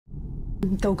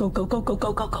Go, go, go, go, go,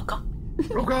 go, go, go, go.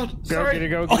 Oh god, Go, sorry. get it,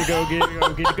 go, get it, go, get it,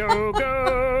 go, get it, go,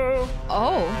 go.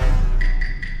 Oh.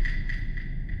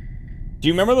 Do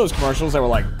you remember those commercials that were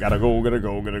like, gotta go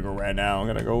right now,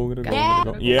 gotta go, Yeah.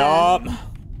 gotta go? Yup.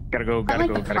 Gotta go, I gotta like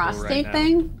go, the gotta go right prostate now.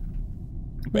 thing.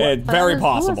 It's very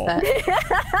possible. What was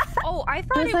that? Oh, I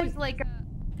thought It it was was like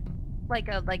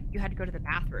you had to go to the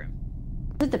bathroom.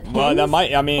 It depends. Well, that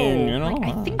might, I mean, you know.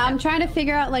 Like, I think I'm trying to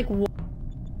figure out like what.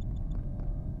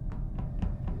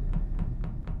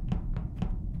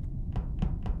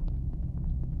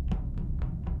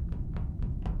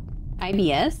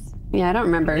 IBS? Yeah, I don't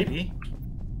remember. Maybe.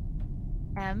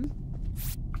 M.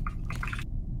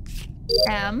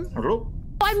 Hello?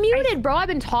 I'm muted, bro. I've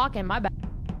been talking. My bad.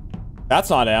 That's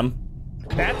not M.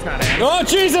 That's not it. Oh,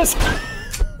 Jesus!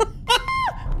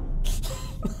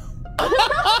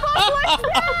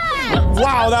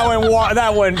 Wow,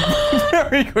 that went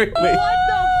very quickly. What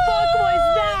the fuck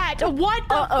was that? What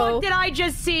the fuck did I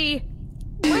just see?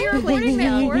 What are you recording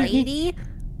that for? lady.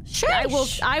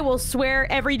 I will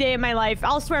swear every day of my life.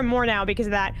 I'll swear more now because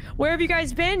of that. Where have you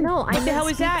guys been? No, what the hell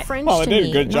was that? French Oh, to they did a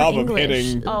me, good not job of English.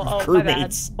 hitting My bad.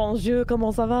 crewmates. Bonjour,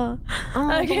 comment ça va?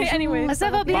 Okay, bonjour. anyway.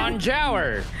 Ça va bien?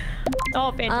 Bonjour.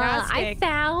 Oh, I fantastic.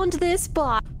 found this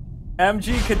box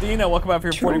MG Kadena, welcome out for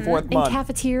your 44th in month.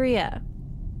 cafeteria.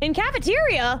 In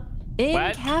cafeteria? In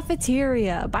What?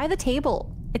 cafeteria, by the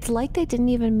table. It's like they didn't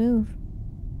even move.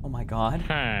 Oh my god.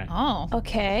 Huh. Oh.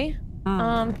 Okay.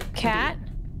 Cat?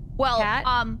 Well, Cat?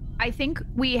 I think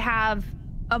we have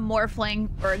a morphling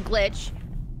or a glitch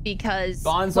because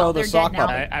Gonzo well, the they're sock dead now.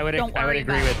 puppet. I would Don't worry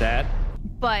agree about with that.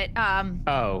 But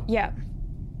Oh. Yeah.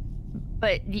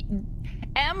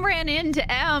 M ran into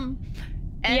M.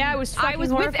 And Yeah, it was I fucking was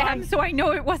with horrifying. M, so I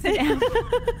know it wasn't M.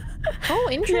 Oh,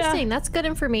 interesting. That's good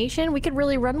information. We could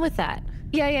really run with that.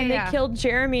 yeah. And they killed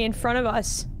Jeremy in front of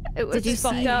us. It was Did you just see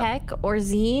fucked up. Heck or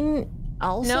Zine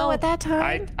also No. at that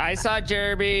time? I saw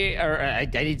Jeremy, or I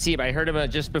didn't see him. I heard him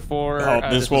just before. Oh,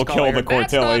 this will was called. kill I the heard,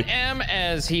 "That's Cortilli." not M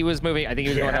as he was moving. I think he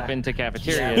was going up into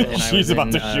cafeteria. And I She's was about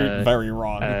in, to shoot very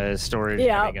wrong. Storage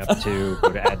Yeah. coming up to go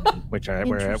to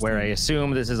admin, where I Interesting.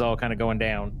 assume this is all kind of going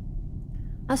down.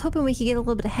 I was hoping we could get a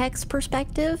little bit of Heck's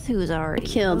perspective, who's already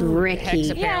Killed Hex Ricky.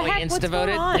 apparently Heck, what's insta-voted.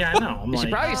 going on? Yeah, I know. I'm She like,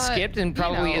 probably skipped and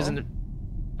probably know. isn't.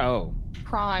 Oh.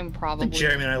 Prime I probably. think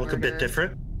Jeremy and I look a bit murder.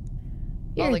 different.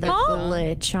 You're like the a-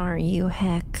 glitch, aren't you,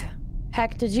 Heck?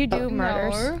 Heck, did you do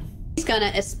murders? No. He's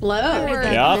gonna explode. You're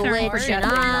the Yeah. glitch, and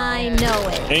I know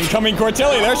it. Incoming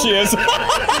Cortilli, there she is.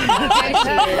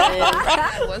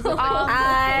 That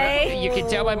wasn't You can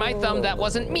tell by my thumb that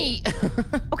wasn't me.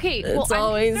 Okay, well, It's I'm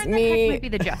always concerned that me. Heck might be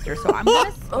the Jester, so I'm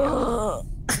gonna.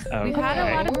 We've We've had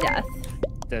a lot of death.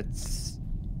 That's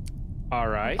all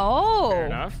right. Oh, Fair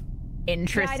enough. Yeah, I didn't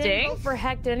interesting. vote for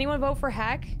Heck. Did anyone vote for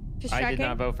Heck? Just I checking. did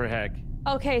not vote for Heck.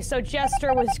 Okay, so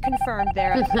Jester was confirmed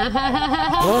there.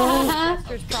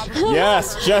 Jester's probably.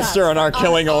 Yes, Jester and our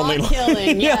killing only.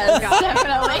 Killing, yes,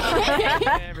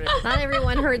 definitely. Not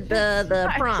everyone heard the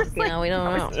prompt, you know, we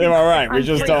don't know. Yeah, all right, we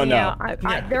just don't know.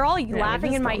 They're all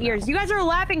laughing in my ears. You guys are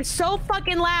laughing so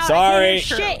fucking loud. Sorry. I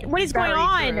can't hear shit. What is going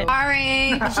on?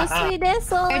 Sorry. Je suis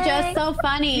désolé. You're just so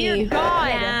funny. Dear God.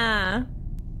 Yeah.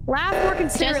 Laugh more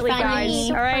considerately, guys.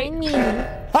 funny. All right.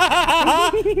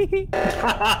 You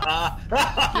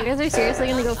guys are seriously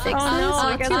gonna go fix Oh no, this?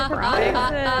 I What's guess your I have to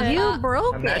problem? fix it. You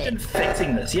broke Imagine it.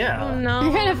 fixing this, yeah. Oh no.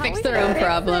 They're gonna fix their own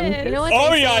problem. You know what Oh,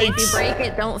 they say, if yikes. you break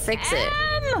it, don't fix it.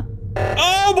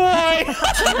 Oh boy!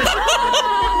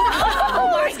 Oh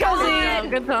my God.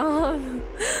 Good call.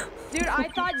 Dude, I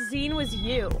thought Zine was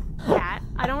you, Cat.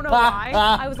 I don't know why.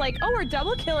 I was like, oh, we're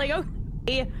double killing.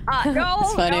 Okay. No,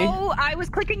 funny. no, I was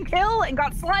clicking kill and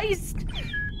got sliced.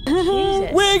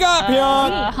 Jesus. We got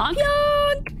Pionk! Honk.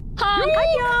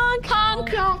 Honk.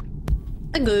 Honk.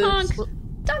 A goose.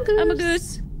 I'm a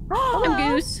goose. I'm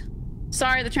goose.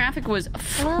 Sorry, the traffic was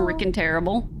freaking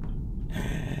terrible.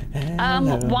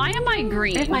 Why am I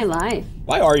green? Save my life.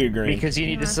 Why are you green? Because you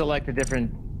need to select a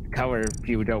different color if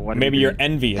you don't want to. Maybe be you're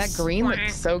green. envious. That green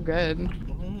looks so good.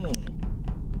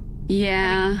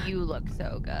 Yeah. You look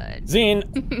so good. Zine,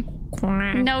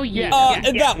 No, yeah.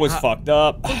 that was fucked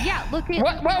up. Yeah, look at.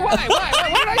 What? Why? What did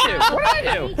I do? What did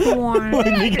I do?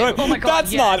 When you go, Oh my God,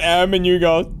 that's not M, and you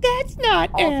go, that's not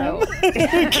Also,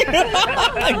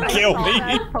 Kill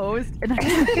me. post.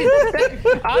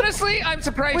 Honestly, I'm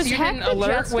surprised Was you Heck didn't the alert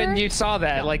Jester? when you saw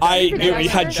that. Like, We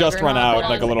had just run out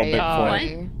like a little bit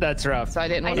before. That's rough. So I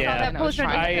didn't want Yeah. to. I was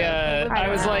trying to. I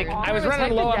was like, I was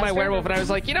running low on my werewolf, and I was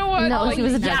like, you know what? No, Like, he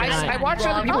was a yeah, Jester. I watch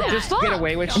other people just get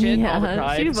away with shit all the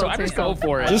time, so I just go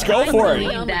for it. Just go for I it.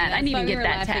 need that. I need to get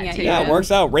that tattoo. Yeah, it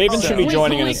works out. Raven should be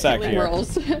joining in a sec here.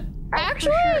 Rolls.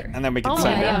 Actually? And then we can Oh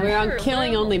send my it. God. We're on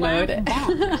killing only mode.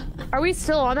 Are we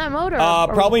still on that mode? Or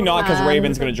Probably not, because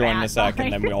Raven's gonna join in a bad sec,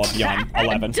 and then we'll be on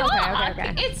 11.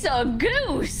 Okay. It's a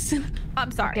goose.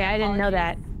 I'm sorry. Okay, I didn't know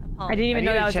that. I didn't even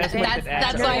know that was a thing.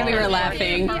 That's why we were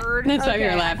laughing. That's why we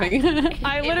were laughing.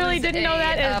 I literally didn't know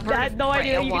that. I had no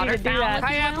idea you could even do that.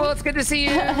 Hi, Apple. It's good to see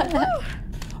you.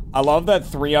 I love that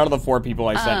 3 out of the 4 people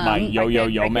I sent my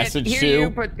yo message hear to you,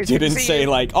 but it's good to didn't see say you.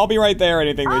 like, I'll be right there or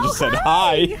anything. They just said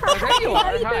hi. Oh, there you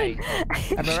are. Hi.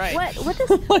 Am I right? What does,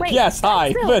 Like, wait, yes,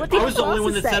 hi. Phil, But what did I was the only Ross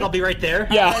one that say? said I'll be right there.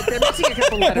 yeah, They're missing a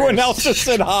couple letters. everyone else just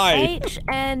said hi.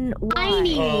 H-N-Y.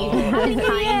 Tiny.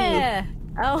 Yeah.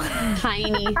 Oh.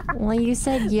 Tiny. Well, you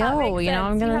said yo. makes You know,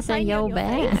 I'm sense. You gonna have say tiny yo on your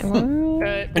back. face.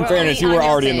 In fairness, you were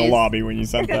already in the Understays. lobby when you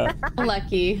sent that.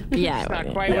 Lucky. Yeah. It's not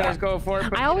quite what I was going for.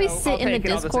 But, I always you know, sit I'll in the take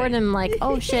it all Discord same. and I'm like,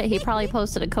 oh shit, he probably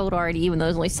posted a code already, even though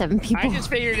there's only 7 people. I just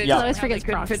figured it Yeah. yeah. I always they forget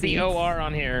couldn't fit the proxy. OR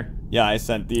on here. Yeah, I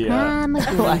sent the. I'm a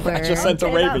goober. I just sent to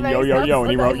Okay, Raven that yo makes yo, and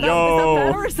he wrote sense.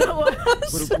 yo. Is that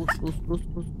worse?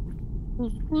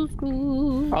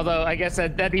 Although I guess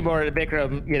that'd be more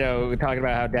Bikram, you know, talking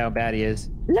about how down bad he is.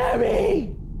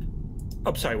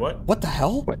 I'm sorry, what? What the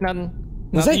hell? What? Nothing.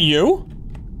 Was that you?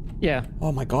 Yeah.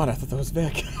 Oh my god, I thought that was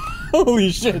Vic.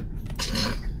 Holy shit.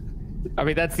 I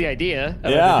mean, that's the idea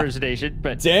of Yeah. an impersonation,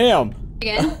 but Damn.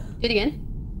 Again. Do it again.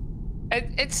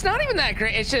 it's not even that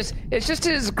great. It's just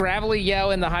his gravelly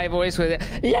yell in the high voice with it.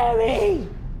 Yummy!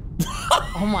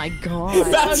 Oh my god.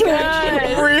 That's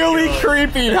really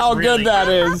creepy how good that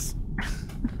is.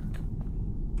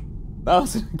 That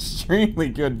was an extremely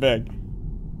good Vic.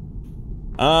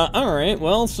 Alright,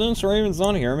 well, since Raven's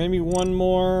on here, maybe one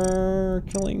more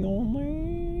killing only?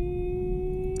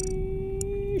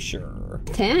 Sure.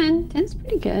 10. 10's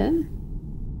pretty good.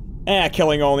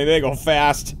 Killing only, they go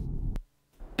fast.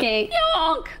 Okay.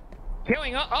 Yonk.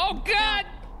 Killing. Oh God!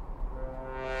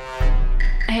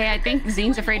 Hey, I think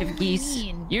Zine's afraid of geese.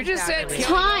 You just said killing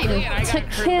Time only and I to got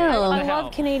Crewmate. kill. What I the hell?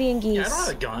 love Canadian Yeah, I geese. don't have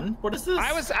a gun. What is this?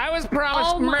 I was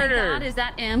promised Oh my murder. god, is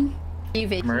that M?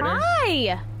 Evade. Murder?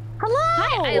 Hi. Hello.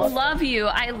 Hi, I love you.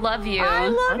 I love you. I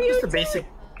love I'm you just a too.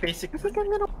 basic. I think I'm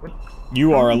gonna.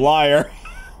 You are a liar.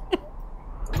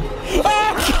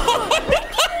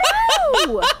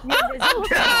 Ooh. Would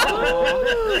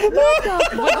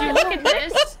you look at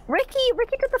this? Ricky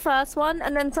did the first one,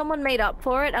 and then someone made up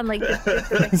for it, and like did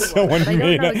the Ricky Someone one.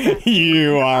 made it.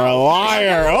 You are a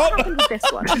liar. What Oh. happened with this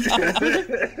one?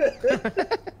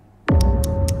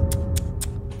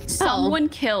 Someone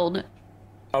killed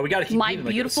Oh, we gotta keep my beating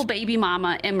like beautiful this. baby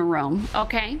mama in Rome,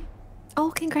 okay?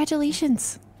 Oh,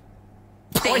 congratulations.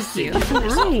 Thank you.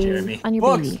 Jeremy. On your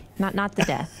Books. baby. Not the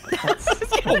death. That's,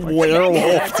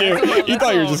 Werewolf, dude. You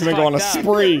thought you were just gonna go on a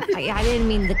spree. I didn't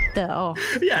mean the oh.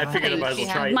 Yeah, I figured I might as well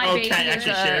try. My Oh, baby cat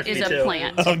actually shares is me a too.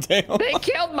 plant. Oh, damn. They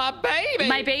killed my baby.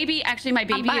 My baby is my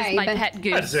Bye, but- pet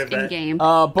goose deserve in that. game.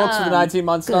 Books for the 19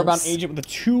 months, Starbound goose. agent with the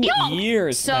 2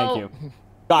 years. So- Thank you.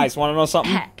 Guys, want to know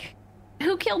something? Heck.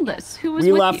 Who killed this? Who was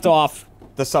We with left you? off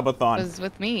the subathon, was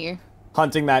with me.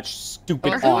 hunting that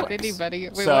stupid Or onyx. anybody.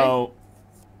 Wait, So,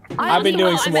 I've been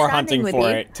doing some more hunting with for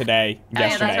you. it today, Oh, yeah,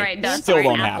 yesterday. that's right. That's Still right,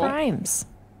 don't Apple. have it. Crimes.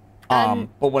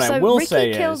 But what so I will Ricky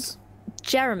say killed is,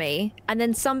 Jeremy, and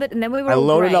then somebody, and then we were I all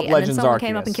loaded grey, up and then Legends someone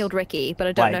came up Arceus, and killed Ricky, but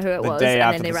I don't like, know who it the was, day and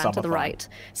after then they the ran to the subathon. right.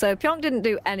 So Pyong didn't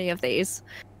do any of these.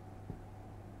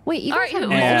 Wait, you All guys right, have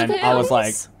who- and multiple I was like,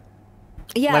 ones?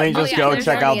 Yeah, let me just yeah, go there's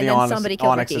check out Jeremy, the and then somebody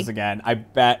killed onyxes Ricky. again. I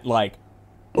bet, like,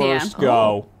 Yeah. first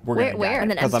go, we're gonna Where? get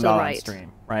And then because M's I'm to the not on right.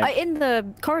 stream, right? In the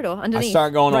corridor underneath.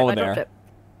 start going Right, over I dropped there. it.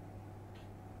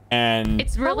 And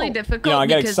It's really difficult You know, I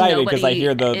get because excited 'cause I nobody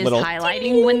hear the is little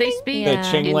highlighting when they speak. the Yeah.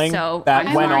 chingling And so that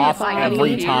I'm went sorry off if I got every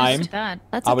confused. time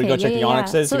That's I would go okay, check yeah, the yeah.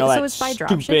 onyxes. So, you know so that it's by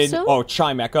dropship stupid still?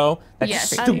 chime echo? That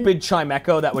Yes. stupid chime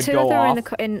echo that would Two go of them are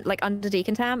off in like under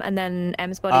Decontam, and then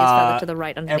M's body is further to the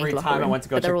right underneath every locker time I room, went to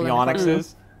go but check they're all the in corner.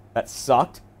 onyxes. That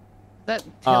sucked. That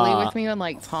Tilly Uh, with me on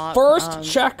like top. First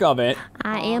check of it,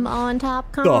 I am on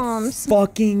top the comms.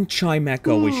 fucking chime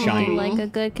echo was shiny. Like a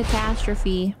good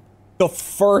catastrophe. The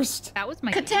first That was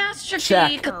my Catastrophe.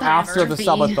 check after the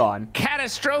catastrophe. subathon.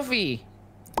 Catastrophe.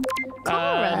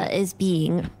 Kara is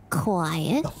being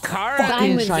quiet. Kara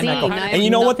Fine with Chime Z, echo. I have And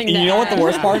you know what? nothing And to you know what the add.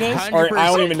 worst part is? Or I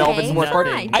don't even know if it's the worst part.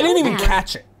 Okay, I didn't even fine.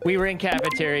 catch it. We were in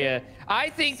cafeteria. I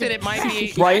think that it might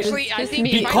be Right? actually. I think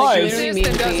Because- it might be Literally the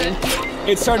system me and doesn't.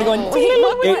 It started going.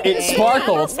 It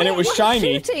sparkled and it was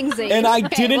shiny, shooting, Z? and I Okay,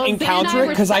 didn't well, Zane and encounter I it were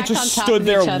because I stacked just on top stood of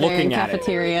there each other looking in at it.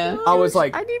 cafeteria. I was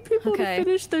like, need people Okay.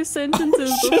 finish their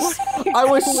sentences. I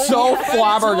was so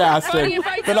flabbergasted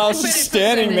that I was just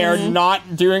standing there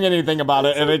not doing anything about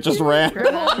it, and it just ran.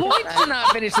 Points to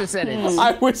not finish the sentence.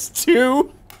 I was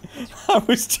too I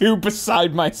was too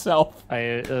beside myself.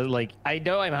 I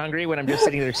know I'm hungry when I'm just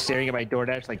sitting there staring at my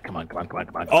DoorDash. Like, come on.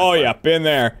 Oh yeah, been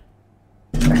there.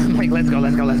 I'm like, let's go.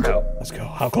 Let's go.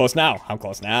 How close now?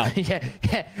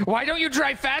 yeah. Why don't you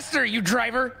drive faster, you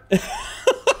driver?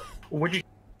 Would you?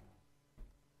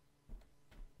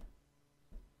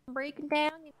 Breaking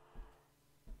down.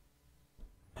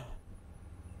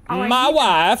 My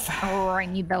wife. Oh, I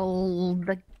need the.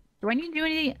 Do I need to do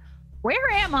anything? Where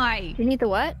am I? You need the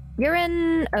what? You're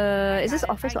in. Is this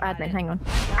office or admin? Hang on.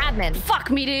 Admin.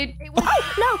 Fuck me, dude.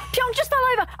 Oh no! Pyong just fell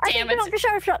over. I think Pyong just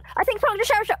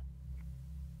sheriff shot.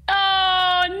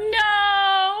 Oh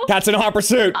no! Cat's in a hot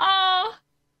pursuit. Oh.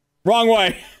 Wrong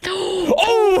way.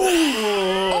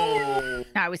 Oh!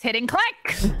 I was hitting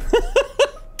click.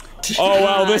 Oh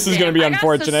well, this is gonna be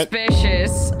unfortunate.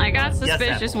 I got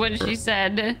suspicious when she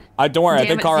said. Don't worry, I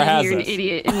think Kara has you're this. an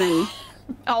idiot, and then.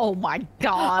 Oh my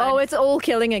god. Oh, it's all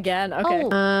killing again. Okay.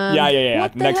 Yeah.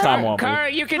 Next time won't be.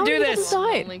 Kara, you can do this.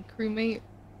 Like crewmate.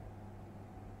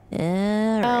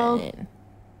 Alright.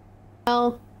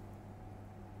 Well,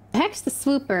 Heck's the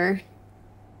swooper.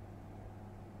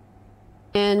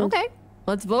 And Okay.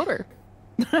 Let's vote her.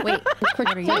 wait,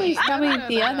 Cortelia's probably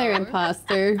the other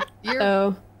imposter.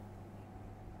 So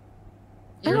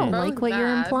I don't like what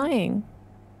you're implying.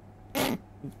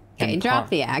 okay, drop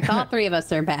the act. All three of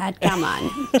us are bad. Come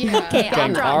on. Okay, I'll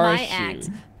Then drop our my shoe. act.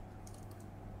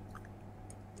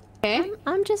 Okay.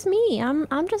 I'm just me.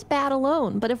 I'm just bad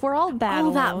alone. But if we're all bad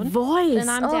alone, that voice. then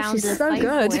I'm down she's to so fight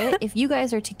good. for it. If you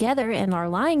guys are together and are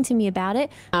lying to me about it,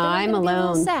 then I'm gonna be a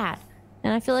little alone. sad.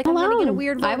 And I feel like I'm gonna get a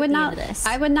weird vote I would at the not. end of this.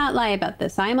 I would not lie about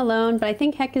this. I'm alone, but I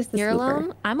think Heck is the You're swooper.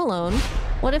 alone. I'm alone.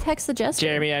 What if Heck's the Jester?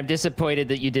 Jeremy, I'm disappointed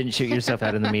that you didn't shoot yourself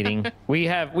out in the meeting. We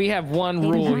have one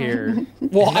rule here.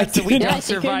 Well, I We didn't. don't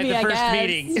survive the first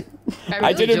meeting.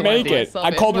 I didn't make it.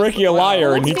 I called Ricky a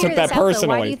liar, and he took that Why do you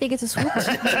personally. think it's a swooper?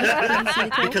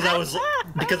 Because I was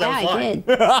I lying.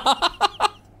 did.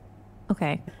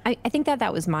 Okay, I think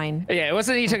that was mine. Yeah, it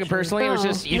wasn't that you took it personally. It was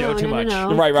just you know too much.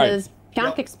 No, Right. Because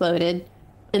Pionk exploded,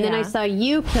 and then I Yeah. saw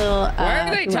you kill. Why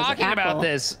are they who was it, talking about Apple.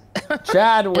 this?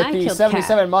 Chad with I the killed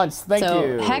 77 months. Thank so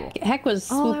you. Heck was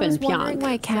Oh, I swooping was wondering Pionk.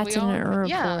 why Cat we didn't all- report.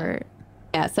 yeah.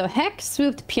 Yeah, so Heck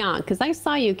swooped Pionk because I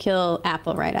saw you kill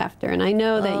Apple right after, and I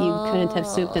know that you couldn't have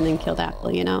swooped and then killed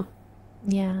Apple. You know,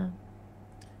 Yeah.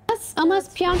 unless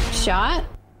Pionk shot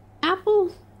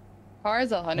Apple.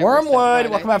 Kara's 100%. Wormwood, right,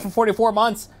 welcome back for 44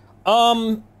 months.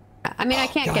 I mean, I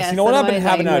can't Guys, guess. you know what I've been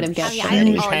otherwise having I a would've guessed huge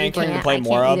already. hankering to play I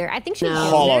more can't of? either. I think she's No.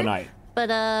 Hollow Knight. But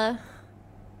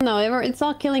No, it's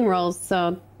all killing rolls,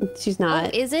 so she's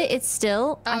not. is it? It's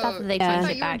still. I thought that they yeah. I changed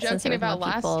thought it you were back since there joking was about more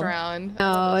last people. round.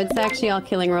 No, it's actually all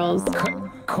killing rolls.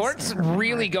 Court's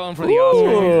really going for the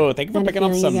Oscar. Ooh, thank you for I had a picking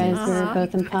up feeling some. you guys were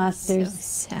both imposters.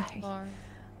 Sorry.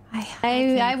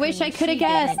 I wish I could have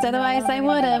guessed. Otherwise, I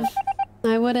would have.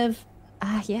 I would have.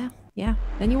 Yeah.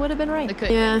 Then you would have been right. I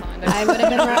couldn't Yeah, find it. I would have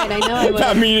been right. I know I would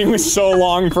That have. meeting was so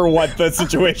long for what the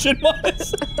situation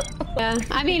was. Yeah.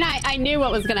 I mean, I knew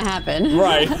what was gonna happen.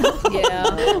 Right.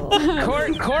 Yeah.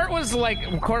 Court was like,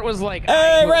 Hey,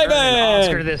 I will earn Raven! an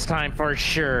Oscar this time for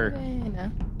sure.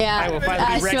 Yeah. I will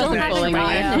finally she recognize wasn't my fooling me.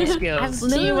 acting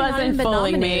skills. She wasn't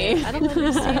fooling me. I don't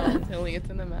understand. Tilly, it's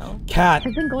in the mouth. Cat,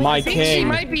 my I think she king.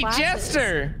 might be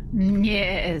Jester.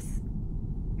 Yes.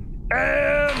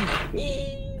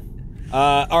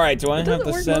 All right, do I have doesn't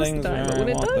the work settings most of the time, where but when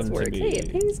I it want does them to work, be? hey,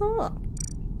 it pays off.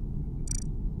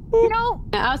 No.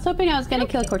 I was hoping I was gonna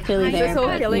kill Cortilli Is there, this whole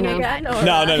but, killing you know, again? Or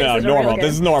No, is it a normal. real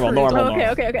This is game? normal.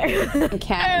 Okay. the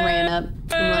cat ran up.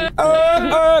 I'm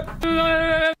like,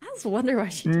 I was wondering why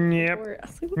she didn't Yep. report. I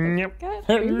was like, Yep.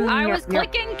 I was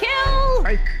clicking kill.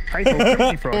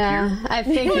 yeah, I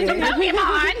figured.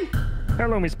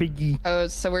 Hello, Miss Piggy. Oh,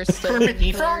 so we're still.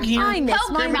 Kermit Frog here. I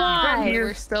missed my ride.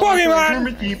 We're still.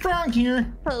 Kermit Frog here.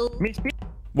 Miss Piggy.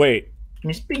 Wait.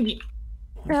 Miss Piggy.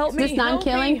 Help Is me. this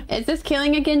non-killing? Is this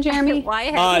killing again, Jeremy?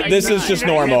 Why This is just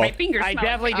normal. My fingers I smell.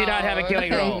 definitely do not have a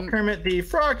killing okay. roll. Kermit the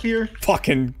Frog here.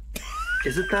 Fucking.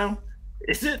 Is it though?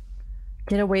 Is it?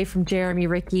 Get away from Jeremy,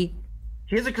 Ricky.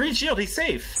 He has a green shield. He's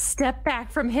safe. Step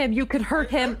back from him. You could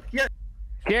hurt him. Yeah.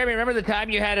 Jeremy, remember the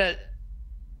time you had a...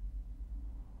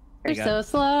 We're so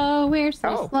slow. We're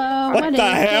so slow. What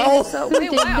the hell? So, Who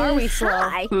wait, did why are we this? slow?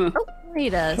 Oh,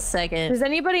 wait a second. Does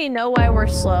anybody know why we're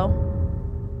slow?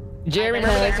 Jeremy,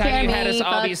 remember that time you had us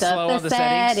all be fucked up slow the on the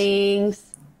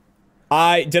settings?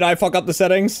 Did I fuck up the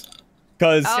settings?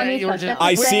 Because Oh, he you were fucked just- up the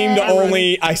I seem to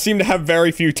settings. I seem to have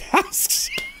very few tasks.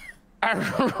 Our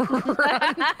my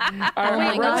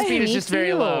run God, speed is me just very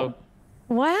too. low.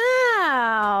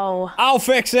 Wow. I'll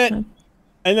fix it. And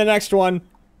the next one.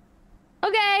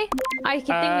 Okay. I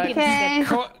can think we can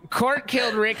skip. Court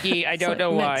killed Ricky. I don't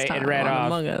know why and ran off.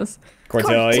 Among Us.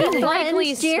 Cortelli.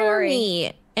 Likely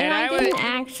Jeremy. And I And didn't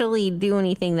actually do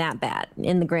anything that bad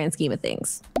in the grand scheme of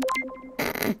things.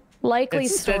 Likely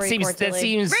story. That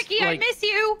seems Ricky, I like, miss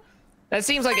you. that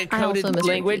seems like a I also coded miss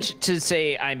language to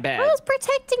say I'm bad. I was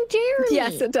protecting Jeremy.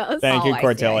 Yes, it does. Thank you, I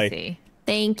Cortelli. see.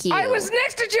 Thank you. I was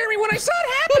next to Jeremy when I saw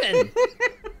it happen.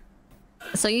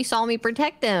 So you saw me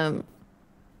protect him.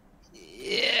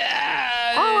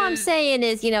 Yeah. All I'm saying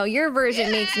is, you know, your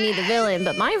version makes me the villain,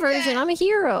 but my version, I'm a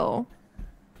hero.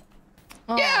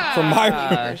 Yeah. From my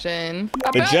version.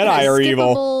 the Jedi are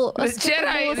evil. The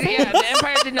Jedi, yeah, the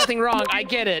Empire did nothing wrong. I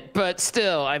get it, but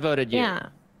still, I voted you. Yeah.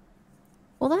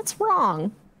 Well, that's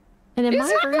wrong. And in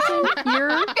my version, you're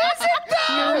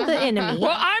the enemy.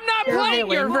 Well, I'm not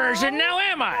playing your version now,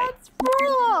 am I?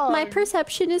 My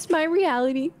perception is my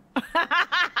reality.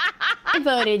 I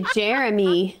voted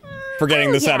Jeremy.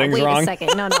 Forgetting the settings wait wrong. a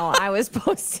second. No, I was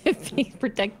supposed to be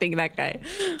protecting that guy.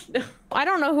 I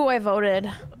don't know who I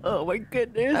voted. Oh my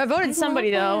goodness. I voted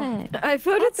somebody though. I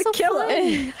voted the killer.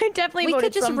 I definitely We voted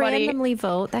could just somebody. randomly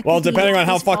vote. That Well, could be depending on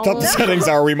how just fucked up the follow settings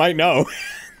are, we might know.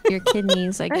 your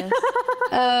kidneys, I guess.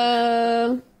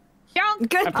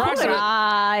 Good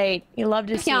Right. You love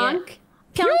to see it. Pionk.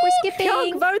 Pionk, we're skipping.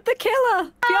 Pionk, vote the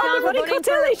killer. Pionk, voting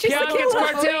Cortelli. She's the Pionk, it's killer.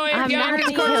 Cortelli. I'm Pionk, not it's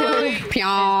the killer. Cortelli.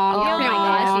 Pionk. Oh my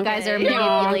gosh, you guys are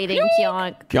manipulating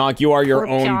Pionk. Pionk, you are your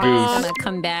own I'm goose. gonna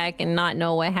come back and not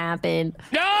know what happened.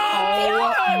 No!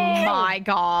 Oh my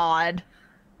god.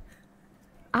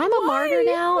 I'm a martyr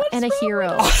now and a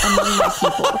hero among my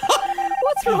people.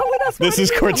 What's wrong with us? This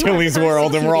is Cortelli's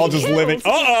world, and we're all just living.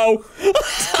 Uh-oh!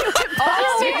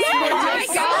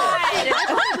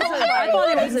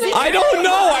 I don't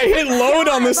know. I hit load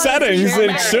on the settings.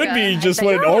 It should be just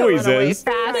what it always is.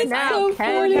 I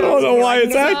don't know why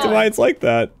it's like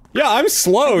that. Yeah, I'm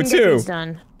slow too.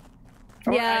 Done.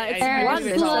 Yeah,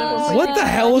 it's slow. What the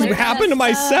hell has happened to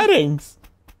my settings?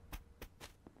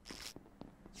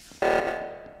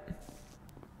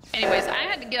 Anyways, I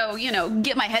had to go, you know,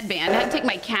 get my headband. I had to take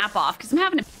my cap off because I'm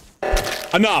having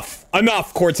a...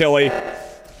 Enough, Cortelli.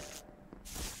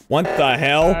 What the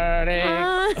hell?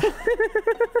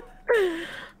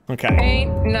 Okay.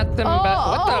 Ain't nothing but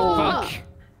what the fuck?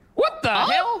 What the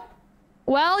hell?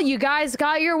 Well, you guys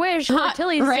got your wish.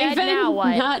 Cortelli's dead. Raven, Now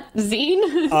what? not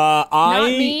Zine. Not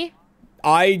me.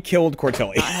 I killed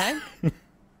Cortelli.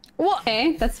 Well,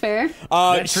 Okay, that's fair.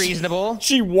 That's reasonable.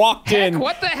 She walked Heck, in.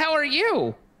 what the hell are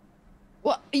you?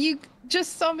 Well, you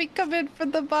just saw me come in for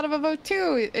the bottom of vote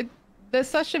too. The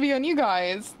sus should be on you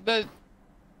guys.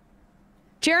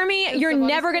 Jeremy, you're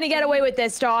never gonna get away with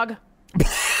this, dog.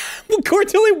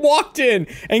 Cortelli walked in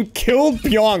and killed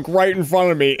Pionk right in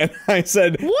front of me, and I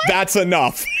said, "That's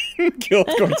enough." Killed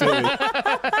Cortelli.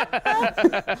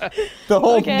 The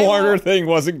whole martyr thing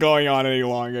wasn't going on any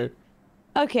longer.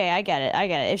 Okay, I get it.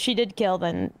 If she did kill,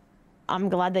 then I'm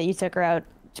glad that you took her out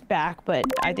back, but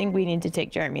I think we need to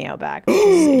take Jeremy out back.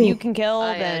 If you can kill,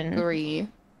 I then... agree.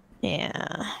 Yeah.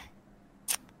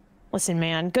 Listen,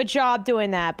 man, good job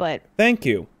doing that, but Thank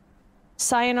you.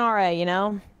 sayonara, you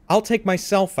know? I'll take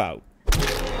myself out.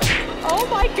 Oh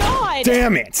my god!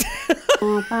 Damn it!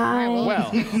 Oh, bye.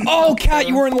 Well, Oh, Kat,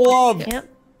 you were in love. Yep.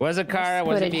 was it Kara?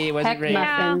 Was it me? Was it Heck Ray?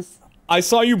 muffins. I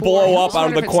saw you blow up out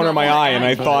of the if it's corner of not my more eye, and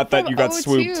I accurate. thought that you got From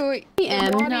swooped. O2, PM.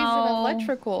 your body's No. an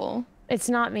electrical. It's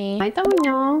not me. I don't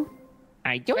know.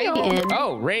 I don't PM. know.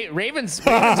 Oh, Raven's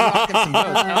rocking some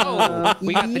votes. Oh,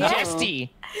 we got the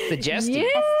Jesty. The Jesty.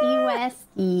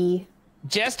 Westy.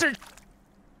 Jester.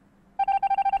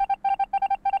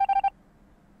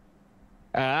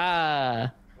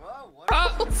 Ah.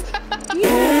 Oh.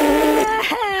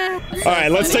 All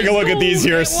right, let's take a look at these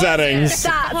here settings.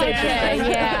 Stop it.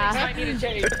 Yeah. I need to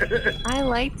change. I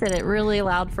liked it. It really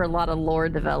allowed for a lot of lore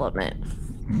development.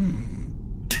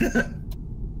 Guess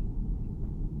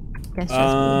just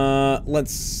me.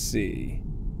 Let's see.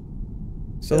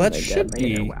 So that should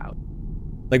be...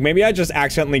 Like, maybe I just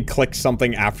accidentally clicked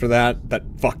something after that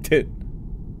fucked it.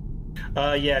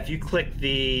 Yeah, if you click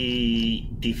the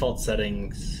default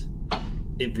settings,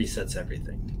 it resets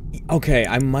everything. Okay,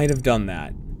 I might have done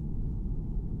that.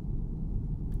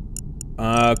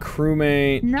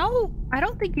 Crewmate... No, I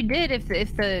don't think you did.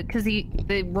 Because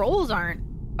the roles aren't.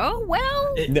 Oh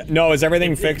well. No, is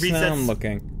everything it fixed now? resets- I'm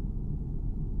looking.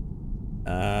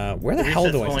 Where the It hell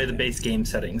resets do I only see the that? base game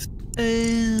settings.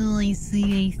 Oh, I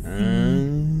see.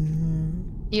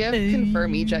 You have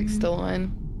confirm eject still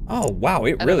on. Oh, wow,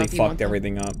 it I don't know really if you want fucked that.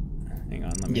 everything up. Hang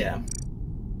on, let me... Yeah.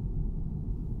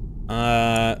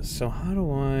 So how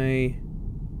do I...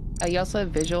 You also have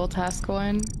visual task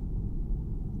on.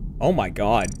 Oh my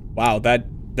god. Wow,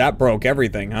 that broke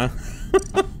everything, huh?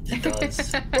 It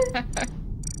does.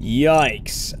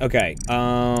 Yikes. Okay,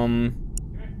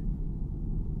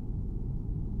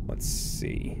 let's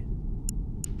see.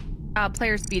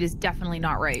 Player speed is definitely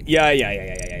not right. Yeah.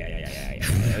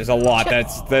 There's a lot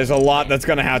that's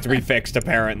gonna have to be fixed,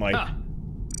 apparently.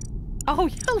 Oh,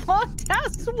 yeah, long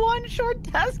tasks 1, short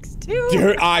tasks 2.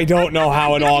 Dude, I don't know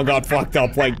how it all got fucked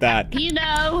up like that. You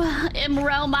know, in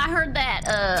Rome, I heard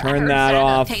that. Turn that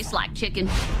off. Tastes like chicken.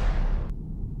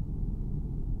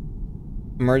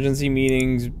 Emergency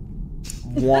meetings.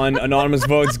 1 anonymous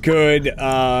votes good.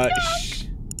 I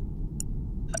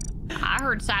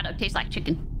heard cider tastes like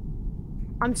chicken.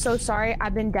 I'm so sorry.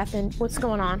 I've been deafened. What's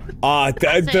going on?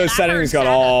 The settings got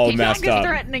all messed up.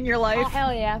 Threatening your life. Oh,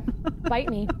 hell yeah. Bite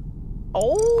me.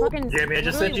 Oh. Jeremy, I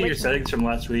just sent you your settings from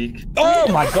last week.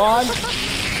 Oh my god.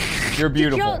 You're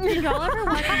beautiful. Did y'all ever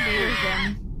watch Invaders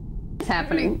Zim? It's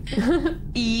happening.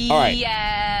 Alright.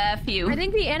 Yeah, few. I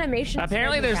think the animation.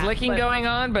 Apparently there's licking going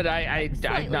on, but I'm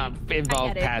not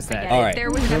involved past that. Alright. There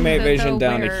was an Crewmate episode, vision though,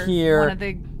 down to where here. One of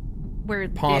the where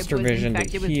Imposter Dib was vision to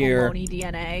infected with here. baloney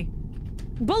DNA.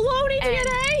 Baloney And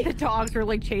DNA. the dogs were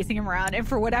like chasing him around, and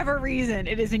for whatever reason,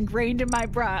 it is ingrained in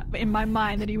my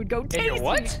mind that he would go taste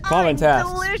what? me. Common task.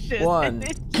 Delicious. 1.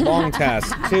 Long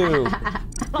task. 2.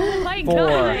 Oh my 4.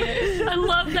 god! I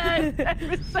love that. That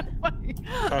was so funny.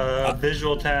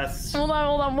 Visual tasks. Hold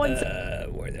on. One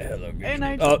second. Where the hell are we? And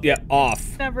I Oh, yeah,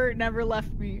 off. never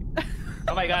left me.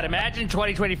 Oh my god, imagine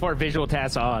 2024 visual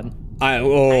tasks on. I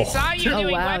saw you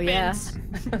doing wow, weapons.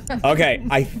 Okay,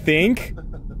 I think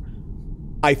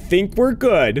we're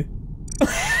good.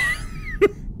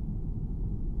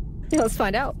 Yeah, let's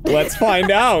find out. Let's find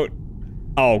out.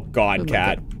 Oh god,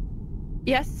 Cat.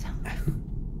 Yes.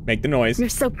 Make the noise. You're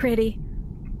so pretty.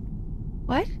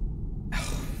 What?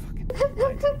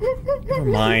 Never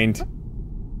mind.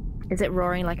 Is it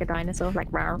roaring like a dinosaur? Like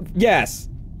roar? Yes.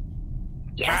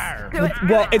 Yes.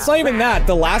 Well, it's not even that.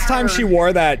 The last time she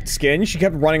wore that skin, she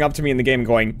kept running up to me in the game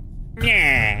going,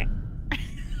 "Nyeh."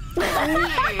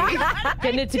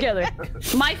 Getting it together.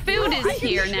 My food is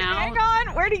here now. Hang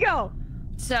on. Where'd he go?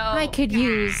 So I could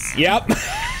use. Yep.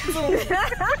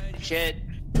 Shit.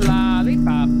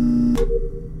 Lollipop.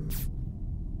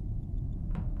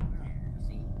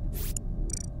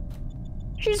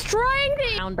 She's trying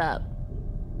to Round up.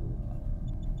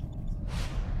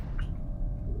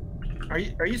 Are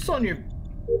you still on your?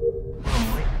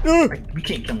 We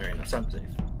can't kill me right now. So I'm safe.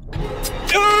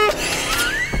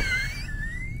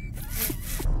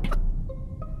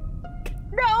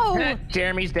 No.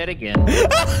 Jeremy's dead again.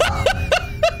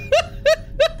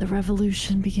 The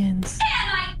revolution begins. Can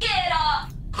I get up?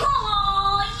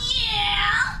 Oh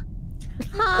yeah!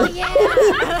 Oh yeah.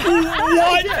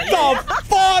 What the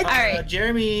fuck? All right.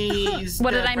 Jeremy's.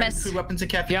 What did I miss? Food weapons and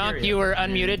cafeteria. Yonk, you were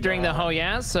unmuted during the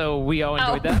yeah, so we all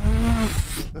enjoyed that.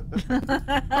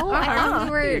 Oh, I thought we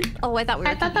were. Oh, I thought we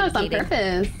were. I thought that was on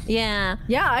communicating. purpose. Yeah.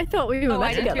 Yeah, I thought we were Oh,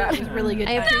 I meant to did get too. that. It was really good.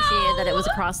 I time. appreciated that it was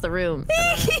across the room.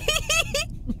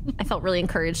 I felt really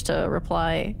encouraged to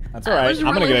reply. That's alright. I'm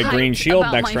gonna get a green shield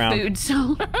next round. Food,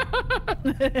 so.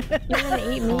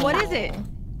 What is it?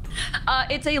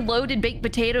 It's a loaded baked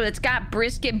potato. It's got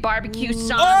brisket, barbecue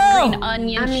sauce, Oh! green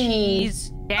onion,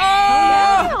 cheese.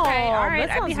 Yeah. Oh, Okay. All right.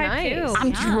 that I'd be sounds hyped nice. too.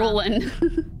 I'm drooling.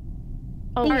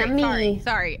 Oh, Yummy.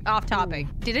 sorry. Off topic.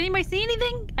 Did anybody see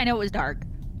anything? I know it was dark.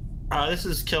 This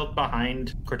is killed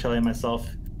behind Cortelli and myself.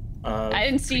 I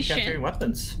didn't see shit. Capturing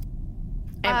weapons.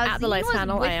 I'm at the Zine lights was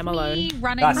panel. I with am me alone.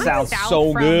 Running That sounds south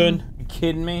so from good. You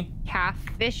kidding me?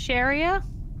 Catfish area.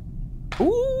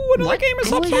 Ooh, another game of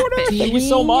some sort. Thank you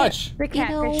so much. The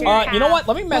catfish. You know what?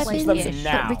 Let me message them Weapons.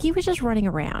 now. Ricky was just running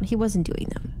around. He wasn't doing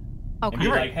them. Okay.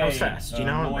 You're right. I was fast. You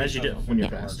know, as you do when you're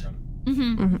fast.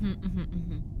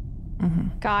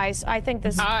 Guys, I think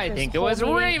this. I this think it whole was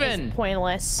meeting Raven. is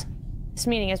pointless. This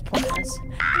meeting is pointless.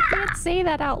 You can't say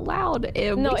that out loud.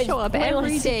 No, We it's show up every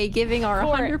pointless. day giving our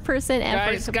Court. 100%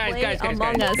 effort Guys, to guys, play guys,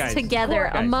 Among guys, Us guys. together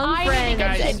Court, guys. among I friends,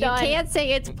 guys. and you Done. can't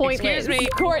say it's pointless. Excuse me.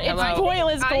 Court, it's Hello.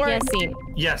 pointless, Court. Yes, scene.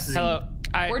 Yes. Z. Hello.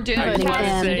 We're doing I just it. wanted to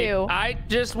Yes, say, do. I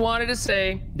just wanted to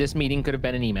say this meeting could have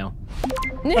been an email.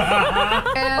 Great,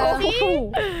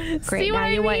 See what now I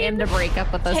you want mean? him to break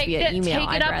up with us Take via it, email. take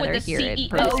I'd it up rather with the hear it CEO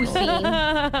personally.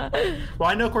 scene. Well,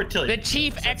 I know Cortelli. The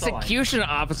chief That's all I know. execution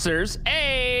officers.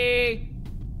 Hey.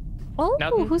 Oh,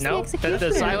 Nothing. who's No, the the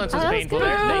executioner? silence was Oh, that's painful good.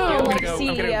 there. Thank you. I'm gonna go.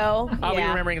 CEO. I'll be Yeah.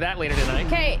 remembering that later tonight.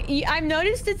 Okay, I've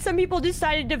noticed that some people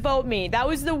decided to vote me. That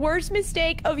was the worst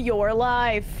mistake of your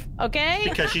life. Okay?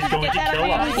 Because she's going to Get that kill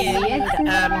out of us.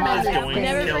 my mind. Is going to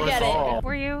Never kill forget us it. all.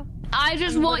 For you. I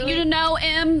just want you to know,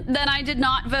 Em, that I did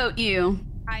not vote you.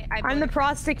 I'm the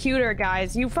prosecutor,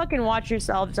 guys. You fucking watch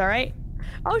yourselves, all right?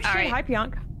 Oh shit! right. Hi,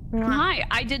 Pionk. Hi,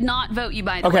 I did not vote you,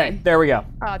 by the way. Okay, there we go.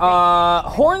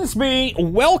 Hornsby,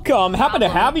 welcome. Happy to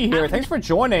have you here. Thanks for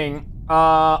joining.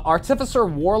 Artificer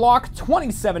Warlock,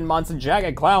 27 months, and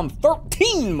Jagged Clown,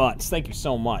 13 months. Thank you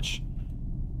so much.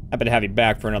 Happy to have you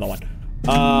back for another one.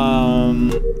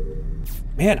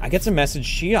 Man, I get to message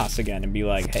Shios again and be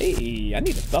like, hey, I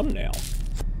need a thumbnail.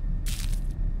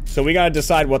 So we gotta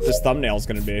decide what this thumbnail is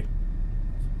gonna be.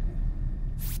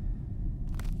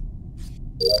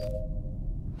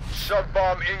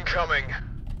 Sub-bomb incoming.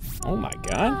 Oh my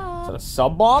god. Is that a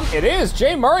sub-bomb? It is!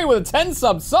 Jay Murray with a 10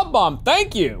 sub-bomb.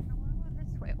 Thank you!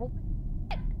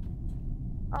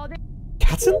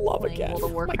 Cat's in love again. World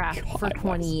of Warcraft for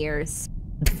 20 years.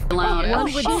 Alone.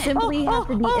 One would simply have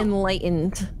to be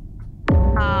enlightened.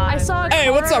 I saw. Hey,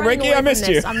 what's up, Ricky? I missed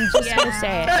you. I'm just gonna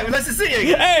say it. Hey, nice to see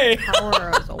you again. Hey!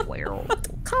 Power as a werewolf.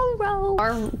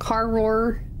 Car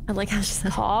roar. I like how she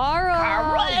said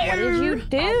Carl, what did you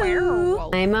do?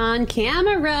 I'm on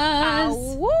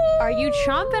cameras. Are you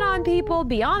chomping on people?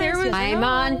 Be honest. I'm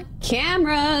on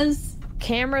cameras.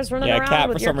 Cameras running Yeah, around Cat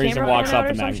with for your some reason camera walks running up out or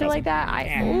and some then shit like that.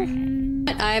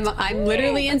 I'm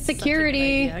literally in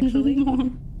security. actually.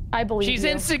 I believe She's you.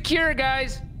 insecure,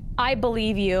 guys. I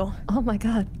believe you. Oh my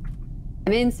god.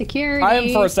 I'm in security. I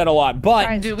am first at a lot,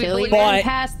 but Tilly ran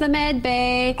past the med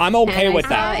bay. I'm okay and with I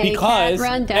that saw a because cat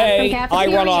run down A, from I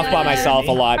run off by cafeteria. myself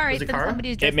a lot. All right, then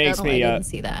somebody's just It makes me. I didn't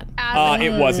see that.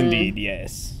 It was indeed,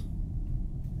 yes.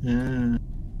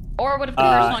 Or what if the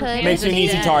person on campus Makes me an is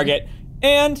easy dead? target,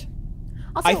 and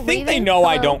Also, I think they Raven, know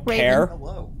I hello, don't Raven. care.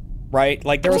 Right?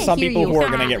 Like there are can't some hear people you. who are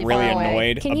gonna get really Far away.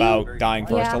 annoyed Can you- about dying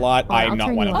first Yeah. a lot. Well, I'm I'll not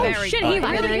turn one you of up. them. Oh shit, he Are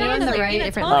really you is in the a right different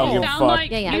different Oh, You you sound fuck.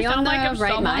 like, Yeah, you you're sound on like the if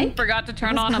right someone mic. forgot to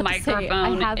turn I on was a about to say,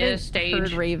 microphone I haven't is staged.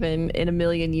 heard Raven in a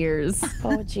million years.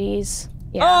 Oh jeez.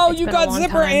 Yeah, Oh, it's you been a got long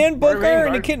Zipper time. and Booker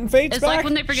and your kitten Fate's It's back. like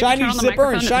when they forget to Shiny turn on the Zipper and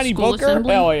microphone at Shiny school Booker.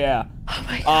 assembly. Hell yeah.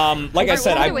 Like I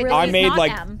said, I made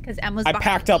like I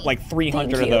packed up like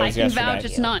 300 of those I can vouch yesterday.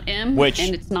 it's not M, Which-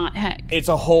 and it's not Heck. It's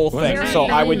a whole thing. Very So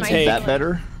I would nice. take. Is that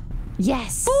better?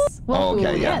 Yes. Oh,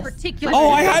 okay, yeah. Particular. Oh,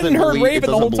 I It hadn't doesn't heard believe- Raven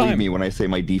the whole It doesn't believe time. me when I say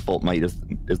my default mic is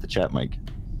the chat mic.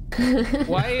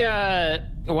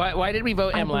 Why did we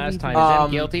vote M last time? Is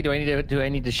M guilty? Do I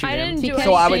need to shoot I him? didn't do Because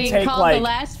So I would she take, called like, the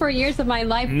last 4 years of my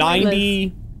life.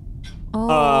 90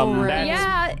 right.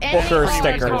 Yeah, Booker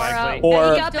stickers.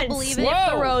 Or up and sniff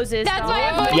the roses. That's why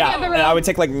I voted yeah, the and I would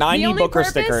take like 90 only Booker purpose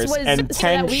stickers was and so that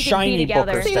 10 we could be shiny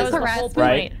together. Booker See, that's the stickers, whole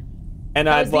right? point. And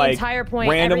That I'd was the like entire point.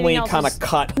 randomly Everything else kind of was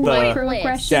cut the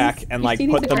microaggressions. deck and like You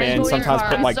put need them to in. control your Sometimes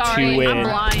car. put like Sorry, 2 I'm in,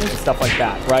 blind. stuff like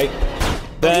that, right?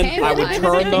 Then Okay, I would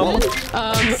turn them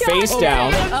face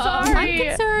down. I'm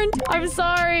concerned. I'm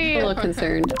sorry. A little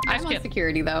concerned. I'm on skip.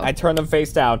 security though. I turn them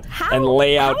face down and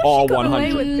lay out all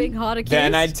 100. With big hot accused?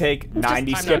 Then I'd take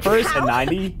 90 skippers and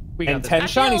 90 and 10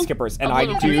 shiny skippers, and a I'd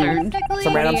little do concerned.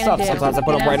 some random stuff. Sometimes I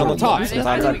put them right on the top. Yeah.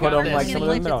 Sometimes I put them like some of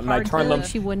the middle, and I turn them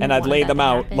and I'd lay them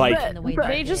out like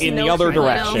They just in the know other too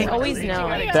much. direction. They always know.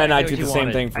 Then I do the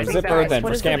same thing for Zipper, then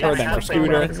for Scamper, then for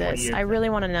Scooter, I really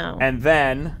want to know. and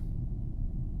then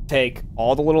take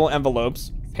all the little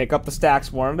envelopes, pick up the stacks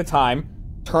one at a time,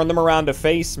 turn them around to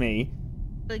face me,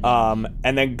 and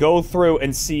then go through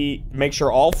and see, make sure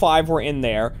all 5 were in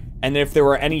there, and if there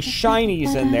were any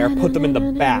shinies in there, put them in the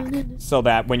back, so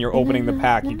that when you're opening the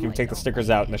pack, you can take the stickers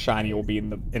out and the shiny will be in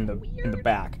the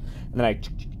back. And then I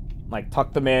like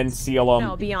tuck them in, seal them,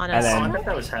 No, be honest. and I then bet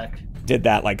that was Heck. did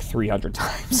that like 300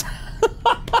 times.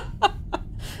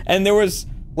 And there was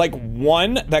like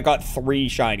one that got 3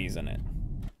 shinies in it.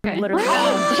 Literally.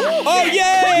 Oh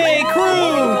yay,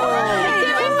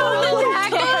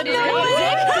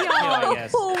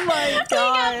 Oh my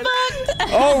god.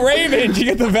 Oh, Raven, did you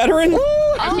get the veteran?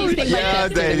 Yeah,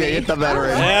 they hit the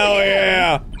veteran. Hell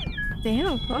yeah.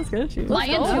 Damn, I was gonna shoot. My I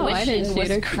didn't intuition shoot was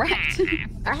her. correct.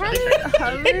 I had it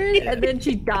covered and then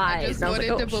she died. I just and I was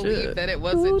wanted like, to oh, believe shit. that it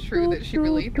wasn't true that she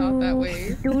really thought that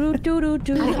way.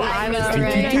 I was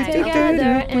right. together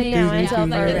and now it's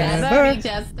over.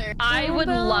 Jester. I would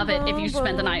love it if you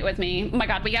spent the night with me. Oh my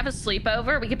god, we have a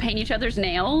sleepover. We could paint each other's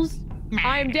nails.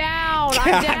 I'm down.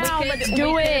 I'm down. Let's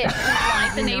do it.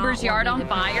 Light the neighbor's yard on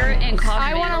fire and cause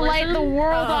I want to light the vandalism.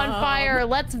 world on fire.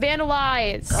 Let's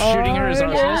vandalize. Shooting her is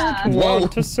arsonist. Whoa.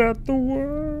 To set the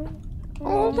world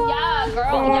Yeah,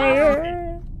 girl.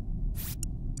 Yeah.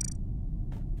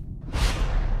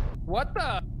 What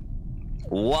the?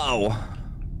 Wow.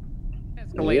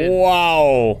 Escalated.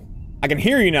 Wow. I can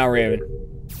hear you now, Raven.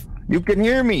 You can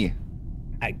hear me.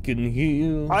 I can hear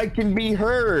you. I can be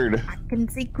heard. I can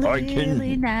see I clearly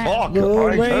can now. talk. The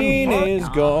I rain can is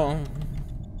gone.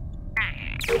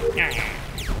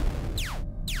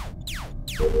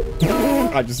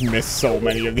 I just missed so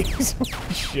many of these.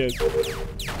 Holy shit.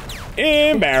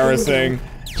 Embarrassing.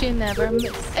 She never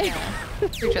miss. Pretty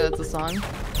sure that's a song.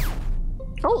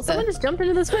 Oh, someone just jumped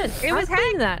into this vent. It was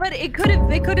cleaning Heck, that. but it could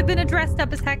have been dressed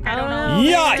up as Heck. I don't know.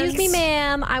 Yikes. Excuse me,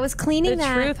 ma'am. I was cleaning The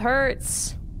that. truth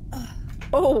hurts.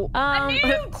 Oh,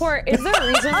 Court, is there a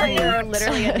reason that you're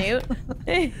literally a newt?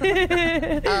 Is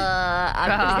there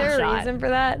a reason for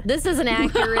that? This is an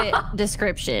accurate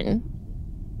description.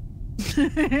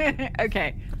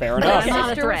 Okay. Fair My enough. not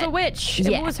a sister was threat. a witch.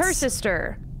 Yes. It was her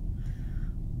sister.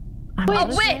 A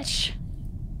witch.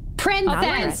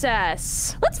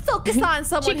 Princess. Let's focus on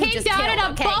someone She who came just down killed, in a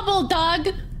okay? bubble, Doug.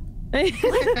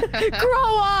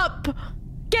 Grow up.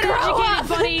 Get educated,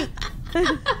 buddy.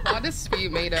 Modesty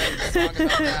made a song about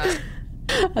that.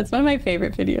 That's one of my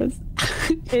favorite videos.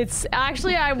 It's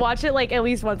actually, I watch it like at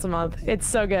least once a month. It's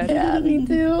so good. Yeah, me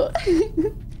too.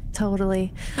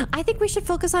 Totally. I think we should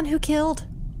focus on who killed.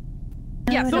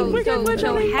 Yeah. So Heck,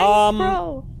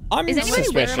 Bro. I'm Is anybody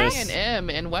suspicious. Wearing an M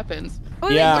and weapons.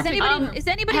 Yeah. Is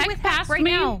anybody Heck with Heck passed right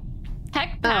me. now?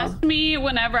 Heck passed me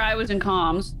whenever I was in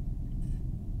comms.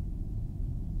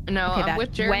 No, Okay, I'm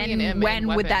with Jeremy and M. when and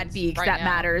would that weapons be? 'Cause right that now.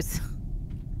 matters.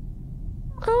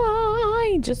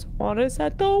 I just want to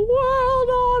set the world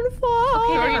on fire.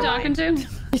 Who are you talking to?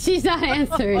 She's not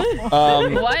answering.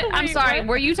 What? I'm sorry.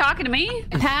 Were you talking to me?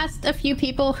 Past a few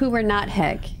people who were not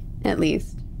Heck, at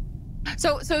least.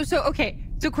 So okay.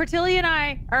 So Cordelia and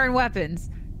I are in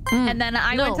weapons, and then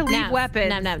I went to leave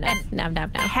weapons.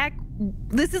 Nav. Heck,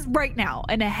 this is right now,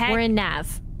 and a Heck. We're in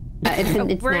Nav.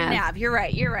 It's we're in Nav. Nav. You're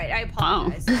right. I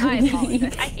apologize. I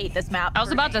apologize. I hate this map. I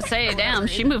was about to say, damn,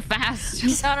 she moved fast.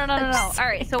 No. All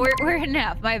right, so we're in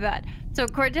Nav. My bad. So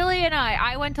Cordelia and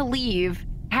I went to leave.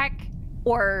 Heck,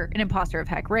 or an imposter of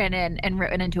Heck, ran in and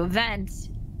ran into a vent,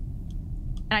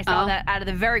 and I saw that out of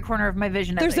the very corner of my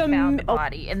vision as I found the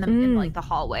body in like the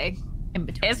hallway in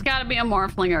between. It's got to be a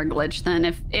morphling or a glitch then.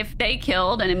 If they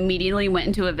killed and immediately went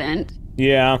into a vent.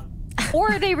 Yeah.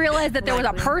 Or they realized that there was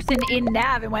a person in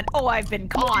Nav and went, "Oh, I've been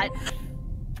caught."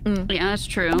 Yeah, that's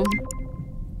true.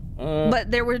 But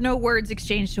there were no words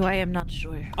exchanged, so I am not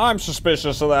sure. I'm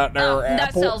suspicious of that there, That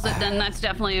Apple. sells it then. That's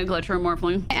definitely a glitch or a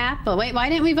morphling. Apple. Wait, why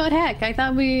didn't we vote Heck? I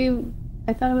thought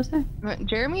it was Heck.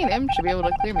 Jeremy and M should be able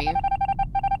to clear me.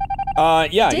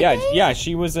 Yeah.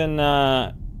 She was in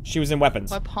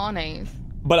weapons. Weapones.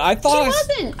 But I thought She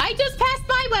wasn't. I just passed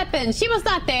my weapon. She was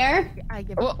not there.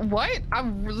 What?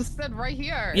 I said right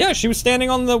here. Yeah, she was standing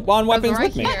on weapons right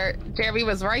with me. here. Jeremy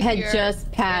was right Had here.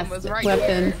 just passed was right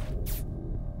weapons. here.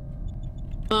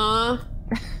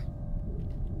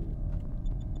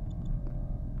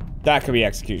 That could be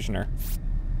Executioner.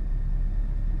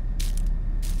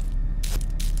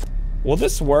 Will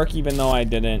this work even though I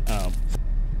didn't? Oh.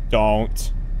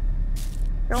 Don't.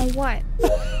 Don't what?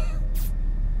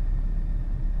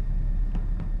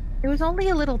 It was only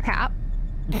a little tap.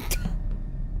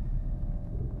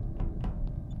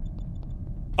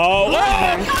 Oh!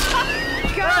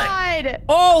 God!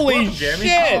 Holy Jeremy.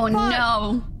 shit! Oh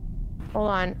no. Hold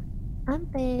on. I'm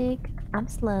big. I'm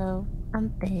slow. I'm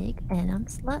big and I'm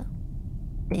slow.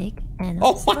 Big and I'm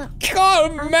Oh slow. my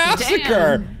god, a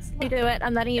massacre! You do it.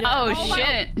 I'm letting you do Oh it.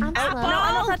 shit. I'm slow. No,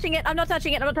 I'm not touching it. I'm not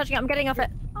touching it. I'm not touching it. I'm getting off it.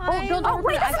 Oh, don't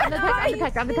wait, I'm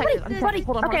detected. I'm detected.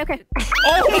 Hold on. Okay.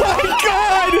 Oh my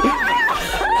god!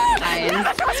 Guys.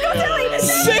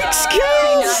 6 I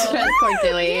kills! trust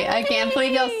Cordelia. I can't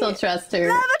believe y'all still trust her.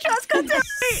 Never trust Cordelia.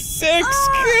 6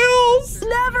 kills!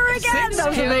 Never again. That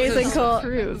was amazing, cool.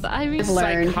 Truth. I've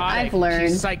learned. I've learned.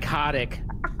 She's psychotic.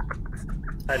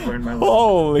 I've learned my lesson.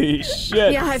 Holy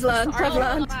shit! Yeah, I've learned.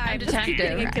 I'm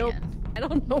detective. I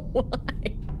don't know why.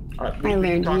 I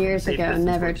learned years ago,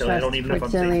 never I don't trust even know if I'm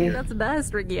Cordelia. That's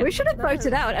best, Ricky. We should have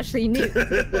voted out. Actually, Newt.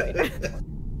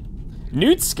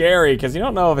 Newt's scary because you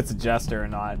don't know if it's a jester or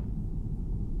not.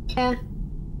 Yeah.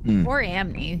 Or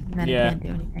Amni. And then Yeah. he can't do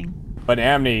anything. But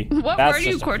Amni, What that's were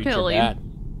you, just a feature of Cordelia? that.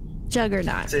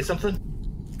 Juggernaut. Say something?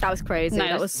 That was crazy.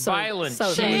 Nice. That was so Violent.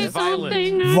 So She good. was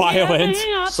violent. Violent.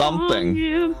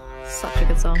 Something. Such a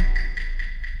good song.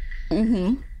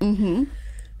 Mm-hmm.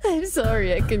 I'm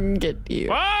sorry I couldn't get to you.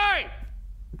 Why?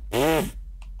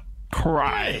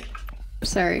 Cry.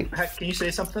 Sorry. Heck, can you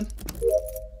say something?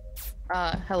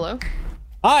 Hello?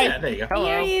 Hi! Yeah, there you go. Hello.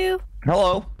 Hear you.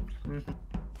 Hello.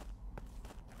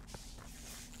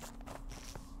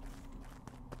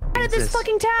 How did this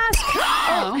fucking task?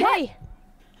 Oh. Hey!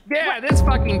 Yeah, this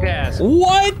fucking task.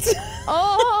 What?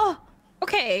 Oh.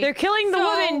 Okay. They're killing the so,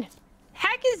 woman.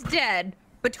 Heck is dead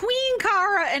between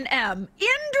Kara and M in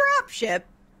dropship.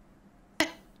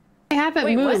 I haven't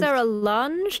Wait, moved. was there a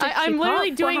lunge? Did she I'm literally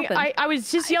pop? doing. What happened? I was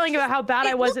just yelling about how bad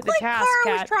I was at the task.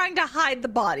 Kara was Cat. trying to hide the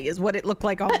body, is what it looked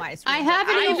like on my screen. I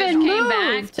haven't I even just came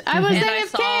moved. back I was and I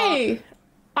AFK.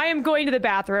 I am going to the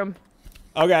bathroom.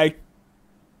 Okay.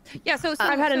 Yeah, so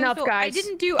I've had enough, I guys.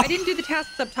 didn't do the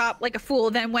tasks up top like a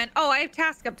fool. Then went, oh, I have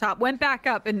task up top. Went back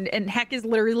up, and Heck is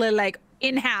literally like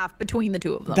in half between the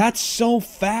two of them. That's so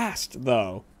fast,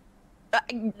 though.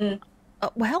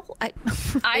 Well, I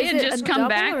Is had it just a come double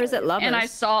back or is it lovers? and I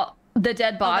saw the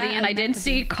dead body, that and I did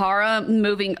see Kara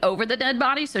moving over the dead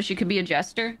body, so she could be a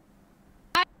jester.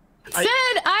 Said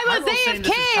I was will say this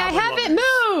is AFK. I probably haven't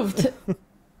moved.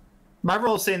 My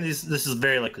role is saying this is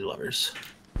very likely lovers.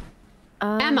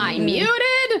 Am I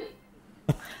muted?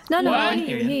 No,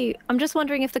 What? I'm just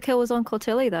wondering if the kill was on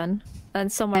Cortilli then,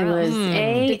 and somewhere I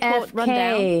was else. Quote, run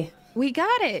down. AFK. we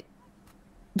got it.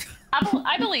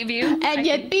 I believe you. And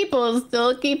yet people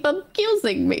still keep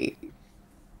accusing me.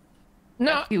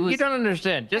 No, He was- you don't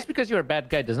understand. Just because you're a bad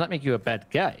guy does not make you a bad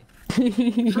guy.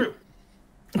 True.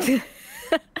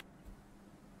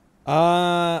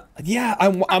 Yeah,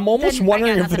 I'm almost Then I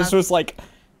wondering got if nothing this else. was like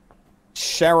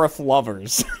sheriff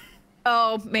lovers.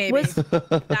 Oh, maybe. Was-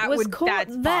 that Was would Court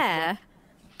that's there?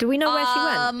 Do we know where she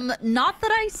went? Not that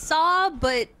I saw,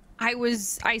 but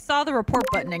I saw the report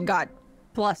button and got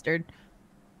flustered.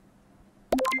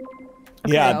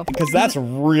 Yeah, So- because that's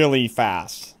really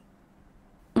fast.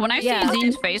 When I Yeah. see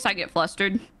Zine's face, I get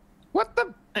flustered. What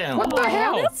the? Damn. What the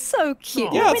hell? That's so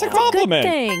cute. Yeah, it's a Wait, that's compliment.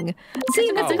 good thing.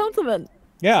 See, that's a Oh. compliment.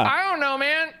 Yeah, I don't know,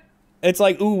 man. it's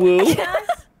like ooh woo.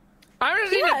 I'm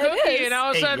just eating Yeah, a it cookie, is. and all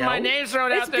of a Hey, sudden my yo. name's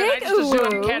thrown It's out there, and I big just assume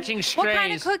I'm ooh. catching strays. What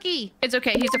kind of cookie? It's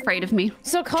okay. He's afraid of me.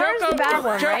 So Kara's the bad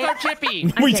one, Choco right?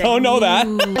 chippy. We don't know that.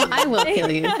 I will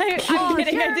kill you. I'm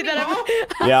kidding. I did that.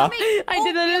 Yeah, I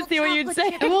did that to see what you'd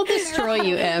say. I will destroy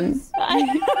you, Em.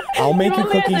 I'll make you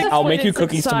cookies. I'll make you Explain it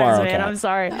cookies 6 times, tomorrow, man. Kat. I'm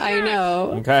sorry. I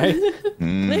know. Okay.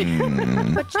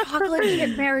 But chocolate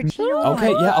chip maraschino.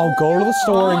 Okay. Yeah, I'll go to the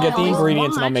store and get the Oh,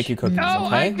 ingredients, and I'll watch. make you cookies. Oh,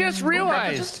 I Okay. just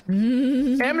realized.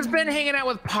 Em's been hanging out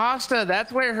with Pasta.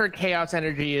 That's where her chaos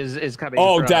energy is coming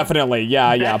Oh, from. definitely.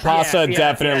 Yeah, yeah. That's- Pasta yeah,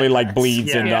 definitely yeah, like bleeds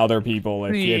yeah. into Yeah. other people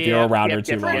if you're Yeah, around yeah, her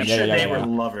too yeah, long. Pretty Yeah, sure yeah, they yeah. were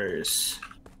lovers.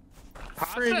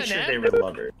 Pasta Pretty and sure Em? they were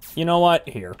lovers. You know what?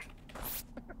 Here.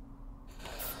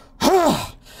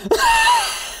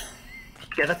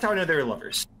 Yeah, that's how I know they were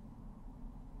lovers.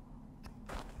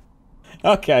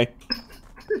 Okay.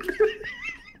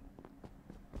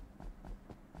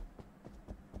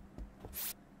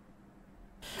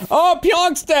 Oh,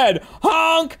 Pyonk's dead!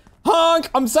 Honk! Honk!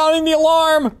 I'm sounding the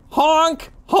alarm!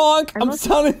 Honk! Honk! I'm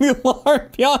sounding the alarm!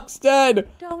 Pyonk's dead!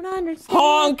 Don't understand.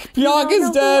 Honk! Pionk You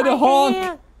is don't know dead! who I Honk!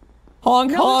 am.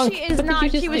 Honk! No, Honk! she is What did not. you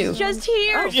She just was do? just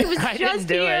here. She was I didn't just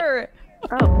do it. here.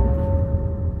 Oh.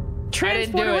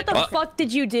 Transporter, what the fuck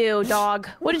did you do, dog?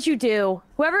 What did you do?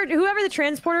 Whoever the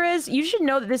transporter is, you should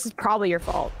know that this is probably your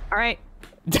fault. All right.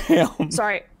 Damn.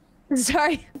 Sorry.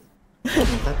 Sorry.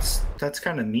 That's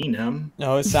kind of mean, Em.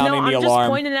 No, it's No, sounding I'm the just alarm.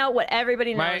 pointing out what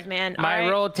everybody knows, man. All My right?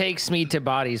 role takes me to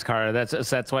bodies, Kara.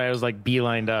 That's why I was like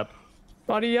beelined up.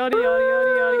 Body, yada, yada,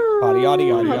 yada, yada. Body, yada,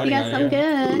 yada, Hope yada, you got yada, some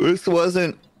yada. good. This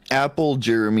wasn't Apple,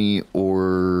 Jeremy,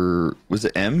 or was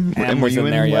it M? M were was you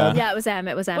in there, yeah. Yeah, it was M.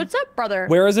 It was M. What's up, brother?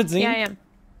 Where is it, Zine? Yeah, I am.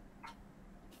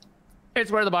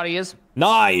 It's where the body is.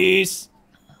 Nice!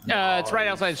 It's right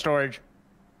outside storage.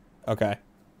 Okay.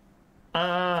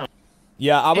 Uh,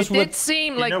 Yeah, I was It did with...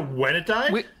 seem you like know when it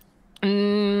died?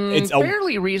 It's a-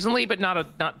 fairly recently, but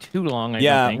not too long. I don't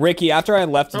Yeah, think. Ricky, after I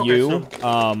left Okay, you,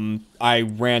 I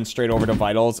ran straight over to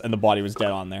Vitals, and the body was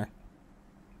dead on there.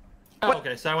 Oh,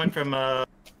 okay, so I went from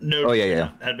no. Oh,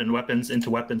 yeah. Had been weapons into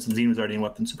weapons, and Zine was already in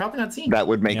weapons, so probably not Zine. That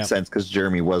would make Yep. sense because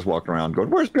Jeremy was walking around going,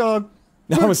 "Where's Pog?"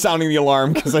 I was sounding the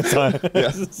alarm because I saw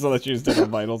Yeah. so that she was dead on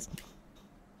Vitals.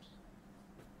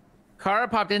 Kara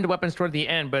popped into weapons toward the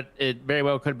end, but it very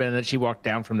well could have been that she walked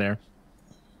down from there.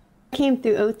 Came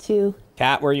through O2.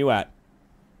 Kat, where you at?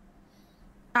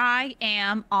 I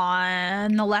am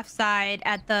on the left side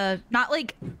at the not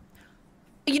like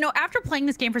after playing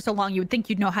this game for so long you would think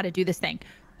you'd know how to do this thing.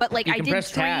 But like You I can did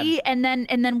press tab. 3 and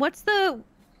then what's the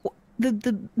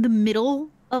middle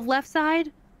of left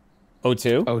side?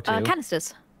 O2? O2.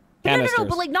 Canisters. No, Canisters.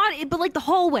 but like the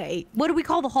hallway. What do we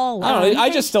call the hallway? I don't know, I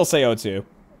just still say O2.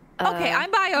 Okay, I'm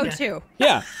by O2.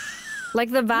 Yeah. Like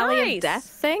the Valley Nice. of Death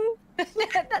thing?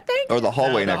 Or the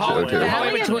hallway the next hallway. to The O2.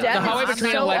 hallway between, the hallway I'm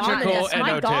between so electrical honest. and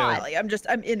My O2. God, like,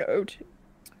 I'm in O2.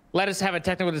 Let us have a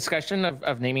technical discussion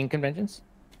of naming conventions.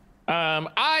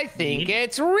 I think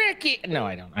it's Ricky. No,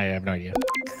 I don't. I have no idea.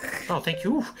 Oh, thank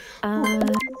you. Well,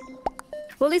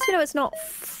 at least we know it's not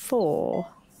 4.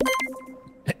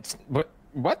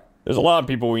 What? There's a lot of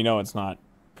people we know it's not.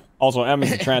 Also, M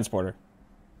is the transporter.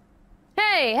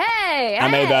 Hey, I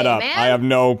made that up. man. I have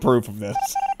no proof of this.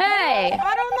 Hey.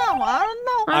 I don't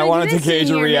know. I wanted to gauge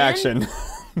a reaction.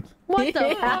 What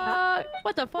the fuck?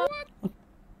 What the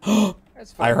fuck?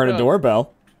 I heard a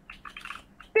doorbell.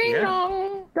 Ding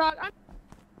dong. God,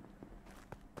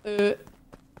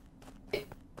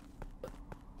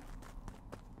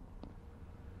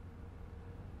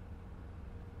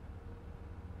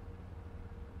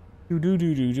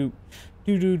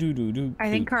 I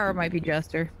think Kara might be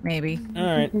Jester, maybe. All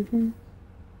right.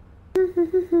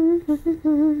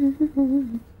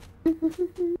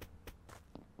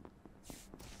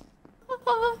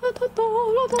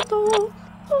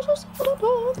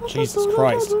 Jesus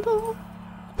Christ. All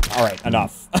right,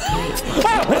 enough.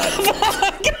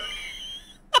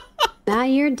 Now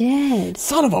you're dead.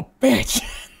 Son of a bitch.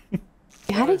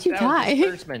 How did you die?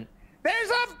 There's a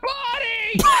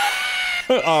body!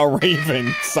 A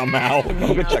raven, somehow. I'm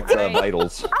gonna check the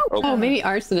vitals. Oh, maybe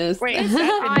arsonist. Wait,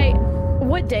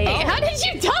 what day? How did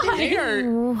you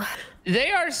die?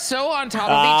 They are so on top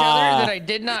of each other that I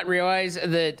did not realize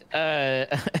that I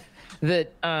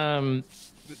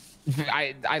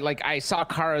saw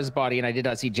Kara's body and I did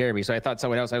not see Jeremy, so I thought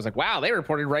someone else. I was like, wow, they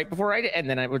reported right before I did, and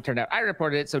then it turned out I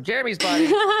reported it. So Jeremy's body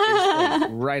is like,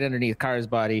 right underneath Kara's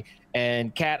body.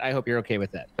 And Kat, I hope you're okay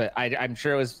with that. But I'm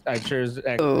sure it was.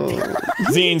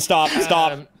 Zine, stop.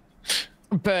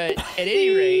 But at any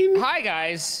rate, hi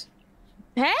guys.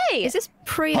 Hey, Is this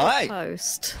pre Hi. or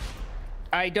post?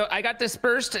 I got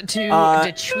dispersed to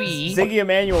the tree. Ziggy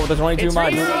Emmanuel with the 22 It's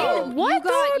months. real. You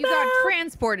got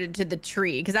transported to the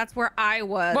tree because that's where I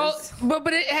was. Well,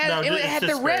 but it had No, it had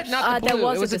it's the red, dispersed. not the There blue.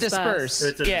 was It was a a disperse.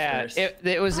 disperse. It's a Yeah,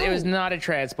 disperse. it was not a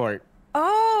transport.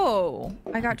 Oh,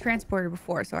 I got transported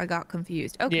before, so I got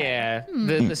confused. Okay. Yeah,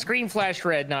 the screen flashed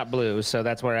red, not blue, so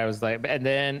that's where I was like, and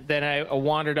then I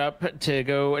wandered up to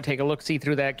go take a look, see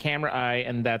through that camera eye,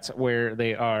 and that's where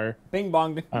they are. Bing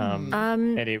bong.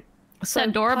 Eddie. So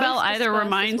That doorbell post either dispersed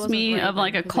reminds wasn't me of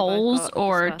like a relevant because we both Kohl's got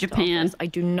or dispersed Japan. office. I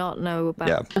do not know about.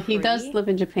 Yeah. He does live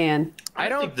in Japan. I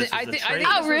don't think think. this is I a think. trade.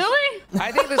 Oh, really?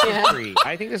 I think this is free.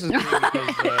 I think this is free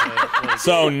because.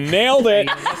 So nailed it.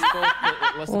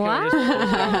 I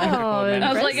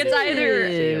was like, it's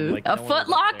either a Foot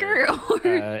Locker or.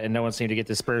 And no one seemed to get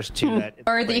dispersed to that.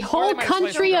 Or the whole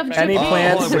country of Any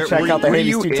Japan. plans to check out the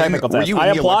Hades 2 technical were test? you I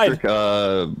in the applied.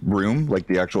 electric, room, like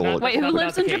the actual? Wait, who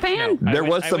lives in Japan? There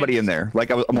was somebody in there. Like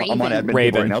I'm on admin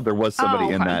Raven. right now. There was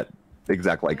somebody in okay. that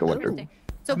exact like electric.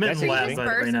 So I'm in tree lab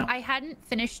dispersed, right now. I hadn't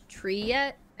finished tree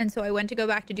yet, and so I went to go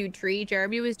back to do tree.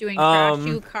 Jeremy was doing trash.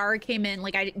 Kara came in.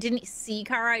 Like I didn't see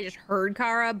Kara. I just heard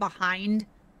Kara behind,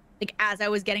 like as I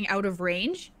was getting out of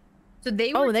range. So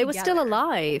they were. Oh, they were still together.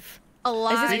 alive.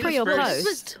 Alive. Is this pre or Dispersed.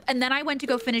 post? And then I went to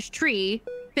go finish tree,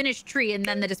 and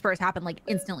then the disperse happened like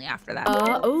instantly after that.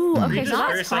 Oh, okay. So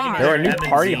that's Dispersed, I think hard. There are new M and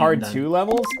Party Z Hard then. 2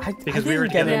 levels? I Because we were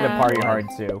didn't get together. into Party Hard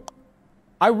 2.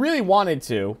 I really wanted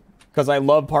to, because I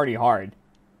love Party Hard.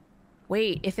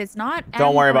 Wait, if it's not Don't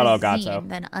M worry about or Elgato. Zine,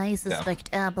 then I suspect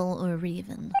Apple or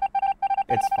Raven.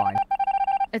 It's fine.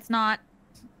 It's not.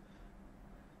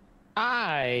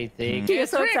 I think You're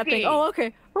it's so Ricky. accepting. Oh,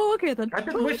 okay. Oh, okay then. I've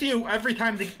been with you every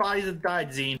time the bodies have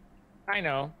died, Zine. I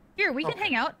know. Here, we can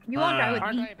hang out. You want to die with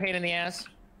Aren't me? I a pain in the ass?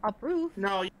 I'll prove.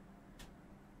 No,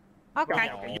 Okay.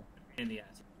 No. in the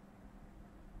ass.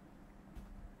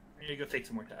 I need to go take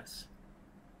some more tests.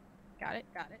 Got it.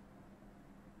 Got it.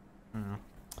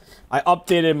 I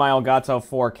updated my Elgato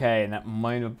 4K, and that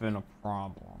might have been a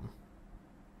problem.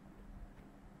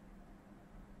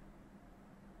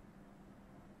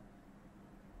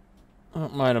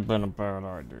 That might have been a bad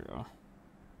idea.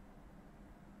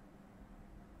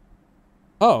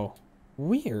 Oh,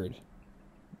 weird.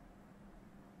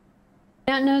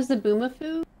 That knows the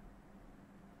Boomafoo?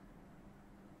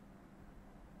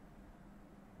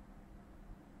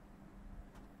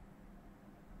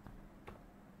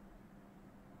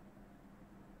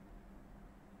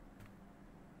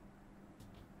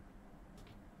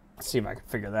 Let's see if I can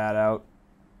figure that out.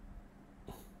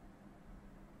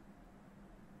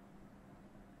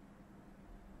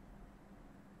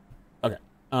 Okay.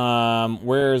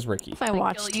 Where's Ricky? If I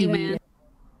watch Kill you, TV. man.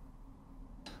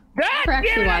 We're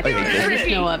actually watching it. I just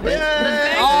know of it. The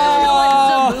fact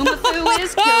that you know what Zaboomafoo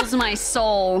is kills my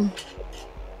soul.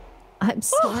 I'm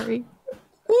sorry.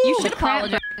 You should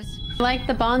apologize. Like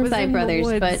the Was Bonsai in the Brothers,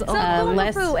 woods. but Oh,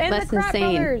 less Boomafoo and less the Crap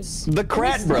insane. Brothers. The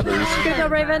Krat brothers. Good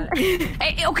job, Raven.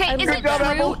 Hey, okay, is it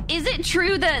true? Is it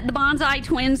true that the Bonsai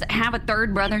twins have a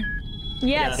third brother?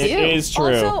 Yes. It is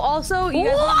true. Also, you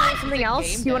guys want to know something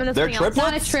else? You want to know They're something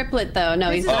else? Not a triplet though.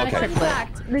 No, he's not a triplet.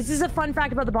 This is a fun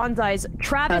fact about the bonsais.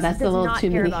 Travis that's a does little not too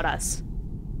care many. about us.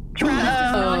 Travis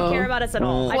does not care about us at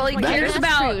all. Well, he That's cares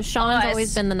about true. Sean's us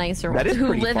always been the nicer one. That is who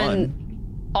pretty live fun.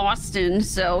 in Austin,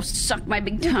 so suck my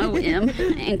big toe, Im,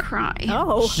 and cry.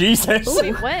 Oh. Jesus.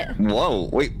 Wait, what? Whoa,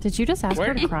 wait. Did you just ask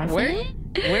her to cry for me?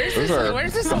 Where's Those this? are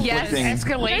Where's this conflicting-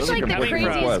 escalation those are Like the coming conflicting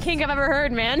from? craziest kink I've ever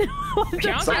heard, man.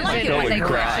 John's I like been it when they in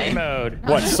cry. mode.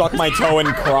 What, suck my toe and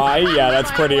cry? Yeah, that's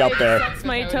pretty up there. Sucks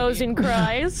my toes and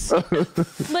cries.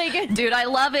 Like, Dude, I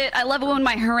love it. I love it when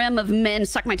my harem of men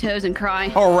suck my toes and cry.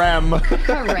 Harem.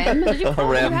 Harem? you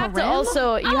Harem. have to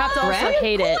also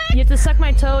hate it. You have to suck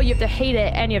my toe, you have to hate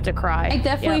it, and you have to cry. I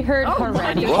definitely heard harem.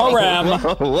 Harem.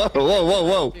 Whoa, whoa, whoa,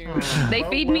 whoa. They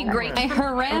feed me great. I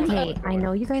harem. Okay, I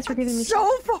know you guys were giving me So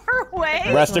far away.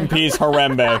 Rest in peace,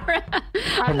 Harembe.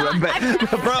 Harembe.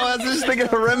 Bro, I was just thinking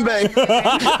Harembe.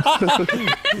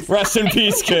 Rest in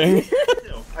peace, King.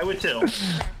 I would too.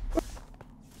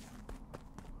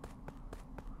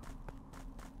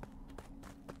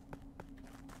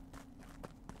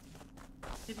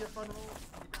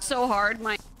 So hard,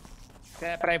 my.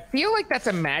 Yeah, but I feel like that's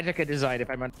a Magicka design if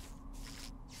I'm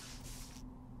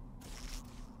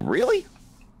Really?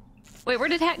 Wait, where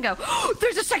did Hack go?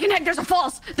 There's a second Hack. There's a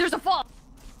false. There's a false.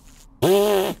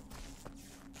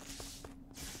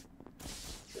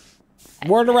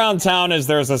 Word around town is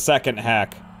there's a second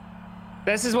hack.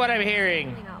 This is what I'm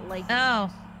hearing.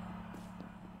 Oh.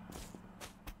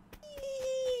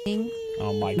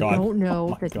 Oh my god. don't know Oh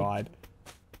my that- god.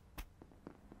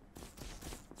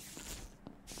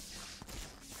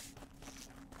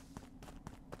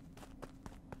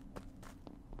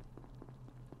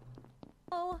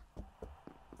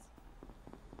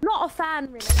 Not a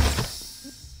fan, really.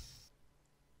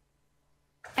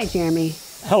 Hi, Jeremy.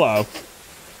 Hello.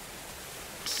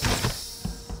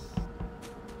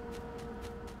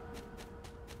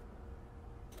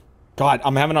 God,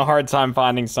 I'm having a hard time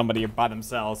finding somebody by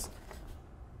themselves.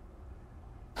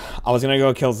 I was gonna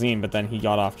go kill Zine, but then he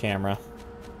got off camera.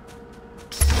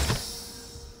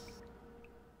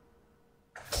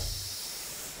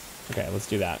 Okay, let's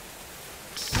do that.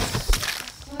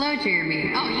 Hello,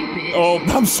 Jeremy. Oh, you bitch. Oh,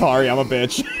 I'm sorry, I'm a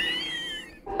bitch.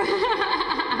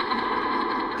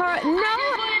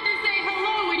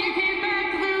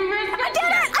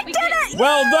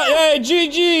 Well done! Hey,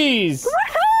 GG's!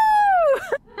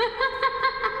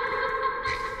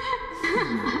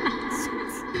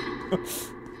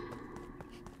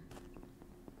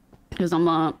 Because I'm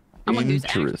a who's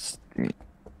act. Interesting.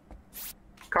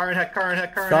 Car and heck, car and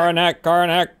heck, car and heck.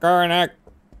 Garnack, Garnack, Garnack.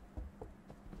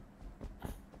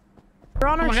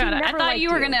 Oh my god! I thought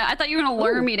you were gonna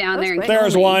lure me down there and kill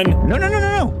There's me. one. No, no, no,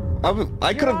 no, no.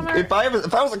 I could have, if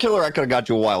I was a killer, I could have got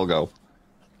you a while ago.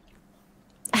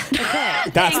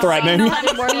 That's threatening.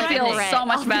 I feel so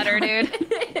much better, dude.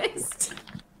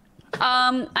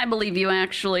 I believe you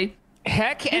actually.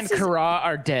 Heck and Kara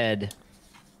are dead.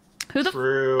 Who the?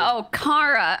 True. Oh,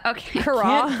 Kara. Okay.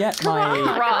 Kara. Get my.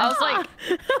 Kara. I was like,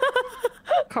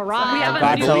 Kara. we haven't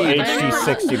Not till really-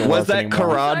 HD60 to Was work that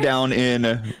anymore. Kara down in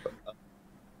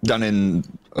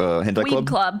Hentai Weed Club?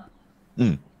 Club.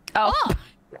 Mm. Oh.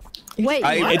 Wait,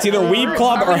 It's either Weeb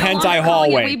Club Are or we no longer Hentai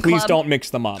calling it Hallway. Weeb Please Club? don't mix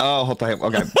them up. Oh, okay.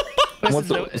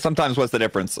 Sometimes what's the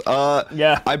difference?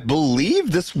 Yeah. I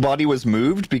believe this body was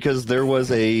moved because there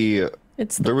was a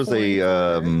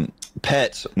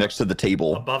pet next to the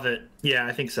table. Above it. Yeah,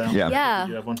 I think so. Yeah. Yeah.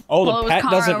 You have one. Oh, Well, the it was pet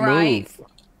Kara, doesn't right? move.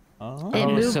 Oh. It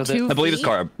moved so 2 I believe it's feet.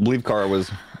 Kara. I believe Kara was.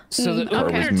 So the Kara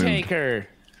was moved. Undertaker.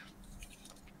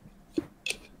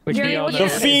 Which we all The know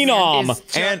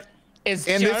Phenom. And is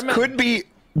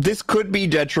this could be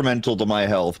detrimental to my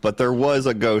health, but there was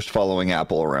a ghost following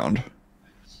Apple around.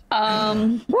 I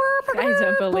don't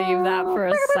believe that for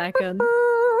a second.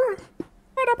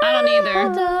 I don't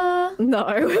either. No.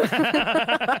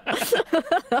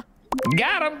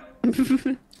 Got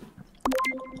him.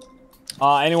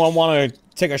 Anyone want to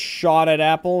take a shot at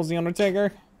Apples, the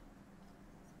Undertaker?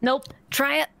 Nope.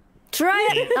 Try it. Try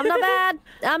it. I'm not bad.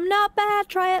 I'm not bad.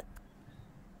 Try it.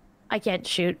 I can't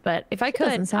shoot, but if I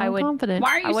Doesn't could, sound I would. confident.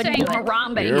 Why are you saying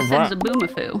Harambe You're instead of right.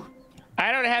 Zaboomafoo?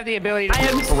 I don't have the ability to. I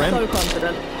am so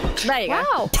confident. There you go.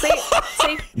 Wow.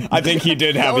 See? I think he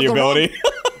did have the ability.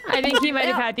 I think he might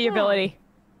have had the ability.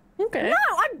 Okay. No,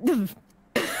 I'm...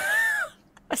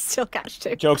 I still catch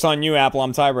two. Joke's on you, Apple.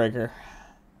 I'm tiebreaker.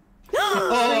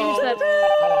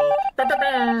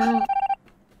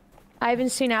 I haven't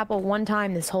seen Apple one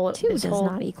time this whole does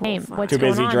not equal game. 5. What's Too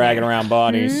busy going on dragging there? around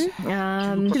bodies.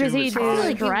 Too busy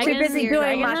doing dragon. Too busy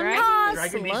doing my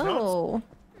Dragon needs slow.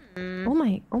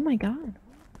 Oh my god.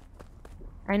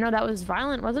 I know that was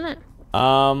violent, wasn't it?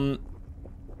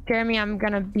 Jeremy, I'm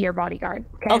gonna be your bodyguard.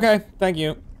 Okay, thank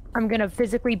you. I'm gonna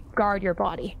physically guard your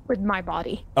body with my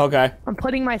body. Okay. I'm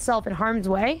putting myself in harm's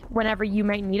way whenever you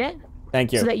might need it.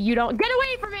 Thank you. So that you don't get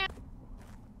away from it.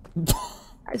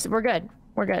 So we're good.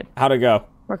 We're good. How'd it go?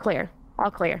 We're clear.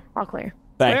 All clear. All clear.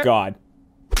 Thank God.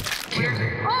 Kill her.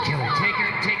 Kill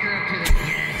her. Take her up to the...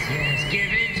 Yes.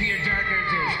 Give in to your dark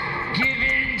urges. Give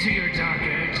in to your dark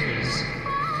urges.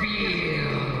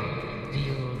 Feel the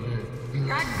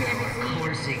blood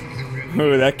coursing through.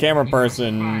 Ooh, that camera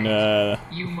person,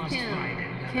 You must find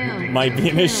it. might be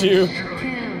an issue. No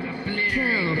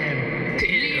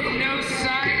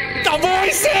sign of The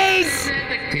voices!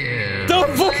 The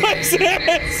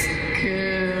voices!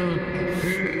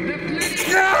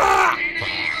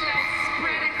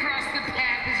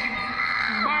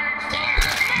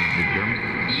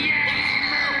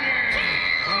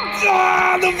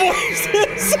 Ah, the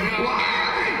voices!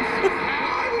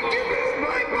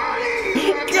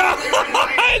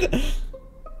 God!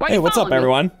 Hey, what's up,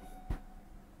 everyone?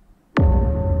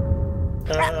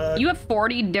 You have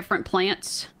 40 different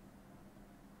plants.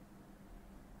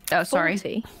 Oh,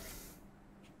 sorry.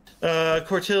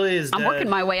 Cortillia is dead. I'm working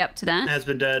my way up to that. Has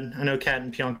been dead. I know Cat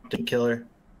and Pionk didn't kill her.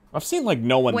 I've seen like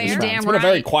no one this Where? round. Damn It's been a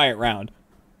very right. quiet round.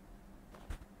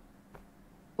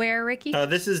 Where, Ricky?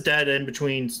 This is dead in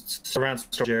between around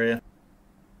storage area.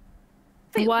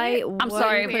 Why? I'm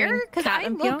sorry. Where? Because I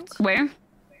looked Where?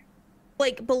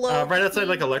 like below. Right outside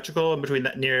like electrical, in between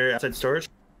that near outside storage.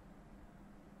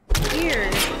 Here.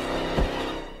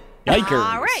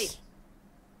 Yikers. All right.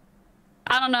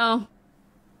 I don't know.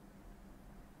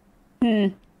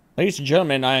 Ladies and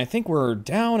gentlemen, I think we're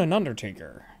down an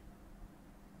Undertaker.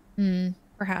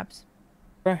 Perhaps.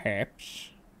 Perhaps.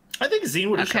 I think Zine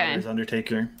would have shot Okay. her as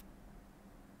Undertaker.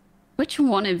 Which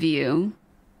one of you?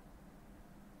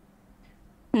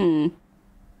 Jeremy,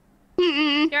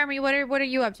 what are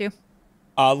you up to?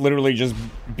 Literally just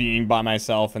being by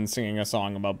myself and singing a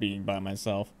song about being by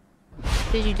myself.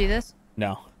 Did you do this,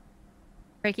 No.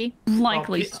 Ricky?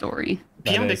 Likely Oh, story.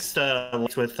 That Pionk is- mixed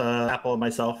lights with Apple and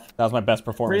myself. That was my best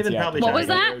performance Raven yet. probably What died was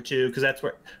that? though, too, because that's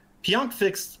where Pionk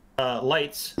fixed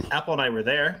lights. Apple and I were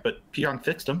there, but Pionk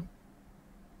fixed them.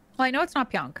 Well, I know it's not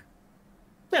Pionk.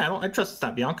 Yeah, I trust it's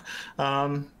not Pionk.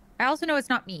 I also know it's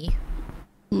not me.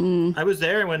 I was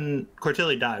there when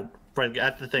Cortillia died. Right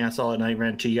at the thing I saw it, and I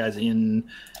ran to you guys in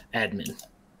admin.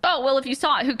 Oh, well, if you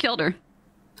saw it, who killed her?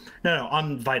 No,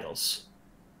 on Vitals.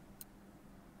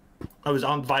 I was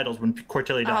on Vitals when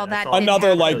Cortillia died. Oh, I that saw didn't Another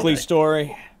happen. likely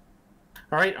story.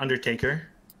 All right, Undertaker.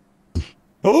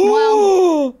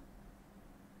 Oh!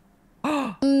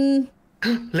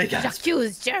 Les gars.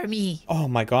 Accuse Jeremy. Oh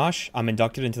my gosh, I'm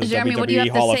inducted into the Jeremy, WWE what do you have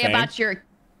Hall to of say Fame. about your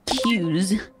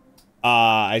cues?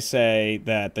 I say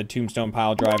that the Tombstone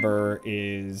Pile Driver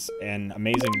is an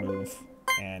amazing move,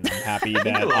 and I'm happy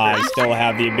that I still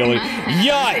have the ability.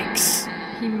 Yikes!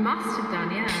 He must have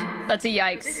done, yeah. That's a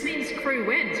yikes. This means crew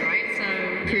wins, right? So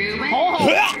Crew wins? Oh.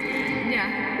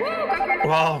 yeah. Woo,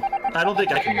 Well, I don't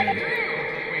think I can win.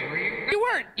 You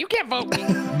weren't. You can't vote me.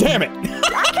 Damn it!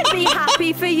 I could be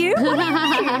happy for you.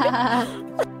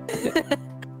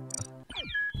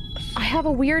 I have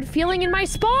a weird feeling in my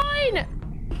spine.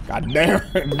 God damn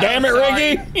it,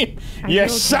 Ricky! You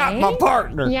shot my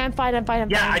partner. Yeah, I'm fine. I'm fine. I'm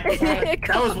Yeah, fine.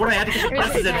 that was what I had to get the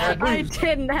buses in hard I moves.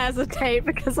 didn't hesitate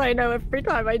because I know every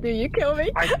time I do, you kill me.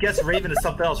 I guess Raven is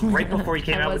something else right before he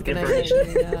came out with the information.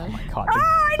 Oh my God,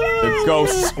 the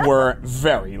ghosts were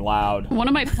very loud. One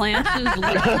of my plants is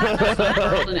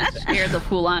and it scared the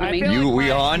fool out of I me. feel We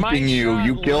my haunting you. shot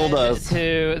You killed led us.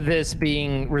 To this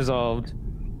being resolved.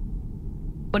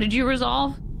 What did you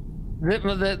resolve?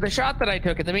 The shot that I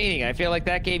took at the meeting, I feel like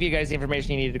that gave you guys the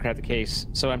information you needed to crack the case.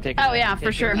 So I'm taking. Oh, yeah,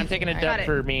 for sure. I'm taking a Got dub it.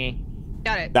 for me.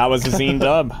 Got it. That was a Zine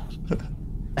dub.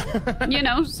 You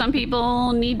know, some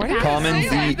people need to pass. Common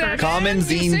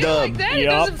zine dub. It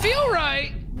Yup. doesn't feel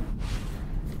right.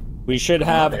 We should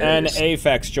have there an it is.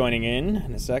 Aphex joining in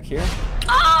a sec here.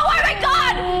 Oh my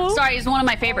god! Sorry, he's one of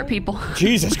my favorite people.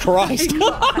 Jesus Christ!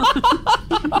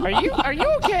 Are you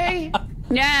okay?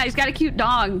 Yeah, he's got a cute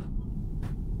dog.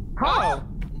 Oh.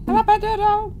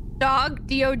 Dog.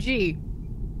 D-O-G.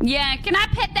 Yeah, can I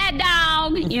pet that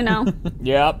dog? You know.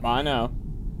 Yep, I know.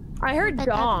 I heard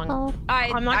dong.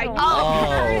 I'm not gonna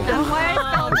lie.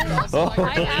 Oh.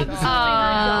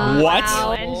 What?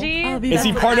 Wow, Angie? Is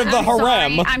he part of the I'm sorry,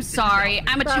 harem? I'm sorry.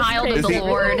 I'm a child of Is the he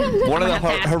Lord. one of the I'm gonna have to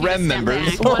ask you to harem step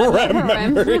members? back. Harem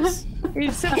members.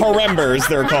 Harembers,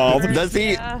 they're called. Does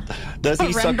he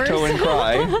suck toe and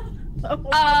cry?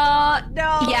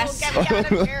 No. Yes. Get me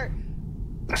out of here.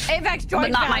 Apex, join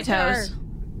But not my faster. toes.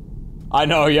 I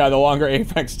know, yeah, the longer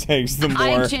Apex takes, the more...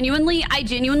 I genuinely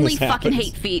this fucking happens.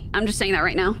 hate feet. I'm just saying that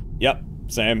right now. Yep,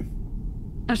 same.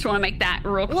 I just want to make that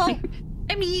real clear. Well,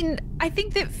 I mean, I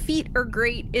think that feet are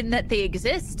great in that they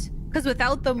exist. Because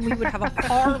without them, we would have a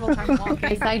horrible time walking.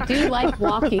 Yes, I do like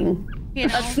walking. You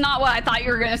know? That's not what I thought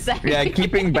you were gonna say. Yeah,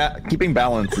 keeping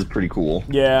balance is pretty cool.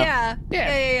 Yeah.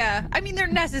 Yeah. I mean, they're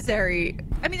necessary.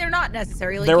 I mean, they're not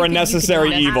necessary. Like, They're you a can-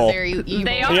 necessary evil.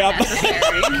 They are Yep.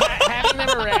 necessary. Having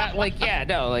them around, like, yeah,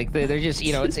 no, like they're just,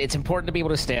 you know, it's important to be able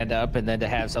to stand up and then to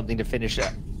have something to finish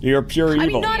up. You're pure evil. I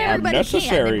mean, not I'm everybody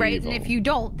necessary can, right? evil. And if you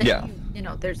don't, then Yeah. you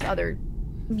know, there's other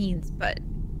means. But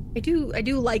I do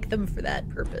like them for that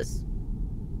purpose.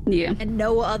 Yeah. And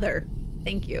no other.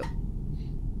 Thank you.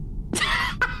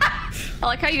 I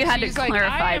like how you had She's to like,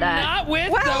 clarify I am that. not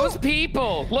with those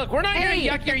people. Look, we're not gonna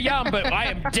yuck your yum, but I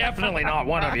am definitely not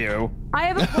one of you. I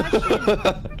have a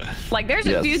question. Like, there's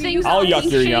a Yes. few things I'll I yuck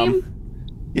think your shame. yum.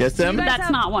 Yes, Em? That's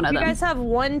not one of You them. guys have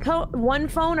one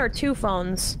phone or two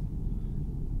phones?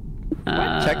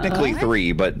 Technically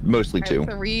 3, but mostly 2.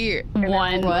 3.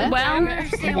 One. What? Well,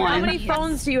 How one. many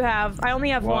phones do you have? I only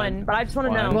have one, but I just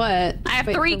want to know. What? I have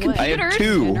Wait, 3 for what? I computers. have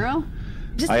 2. General?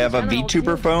 Just I in have a general,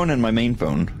 VTuber too. phone and my main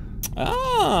phone.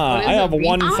 Ah, What is I have a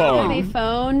one I have a phone.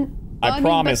 phone. I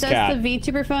promise, but Kat. does the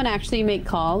VTuber phone actually make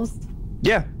calls?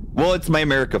 Yeah. Well, it's my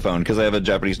America phone because I have a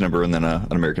Japanese number and then an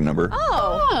American number.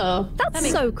 Oh, That's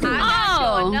so cool.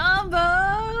 Oh. Number.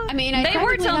 I mean, I They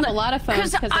were technically telling have a lot of phones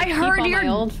 'cause because I I keep heard all my your-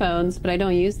 old phones, but I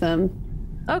don't use them.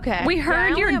 Okay. We Yeah, I heard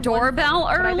only your have one doorbell phone,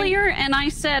 but I think- earlier, and I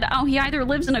said, "Oh, he either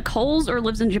lives in a Kohl's or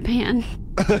lives in Japan."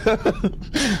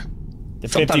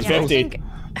 50-50.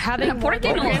 Having ¿Por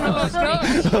qué no?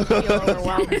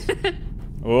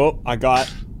 Oh, I got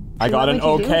an would you do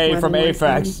okay with from one of my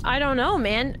Aphex. I don't know,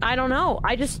 man. I don't know.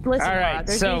 I just listen. All right,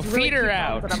 there's so these really feed her cute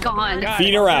out. phones that I'm Gone. looking at,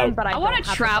 Feed her out. but I don't wanna have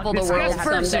the travel fucking the world phone.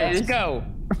 First, someday. let's go.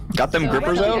 Got them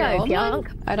grippers out? I don't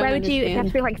Why would you? It has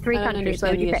to be like 3 I don't countries. What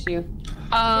understand would the you pick?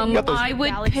 issue. Got those- I would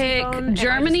Galaxy pick phone, and I just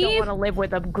Germany. don't want to live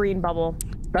with a green bubble.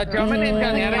 That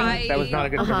Right. was not a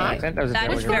good German accent. That was a That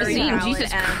German is accent. very Scene, valid,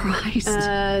 Jesus and-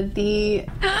 Christ. The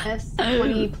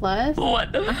S20 Plus.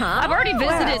 What? I've already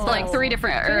visited like 3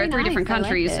 different Very three different nice, I like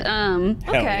countries. it.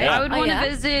 Hell Okay. yeah. I would Oh, want to yeah?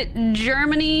 visit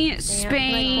Germany, What's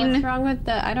Spain. wrong with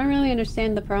the? I don't really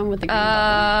understand the problem with the green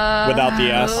bubble. Without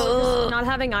the S. Not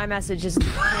having iMessage is a pain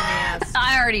in the ass.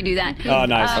 I already do that. Oh,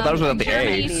 nice. I thought it was without the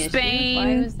Germany, A.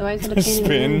 Spain, Why is it a pain in the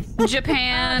Spin. ass?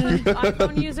 Japan.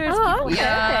 iPhone users. Oh, people okay.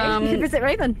 Yeah, You could visit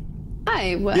Raven.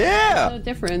 Hi. What? Yeah. No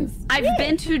difference. I've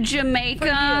been to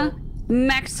Jamaica,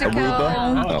 Mexico.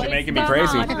 Aruba? Oh, you're making me Not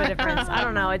crazy. much of a difference. I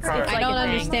don't know. It's like I don't a thing.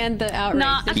 understand the outrage.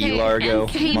 Not Key Largo, and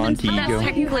Cayman, Montego. That's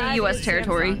technically U.S.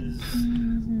 territory.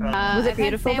 Was it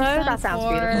beautiful though? That sounds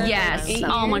beautiful. Yes. Eight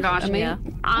Oh my years. gosh. I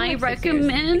mean, I like 6 years.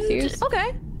 recommend 6 years.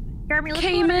 Okay.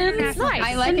 Cayman.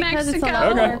 I like it because it's a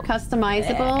lot Okay. more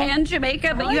customizable. And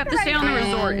Jamaica, but you have to stay on the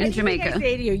resort in Jamaica.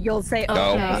 You'll say, Oh,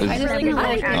 I is- just think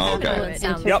like Oh, the okay.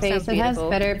 interface. It has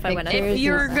better if I went pictures. If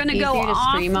you're it's gonna easier go to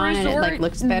off stream on, and it resort, like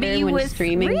looks better be when with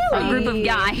streaming. a group of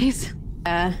guys.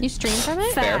 You stream from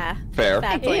it? Fair. Fair.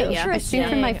 I stream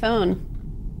from my phone.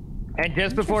 And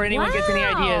just before anyone gets any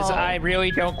ideas, Wow. I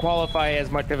really don't qualify as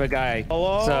much of a guy.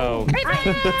 Hello? So,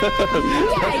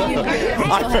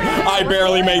 I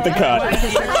barely made the cut.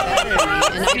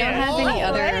 And I don't have any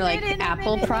other like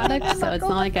Apple products, so it's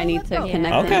not like I need to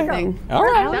connect Okay. anything. All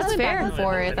right. That's fair.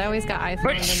 For it, I always got iPhone.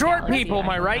 but and short Galaxy, people, am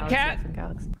I iPhone, right, Galaxy, Kat? iPhone,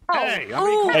 Galaxy.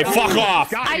 Hey, fuck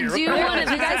off. I do want to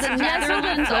visit the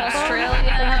Netherlands, I have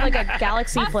Australia. like a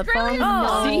Galaxy flip phone.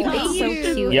 Oh, it's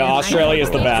so cute. Yeah, Australia is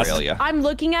the best. Australia. I'm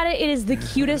looking at it. It is the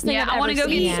cutest thing Yeah, I've I want to ever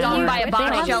go seen. get stung by a They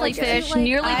body have, like, jellyfish, like-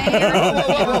 nearly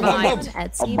I- revived.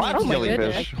 Etsy. A body Oh my jellyfish.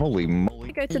 goodness. Holy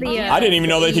moly. Go to the. I didn't even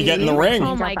know they could get in the ring.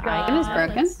 Oh my It is god.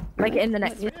 broken. Like in the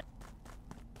next.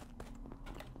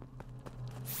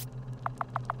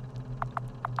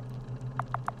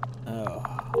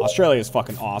 Australia is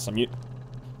fucking awesome. You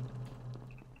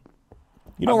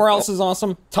know where else is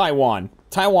awesome? Taiwan.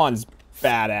 Taiwan's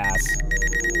badass.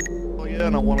 Oh yeah,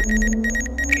 and I want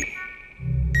to.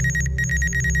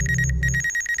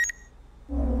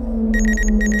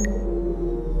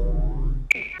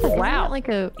 Wow. Like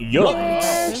a. Yup.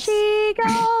 There she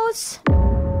goes.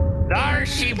 There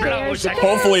she blows.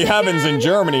 Hopefully heaven's in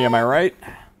Germany, am I right?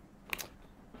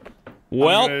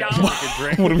 Well,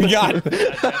 what do we got?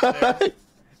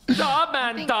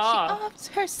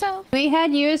 herself. We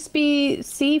had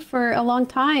USB-C for a long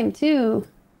time too.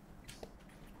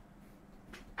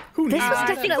 This was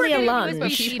definitely a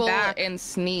lunge. People and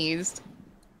sneezed.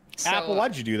 So, Apple,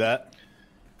 why'd you do that?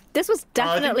 This was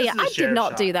definitely. this is a I did share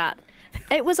not shot. do that.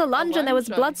 It was a lunge and there was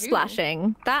lunge blood on who?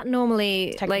 splashing. That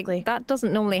normally, like, that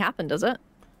doesn't normally happen, does it?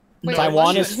 Wait, Taiwan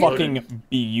lunge is on who? fucking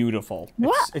beautiful.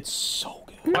 What? It's so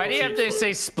good. Why do you have to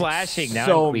say splashing now?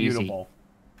 So I'm queasy. beautiful.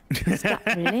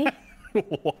 Really?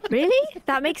 Really?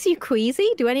 That makes you queasy?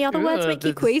 Do any other words make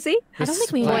you queasy? I don't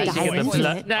think we need to dive into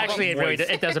it. Actually,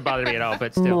 it doesn't bother me at all,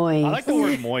 but still. Moist. I like the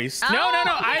word moist. No.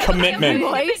 Commitment.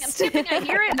 I'm skipping. I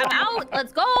hear it. I'm out.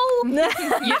 Let's go.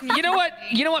 You know what?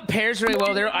 You know what pairs really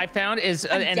well there. I found is,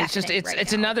 and it's just deafening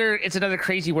it's right another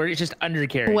crazy word. It's just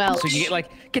undercarriage. Welch. So you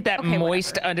get that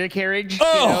moist undercarriage.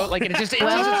 Oh. You know, like and it's just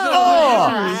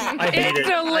I hate it.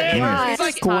 delicious. It's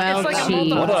like Squelchy.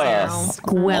 What a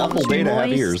Squelch. awful day to have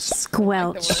Moist ears. Squelch.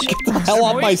 Hell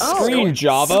off my screen,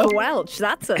 Java. Squelch.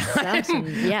 That's a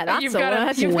yeah. That's you've a got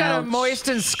word. you've got a Welch. moist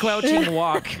and squelching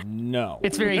walk. No.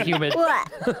 It's very humid. God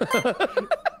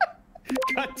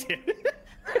damn it.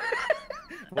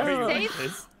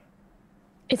 Safe?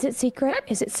 Is it secret?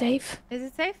 Is it safe? Is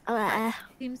it safe?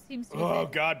 Seems to be Oh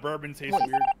safe. God, bourbon tastes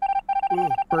weird.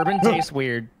 Bourbon tastes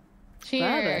weird.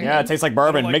 Cheers. Yeah, it tastes like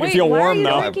bourbon. Make it Wait, feel why warm are you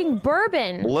though. drinking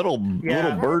bourbon? Little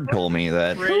bird told me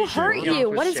that. Who hurt you?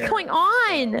 What is going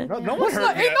on? No one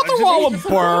hurt me. Ain't nothing wrong with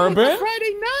bourbon.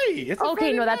 Friday night. It's a Okay,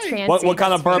 Friday no, that's night. fancy. What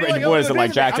kind of bourbon? What is it,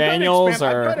 like Jack Daniels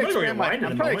I'm or? trying to expand Rewind in a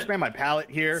I'm trying to moment. expand my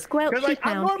palate here. Squelchy 'Cause, like,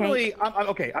 I'm pound normally,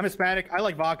 I'm Hispanic. I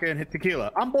like vodka and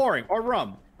tequila. I'm boring or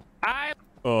rum.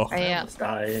 Oh, Yeah.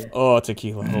 oh,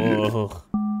 tequila. Oh.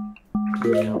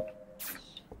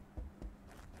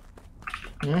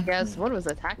 Guess what was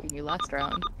attacking you last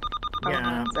round?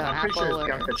 Yeah, Is that I'm pretty sure apple it's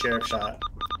got the chair shot.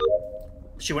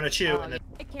 She went to chew and then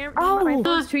I can't remember. My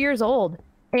phone's 2 years old,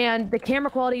 and the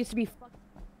camera quality used to be.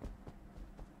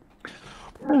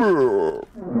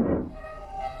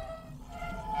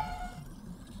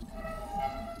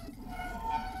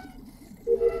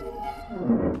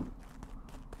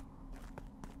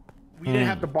 We didn't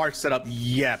have the bar set up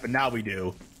yet, but now we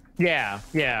do. Yeah.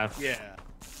 Yeah.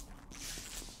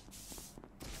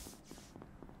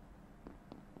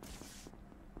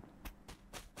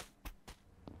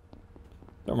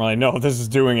 Don't really know if this is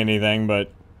doing anything,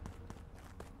 but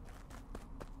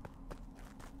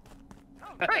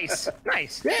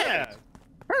Nice. Yeah.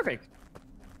 Perfect.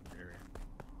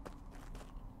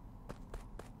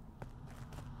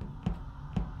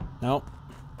 nope.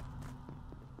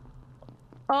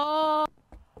 Oh.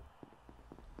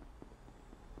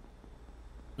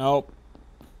 Nope.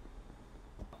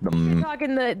 You're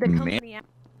talking the company.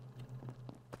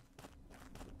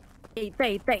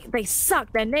 They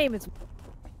suck. Their name is.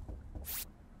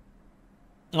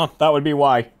 Oh, that would be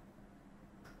why.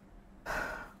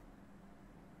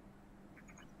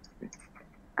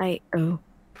 Hi,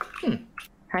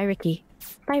 Ricky.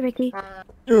 Bye, Ricky.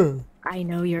 I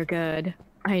know you're good.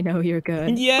 I know you're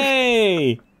good.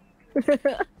 Yay!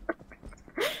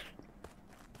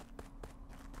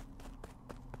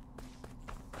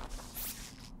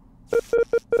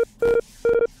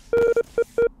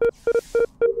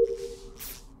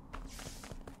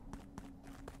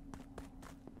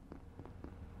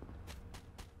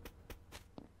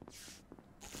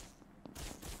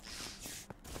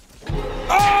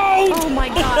 Oh my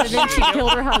god, and then she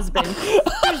killed her husband.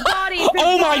 There's bodies.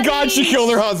 Oh my god, she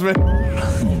killed her husband.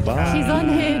 She's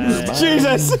unhinged.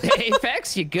 Jesus.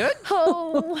 Apex, you good?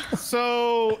 Oh.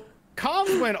 So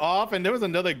comms went off, and there was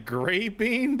another gray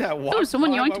bean that walked.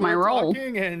 someone by yoinked while my we were roll.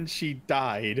 talking, and she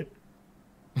died.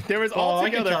 There was I can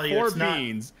altogether tell you 4 it's not-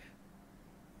 beans.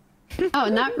 Oh,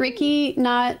 not Ricky,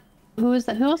 not who is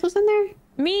that? Who else was in there?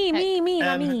 Me,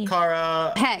 not me.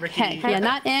 Kara, Heck, Ricky. Heck. Yeah,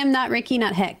 not M, not Ricky,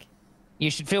 not Heck. You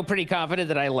should feel pretty confident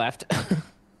that I left.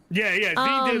 Yeah,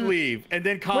 Z did leave, and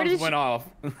then comms went off.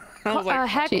 I was like,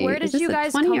 Heck, Gee, where is did this you a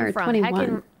guys 20 come or from?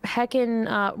 21?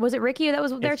 Heckin, was it Ricky that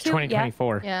was there It's too?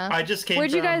 2024. Yeah. I just came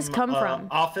Where'd from you guys come from?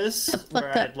 office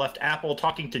where I'd left Apple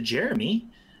talking to Jeremy.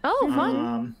 Oh,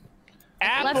 fun.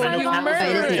 Apple, Left you side Oh, it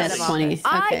murdered. is S20.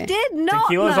 I Okay. did not.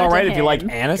 Tequila's murder alright if you like him.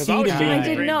 aniseed. I and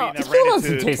did being- not. Tequila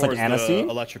doesn't taste like aniseed.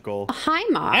 Electrical. Hi,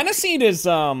 Mom. Aniseed is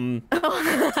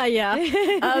Yeah.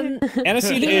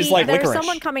 aniseed is like There's licorice.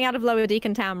 someone coming out of Lower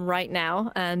Deacon Town right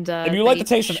now, and If you like they the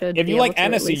taste of- should if you be like able to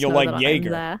at aniseed, least you'll know like that I'm Jaeger.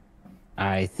 there.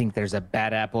 I think there's a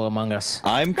bad apple among us.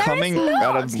 I'm coming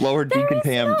out of Lower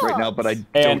Decontam right now, but I And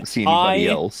don't see anybody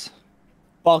I- else.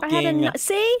 I had Fucking a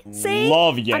see.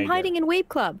 love Jaeger. I'm hiding in Weeb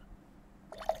Club.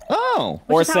 Oh,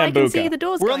 Which Or is how I can see Sambuca. the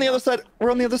doors. we're on the going other up. side.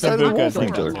 We're on the other side of the Sambuca wall is from each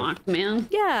like- other. Locked, man.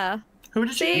 Yeah. Who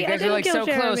did See, You I guys are didn't like kill so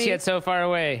close Jeremy. yet so far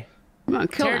away. Come on,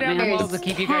 kill Tear that down the man. walls to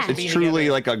keep you guys from It's being truly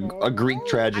together. like a Greek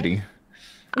tragedy.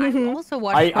 I also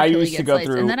watched I Cordelia used to get go sliced,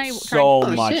 through and then I tried so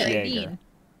to much shit. Jaeger.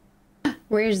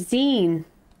 Where's Zine?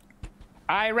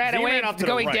 I ran Z away ran off to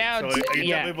going the right, down. So to, it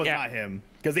yeah, definitely was yeah. not him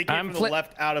because they came from the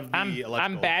left out of the electrical.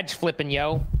 I'm badge flipping,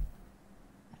 yo.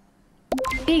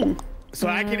 Ding. So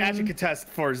I can actually contest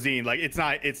for Zine. Like it's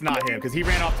not him because he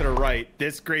ran off to the right.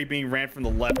 This gray being ran from the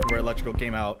left where electrical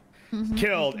came out,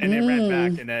 killed, and then ran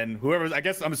back. And then whoever was, I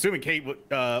guess I'm assuming Kate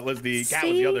was the cat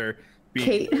was the other. Being,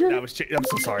 Kate. That was. I'm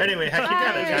so sorry. Anyway, heck, you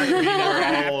got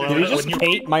attacked. Did he just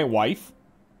hate my wife?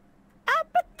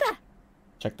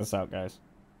 Check this out, guys.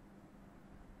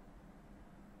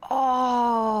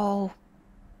 Oh.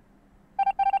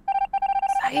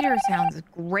 Cider sounds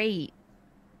great.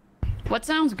 What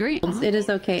sounds great? It is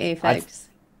okay, Aphex.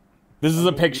 This is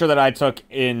a picture that I took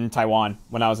in Taiwan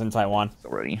when I was in Taiwan.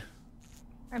 Already.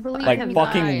 I believe Like, you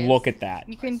fucking guys. look at that.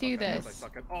 You can do this.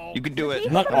 You can do it.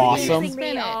 Isn't that awesome? Accusing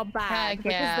me are bad Heck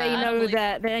because yeah.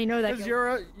 they know that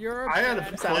you're I had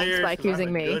a player by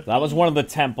accusing me. That was one of the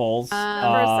temples.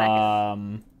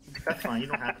 That's fine. You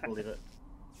don't have to believe it.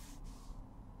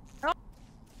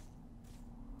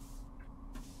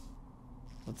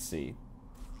 Let's see.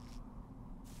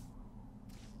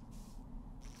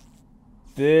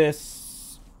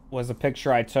 This was a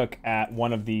picture I took at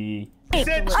one of the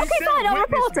Okay, fine, I'll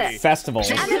report it. festivals.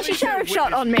 And then she sheriff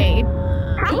shot on me.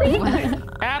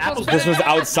 Happy? This was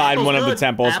outside one of the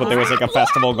temples, but there was like a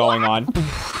festival going on.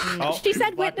 She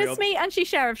said witness me and she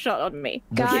sheriff shot on me.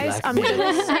 Guys, I'm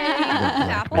gonna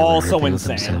say Also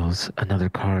insane. Another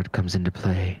card comes into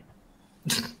play.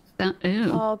 Ew.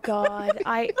 Oh god,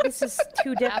 this is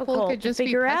too Apple difficult could to just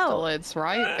figure be out. pestilence,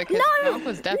 right? Because No, Trump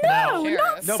was definitely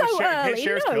sheriff. not so early.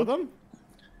 Sheriff No. killed him.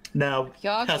 No.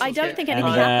 I don't think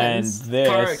anything And then happens. this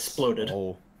Car exploded.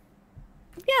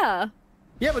 Yeah.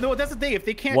 Yeah, but no, that's the thing. If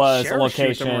they can't was a sheriff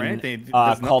shoot them or location anything,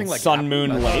 there's called nothing like Sun happen.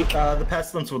 Moon Lake. The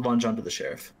pestilence would lunge onto the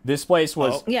sheriff. This place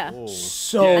was Yeah.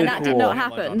 so And that cool. did not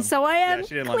happen. So I am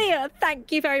she didn't lunge. clear.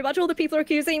 Thank you very much. All the people are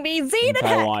accusing me. Zine and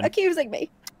Taiwan. Heck accusing me.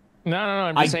 No,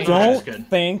 I'm I just saying. don't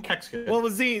think. Well,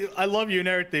 Z, I love you and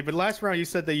everything, but last round you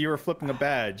said that you were flipping a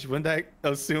badge. Wouldn't that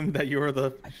assume that you were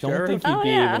the Don't sheriff? think you'd be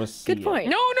able to see Good point.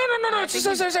 No. Sorry.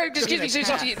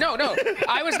 Excuse me. No.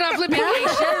 I was not flipping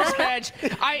a sheriff's badge.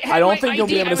 I don't my think you'll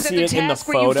be ID. able I to was at see it in the task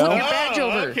where you flip photo. your badge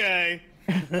over. Okay.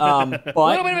 A little bit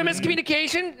But of a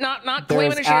miscommunication. Not there's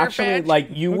claiming a sheriff actually badge. like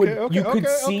you could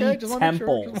see Just wanna make sure.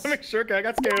 temples Just wanna make sure. Okay, I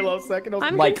got scared a little second.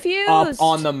 I'm like confused. up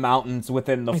on the mountains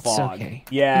within the It's fog. okay.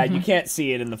 Yeah, you can't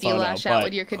see it in the You photo, lash out when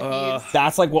but you're confused.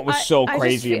 that's like what was so I just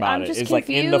crazy feel- about I'm it. just Is like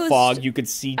in the confused. fog you could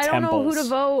see I don't temples. know who to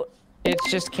vote.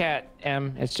 It's just Cat,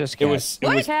 M. It's just It Cat. was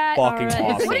Cat, fucking alright.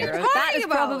 awesome. What are you That is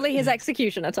about? probably his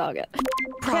executioner target.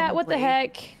 Cat, what the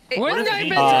heck? Wouldn't I have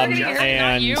been Um, targeting her, not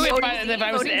and, you, if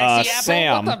I was an uh, XC Apple?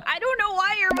 Sam. What the? I don't know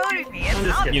why you're voting me. It's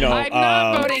not You know, I'm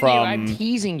not voting from you. I'm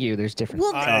teasing you. There's different.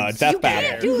 Well, Death you Battle.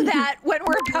 can't do that when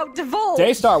we're about to vote.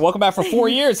 Daystar, welcome back for 4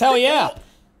 years. Hell yeah.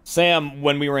 Sam,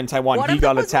 when we were in Taiwan, One he of got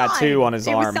them a was tattoo mine. on his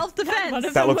It was arm.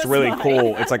 self-defense. That looks really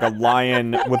cool. It's like a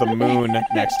lion with a moon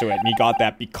next to it, and he got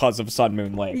that because of Sun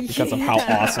Moon Lake. Because of how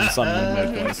awesome Sun Moon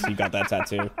Lake was, he got that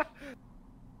tattoo.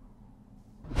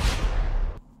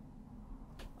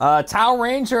 Tau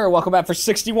Ranger, welcome back for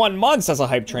 61 months as a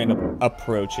hype train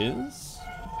approaches.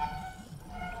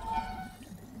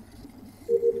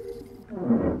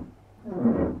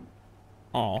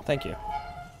 Oh, thank you.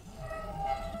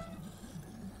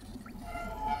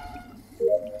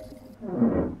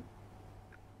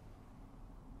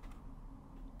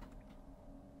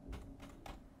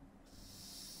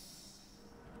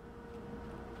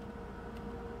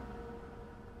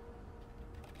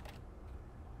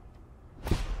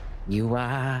 You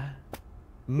are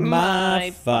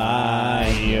My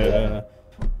fire,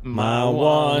 my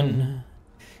one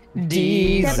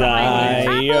desire.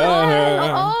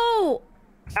 Oh!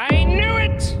 I knew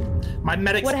it! My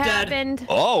medic's What dead. happened?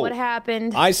 Oh. What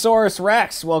happened? Isaurus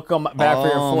Rex, welcome back for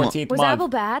your 14th Was month. Apple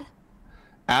bad?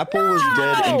 Apple was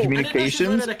dead in No!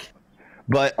 communications,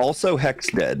 but also Hex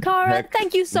dead. Cara, Hex,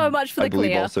 thank you so much for I the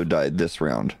believe, clear. also died this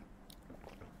round.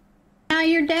 Now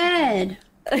you're dead.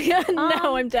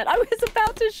 No, I'm dead. I was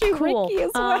about to shoot Cool. Ricky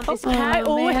as well. This I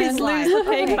always man. lose the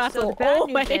pig Okay, battle. so the bad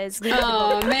news Always. is we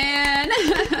Oh man.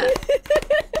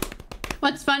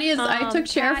 What's funny is I took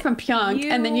Sheriff Kat, from Pyong,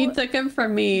 and then you took him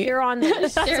from me. You're on the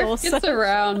list. That's Sheriff awesome. gets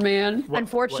around, man.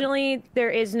 Unfortunately, there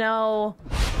is no,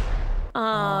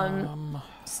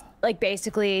 like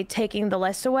basically taking the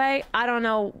list away. I don't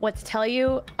know what to tell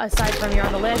you aside from you're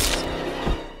on the list.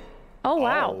 Oh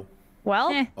wow.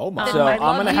 Well, oh my. So I'm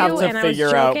gonna have to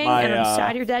figure out my and I'm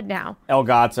sad you're dead now.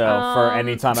 Elgato for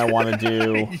any time I want to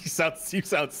do. You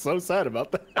sound so sad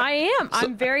about that. I am.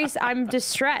 I'm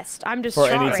distressed. I'm distraught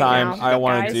For any right time now. I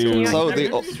want to Guys, do. can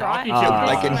you-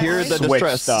 I can hear the Switch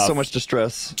distress. stuff. So much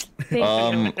distress.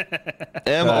 Thank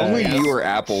Only you or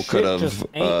Apple could Shit just have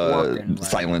ain't working right.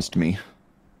 silenced me.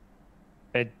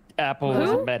 Apple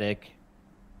was a medic.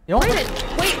 Wait,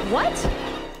 what?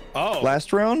 Oh.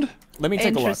 Last round? Let me take a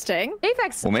look. Interesting.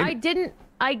 Apex, Well, maybe- I didn't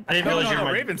realize you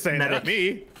were Raven saying that, not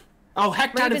me. Oh,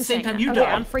 Heck died at the same time you Okay,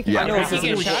 died. I'm freaking Yeah. out. I know Ricky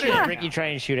gets shot at. Ricky try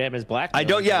and shoot him as black. I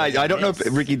don't. Yeah, I don't know if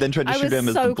Ricky then tried to I shoot was him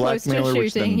as so the close to blackmailer,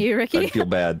 which shooting then you, Ricky. I'd feel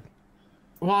bad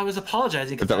Well, I was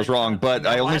apologizing. if that was wrong. But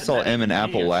I only saw M and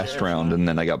Apple last round, and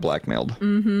then I got blackmailed.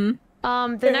 The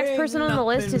next person on the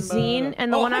list is Zine,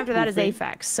 and the one after that is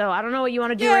Aphex. So I don't know what you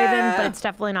want to do, Raven, but it's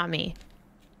definitely not me.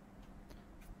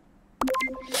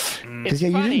 It's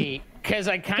funny because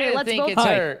I kind of think it's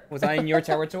her. Was I in your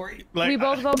territory? We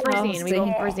both vote for Zine. We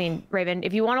vote for Zine. Raven,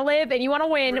 if you want to live and you want to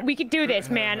win, we can do this,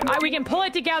 man. We can pull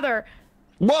it together.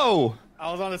 Whoa!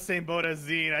 I was on the same boat as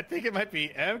Zine. I think it might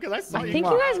be M because I saw you. I think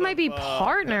you guys might be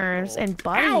partners and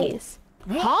buddies.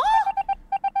 Huh?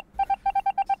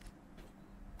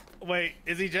 Wait,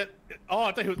 is he just? Oh,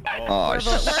 I thought he was. Oh,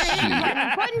 shit.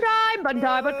 Button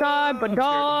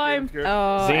time.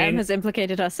 Oh, Zane? Em has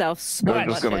implicated herself so I'm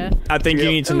much just gonna- here. I think you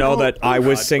need to know that I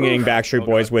was singing Backstreet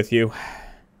Boys with you.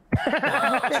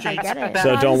 I get it.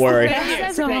 So don't worry.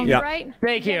 Yeah. Right?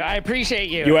 Thank you. I appreciate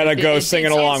you. You had a ghost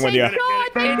singing along with you.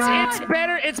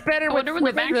 It's better with the group.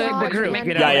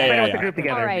 You know, Yeah. With the group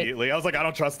together. All right. Immediately, I was like, I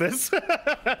don't trust this.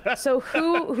 So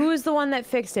who's the one that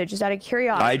fixed it? Just out of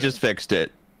curiosity. I just fixed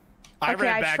it. I Okay,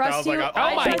 ran I back. I trust was you. like,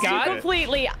 I trust you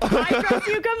completely. I trust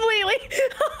you completely.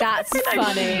 That's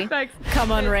funny.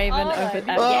 Come on, Raven. Over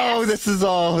that. Oh, this is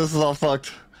all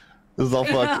fucked. This is all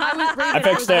fucked. I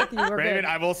fixed it. Raven,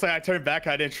 I will say I turned back.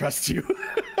 I didn't trust you.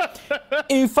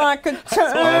 If I could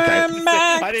turn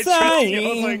back I didn't trust you.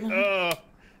 I was like,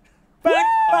 back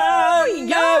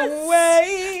my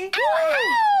way.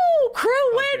 Crew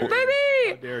win, baby!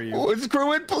 How dare you? What's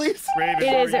Crewmate, please? Raven,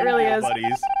 It is, it really is.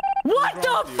 Buddies. What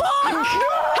the fuck?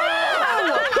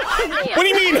 How? What do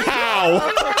you mean, how?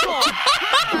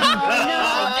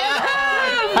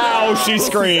 How she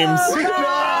screams.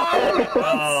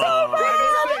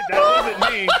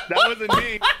 That wasn't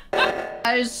me.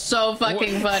 That is so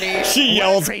fucking funny. She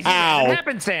yells, Crazy ow. It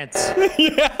happened since.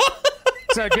 Yeah.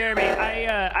 So Jeremy,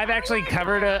 I've actually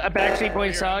covered a Backstreet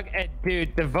Boys song, and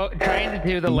dude, trying to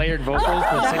do the layered vocals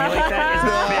to simulate that is a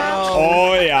bitch.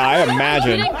 Oh yeah, I You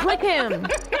imagine. didn't click him.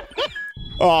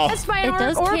 Oh. That's my It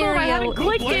does Orbital. carry I haven't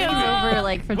clicked him. over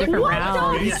like for different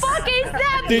rounds. What the fuck is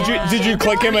that? Did you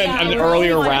click him in an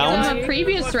earlier round? The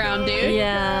previous round, dude.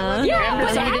 Yeah. Yeah,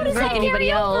 Because but you how didn't does click that anybody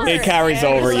carry else. over? It carries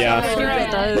over, yeah.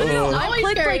 It does. I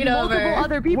clicked like multiple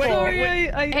other people.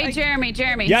 Hey,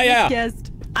 Jeremy. Yeah.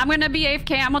 I'm gonna be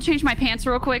AFK. I'm gonna change my pants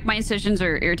real quick. My incisions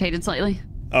are irritated slightly.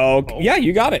 Oh, yeah,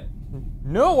 you got it.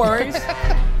 No worries.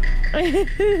 I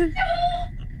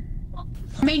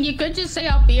mean, you could just say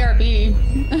I'll BRB.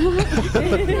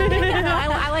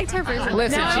 I liked her version.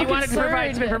 Listen, No, she I'm wanted to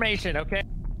provide some concerned. information, okay?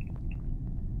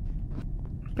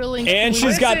 And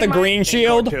she's got the green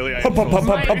shield. Protects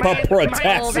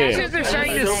Ashes it. are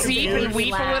starting to seep and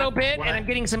weep a little bit, and I'm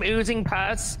getting some oozing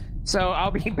pus, so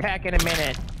I'll be back in a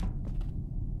minute.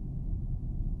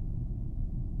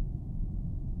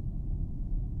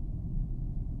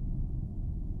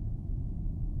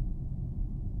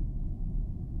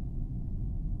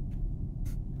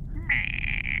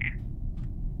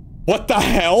 What the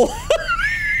hell?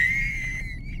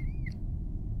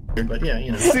 But yeah,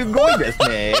 you know.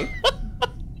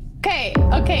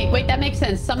 Okay, wait, that makes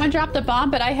sense. Someone dropped a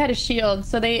bomb, but I had a shield,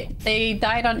 so they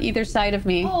died on either side of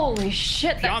me. Holy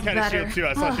shit, that's Bianca had a better. shield too.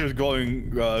 I saw she was glowing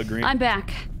green. I'm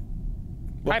back.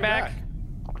 Welcome back.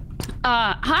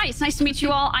 Hi, it's nice to meet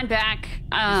you all. I'm back.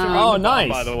 Oh, nice.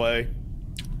 By the way.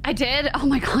 I did? Oh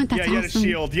my god, that's Yeah,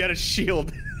 you awesome. had a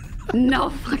shield. No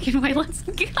fucking way, let's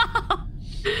go.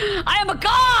 I am a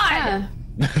god!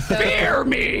 Fear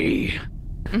me!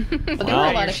 But there were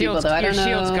a lot of people, though. I Your don't know.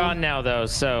 shield's gone now, though,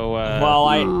 so... Well,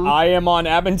 I am on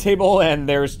admin table, and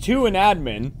there's 2 in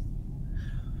admin.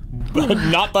 But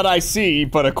not that I see,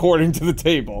 but according to the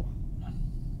table.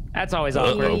 That's always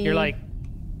awkward. You're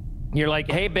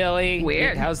like, hey, Billy.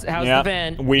 Weird. How's Yeah, the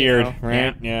vent? weird, You know?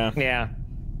 right? Yeah. Yeah.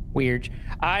 Weird.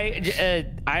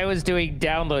 I was doing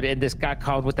download and this got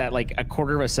called with that like a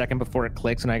quarter of a second before it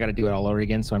clicks, and I got to do it all over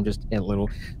again. So I'm just a little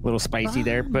spicy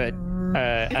there, but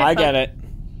I get it.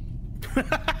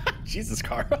 Jesus,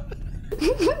 Cara.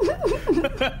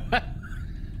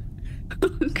 Oh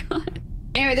god.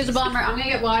 Anyway, there's a bomber. I'm gonna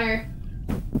get water.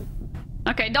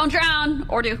 Okay, don't drown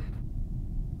or do.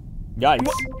 Yikes.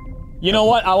 You know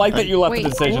what? I like that you left the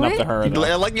decision up to her.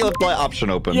 I like you left the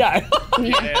option open. Yeah.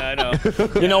 Yeah, I know.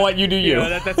 You know what? You do you.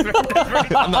 Yeah, that's very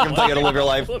I'm not gonna tell you how to live your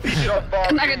life.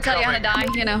 I'm not gonna tell you how to die,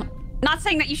 you know. Not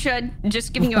saying that you should,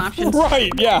 just giving you options.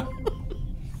 Right, yeah.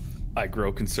 I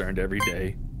grow concerned every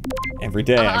day. Every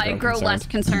day I grow less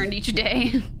concerned each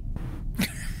day.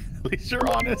 At least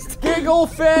you're honest. Giggle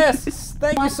fists!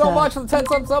 Thank you so much for the 10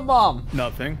 sub bomb.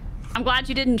 Nothing. I'm glad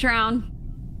you didn't drown.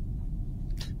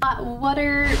 What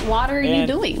are you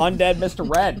doing? Undead Mr.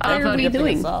 Red. What are we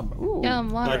doing? Yeah, I'm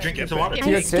water. Drinking some water.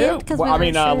 Tier 2? Well, I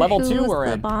mean, level 2 we're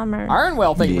in.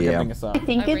 Ironwell, thank you for giving us up. I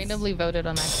randomly voted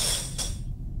on that.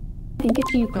 I think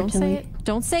it's you, Don't say it.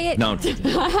 Don't say it. No.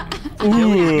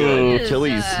 Ooh,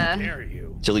 Chili's. Dare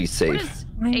you? Chili's safe.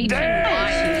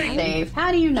 Safe.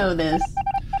 How do you know this?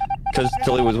 Because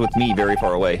Tilly was with me very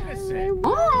far away.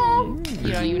 Oh.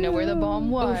 You don't even know where the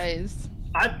bomb was.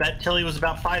 I bet Tilly was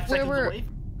about 5 seconds away.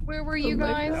 Where were you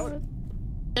guys?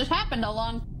 This happened a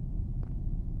long.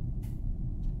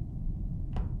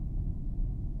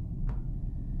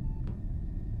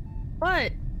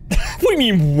 What? What do you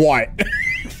mean, what?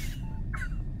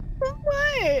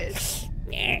 What?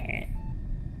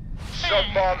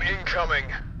 Sub-bomb incoming.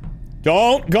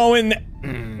 Don't go in there.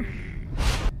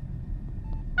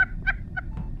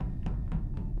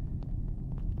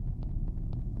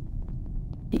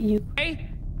 Hey,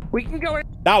 we can go in.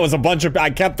 That was a bunch of. I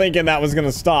kept thinking that was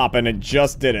gonna stop, and it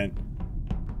just didn't.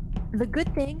 The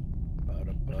good thing.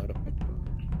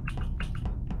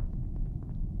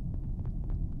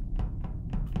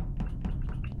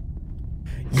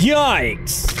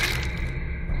 Yikes!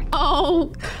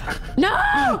 Oh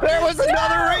no! There was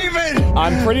another raven.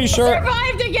 I'm pretty sure.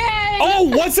 Survived again.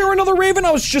 Oh, was there another raven?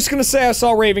 I was just gonna say I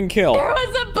saw Raven kill. There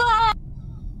was a bomb.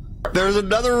 There's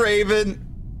another raven.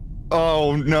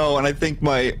 Oh no! And I think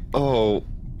my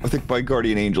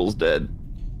guardian angel's dead.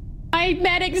 My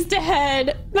medic's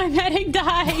dead. My medic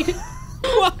died.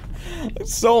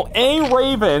 So a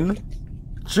raven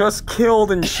just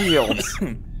killed in shields.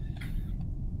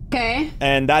 Okay.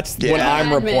 And that's what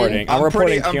I'm reporting. I'm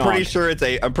reporting. I'm pretty sure it's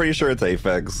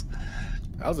Aphex.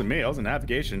 That wasn't me. I was in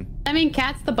navigation. I mean,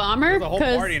 Cat's the bomber. There's a whole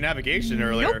party in navigation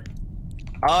earlier.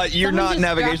 You're not in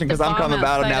navigation because I'm coming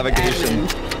out of navigation.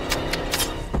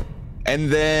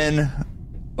 And then,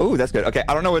 oh, that's good. Okay,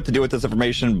 I don't know what to do with this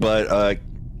information, but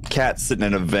Cat's sitting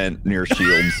in a vent near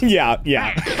shields. Yeah.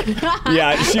 Yeah,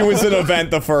 she was in a vent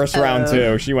the first round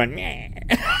too. She went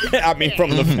at me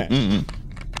from the vent.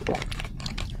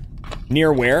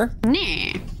 Near where?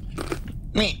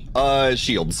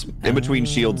 Shields. In between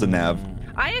shields and nav.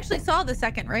 I actually saw the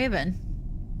second Raven.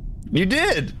 You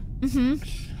did? Mm-hmm.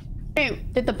 Hey,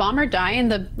 did the bomber die in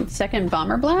the second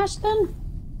bomber blast then?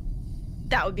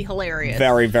 That would be hilarious.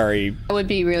 Very, very. That would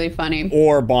be really funny.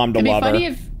 Or bombed a lover. It'd be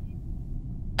funny if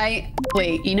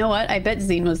wait, you know what? I bet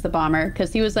Zine was the bomber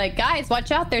because he was like, guys,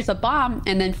 watch out, there's a bomb,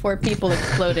 and then 4 people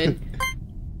exploded.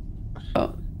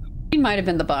 Oh, he might have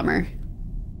been the bomber.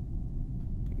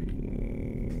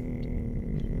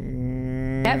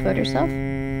 Cat, vote herself?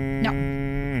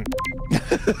 No.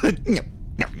 No.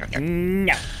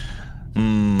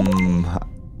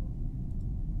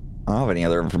 I don't have any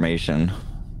other information.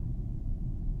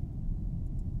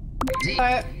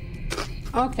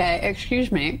 Okay,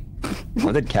 excuse me.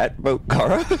 What did Cat vote,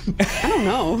 Kara? I don't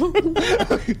know.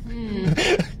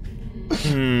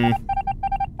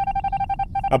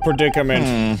 A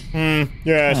predicament.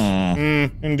 Yes.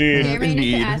 Indeed. Jeremy, I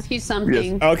need to ask you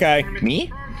something. Yes. Okay.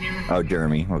 Me? Oh,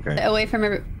 Jeremy. Okay. Away from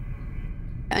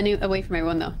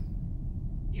everyone though.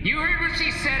 You heard what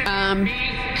she said about me.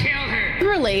 Kill her.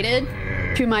 Related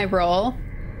to my role,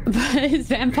 but is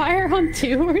vampire on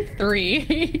 2 or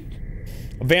 3?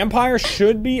 Vampire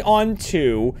should be on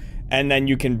 2, and then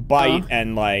you can bite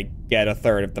and like get a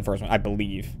third of the first one, I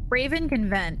believe. Raven can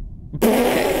vent.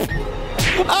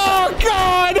 Oh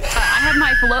God! I have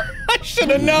my float. I should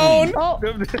have known. Oh.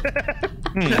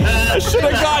 I should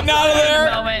have gotten out of there.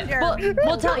 Moment.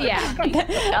 We'll tell you.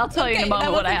 Yeah. I'll tell you in a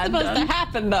moment what I had supposed to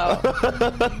happen though.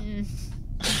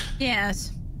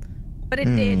 Yes. But it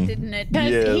did, didn't it?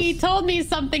 Because he told me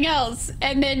something else,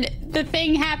 and then the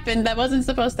thing happened that wasn't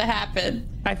supposed to happen.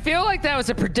 I feel like that was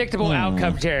a predictable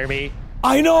outcome, Jeremy.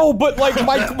 I know, but like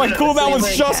my cooldown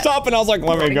was just up, and I was like,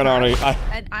 let me get out of here.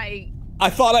 And I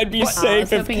thought I'd be safe. I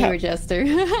was hoping you were Jester.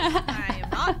 I am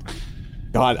not.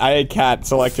 God, I had Cat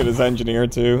selected as engineer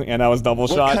too, and I was double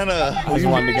shot. What kind of? I was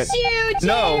wanting to get.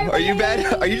 No, are you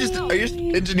bad? Are you just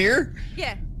engineer?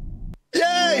 Yeah.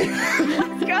 Yay!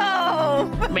 Let's go.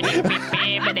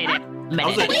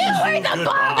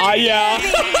 Yeah.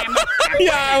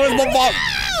 Yeah, I was the bomb.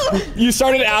 You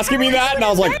started asking me that, and I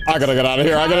was like, I gotta get out of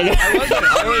here. I gotta get.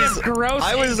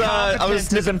 I was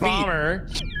sniffing bomber.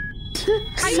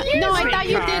 No, I thought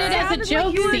you did it as a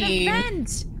joke,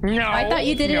 Zine. No, I thought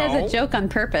you did it as a joke on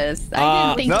purpose.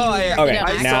 I didn't think you were okay.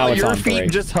 I Now saw it's your on feet 3.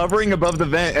 just hovering above the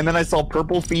vent, and then I saw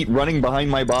purple feet running behind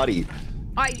my body.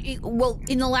 Well,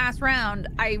 in the last round,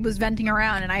 I was venting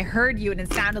around and I heard you, and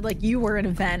it sounded like you were in a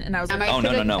vent, and I was like, Oh,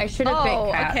 no. I should have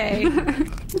picked Kat. Okay.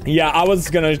 Yeah,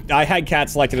 I had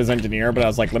Kat selected as engineer, but I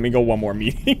was like, let me go one more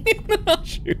meeting. I'll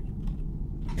shoot.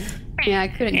 Yeah, I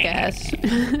couldn't guess.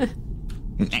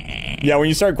 Yeah, when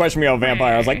you started questioning me about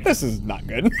vampire, I was like, this is not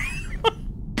good.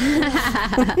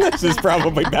 This is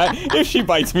probably bad. If she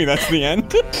bites me, that's the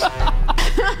end.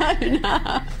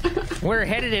 No. We're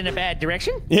headed in a bad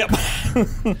direction. Yep.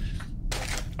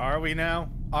 Are we now?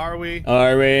 Are we?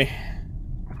 Are we?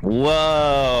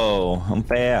 Whoa, I'm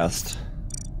fast.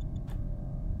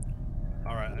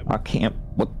 All right. I can't.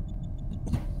 What?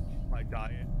 My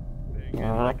diet.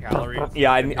 My calories.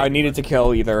 Yeah, I needed to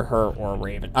kill either her or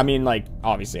Raven. I mean, like,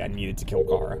 obviously, I needed to kill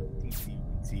Kara.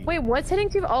 Wait, what's hitting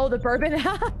too? Oh, the bourbon.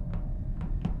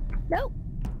 No.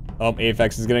 Oh,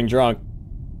 Aphex is getting drunk.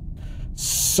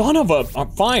 Son of a...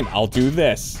 fine, I'll do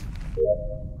this.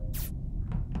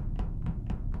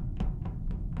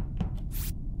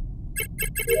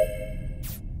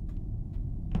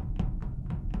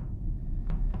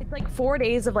 It's like 4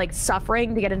 days of like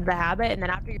suffering to get into the habit, and then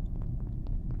after you...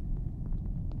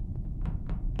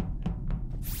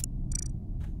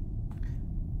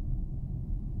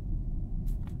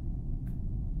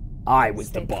 I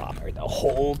was the bomber the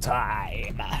whole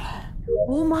time.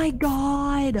 Oh my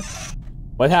god.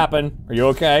 What happened? Are you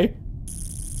okay?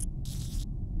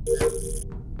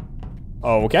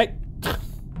 Oh, okay.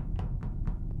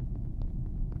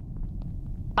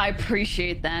 I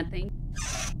appreciate that. Thank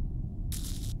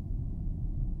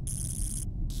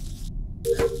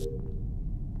you.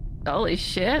 Holy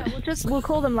shit. Yeah, we'll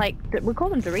call them like, we'll call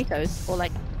them Doritos, or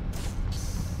like...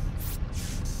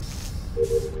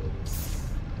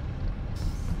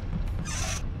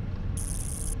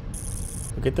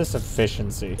 Look at this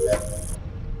efficiency.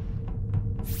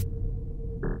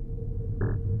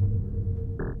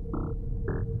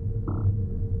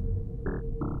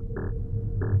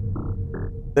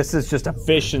 This is just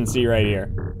efficiency right here.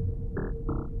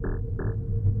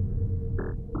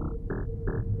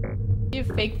 You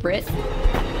fake Brit.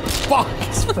 Fuck!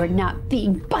 For not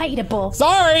being biteable.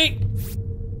 Sorry!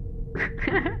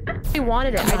 I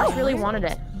wanted it. I just really wanted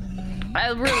it. I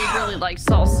really like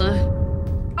salsa.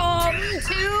 Oh, me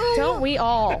too. Don't we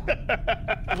all? What's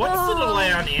the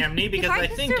delay on Amni? Because I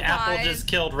think Apple just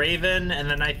killed Raven,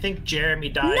 and then I think Jeremy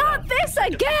died. Not this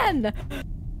again!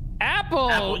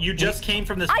 Apple, you just came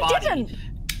from this body. I didn't.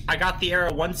 I got the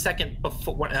arrow 1 second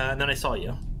before, and then I saw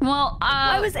you. Well,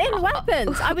 I was in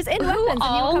weapons. I was in weapons,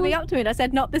 and you were coming up to me, and I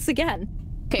said, "Not this again."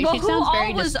 Okay, Well, she who sounds all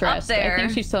very was up distressed. I there?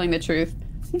 think she's telling the truth.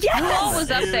 Yes. Who all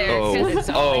was up there?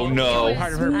 Oh no.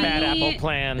 Part of her bad apple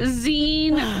plan.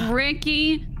 Zine,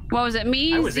 Ricky. What was it?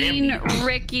 Me, Zine,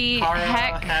 Ricky,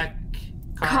 Heck,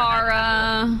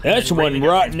 Kara. That's one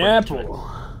rotten apple.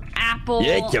 Apple.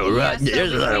 Yeah, it's a rotten.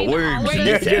 There's a lot of words.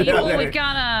 We've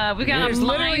got a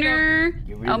miner,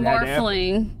 a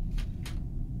morphling.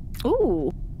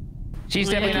 Ooh. She's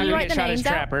definitely not gonna get shot as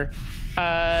Trapper.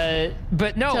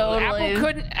 But no,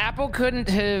 Totally. Apple couldn't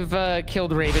have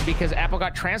killed Raven because Apple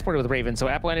got transported with Raven. So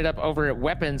Apple ended up over at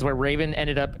weapons, where Raven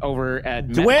ended up over at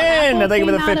Dwayne, I think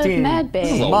for the 15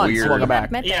 months. Welcome back.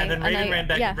 Yeah, and then Raven ran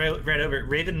back right over.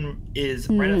 Raven is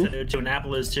right outside there too, and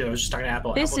Apple is too. I was just talking to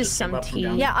Apple. This Apple is just came some up from tea.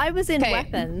 down. Yeah, I was in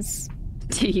weapons.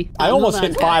 Tea. I almost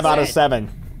hit 5 out of 7.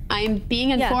 I'm being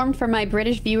informed from my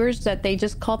British viewers that they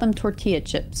just call them tortilla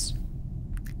chips.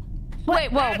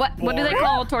 Wait, whoa, what do they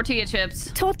call tortilla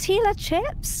chips? Tortilla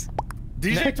chips?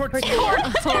 Did you say tortilla? She's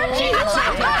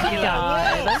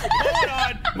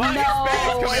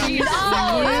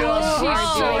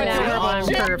so adorable on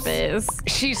purpose.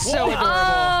 She's so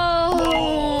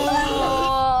adorable.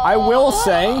 I will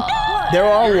say, there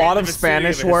are a lot of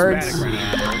Spanish words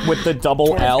with the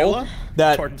double L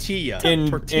that tortilla.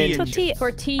 Tortilla.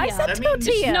 I said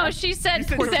tortilla. No, she said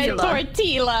tortilla.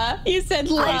 Tortilla. You said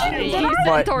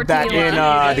but that in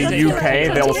the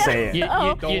UK they'll say it.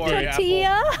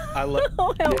 Tortilla. I love.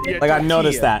 Like I've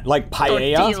noticed that. Like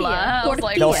paella,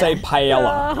 they'll say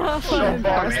paella.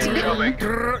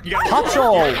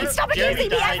 Tacho. Stop accusing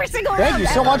me every single Thank you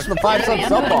so much for the 5 subs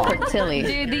sub bar.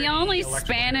 Dude, the only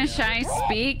Spanish I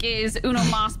speak is uno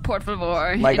más por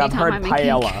favor. Like I've anytime heard I'm in kink.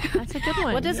 paella. That's a good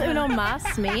one. What does uno más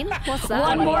mass mean? What's that?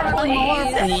 One more,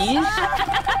 please.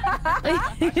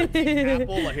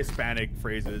 Apple, like Hispanic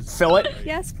phrases. Fillet.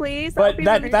 Yes, please. But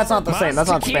that's not the same. That's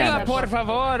not Spanish. Por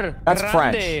favor. That's Grande.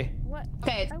 French.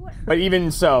 Okay. But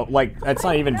even so, like, that's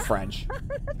not even French.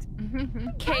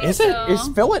 Is it? Is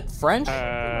fillet French?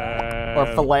 Or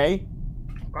fillet?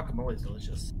 Guacamole is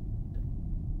delicious.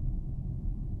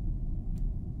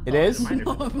 It is?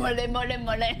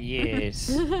 Yes.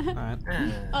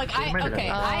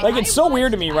 Like, it's so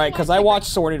weird to me, right? Because I watch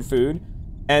Sorted Food,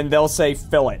 and they'll say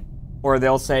fillet, or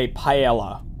they'll say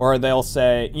paella, or they'll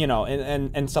say, you know,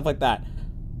 and stuff like that.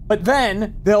 But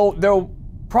then they'll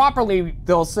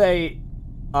say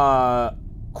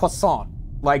croissant.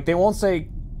 Like, they won't say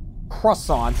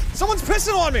croissant. Someone's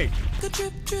pissing on me! The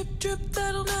drip, drip, drip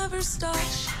that'll never stop.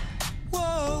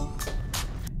 Whoa.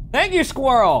 Thank you,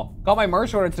 Squirrel! Got my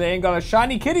merch order today and got a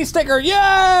shiny kitty sticker.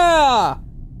 Yeah!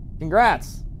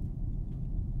 Congrats.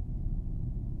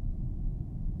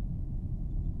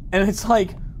 And it's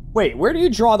like, wait, where do you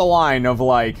draw the line of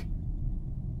like,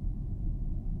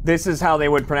 this is how they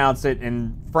would pronounce it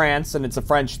in France and it's a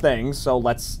French thing, so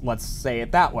let's say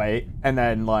it that way. And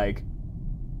then like,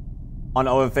 on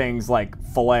other things like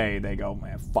filet, they go,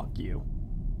 man, fuck you.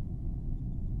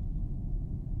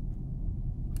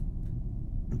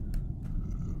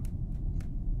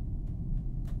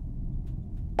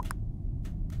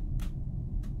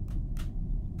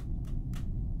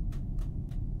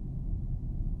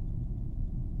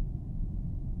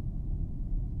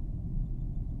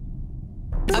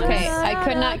 Okay, I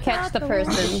could not catch the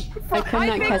person. I could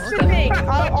not catch the them. thing.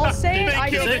 I'll say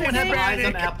it. Does anyone have eyes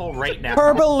on Apple right now?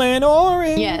 Purple and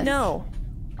orange. Yes. No.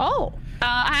 Oh.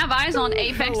 I have eyes on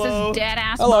Apex's dead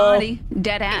ass Hello. body.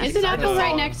 Dead ass. Isn't Apple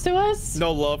right next to us?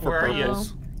 No love for Where are you?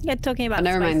 purples. Yeah, talking about.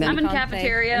 Never mind then. I'm in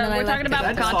cafeteria. We're talking about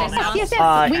Picante sauce. Yes,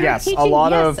 yes. We were yes, teaching, a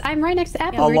lot of I'm right next to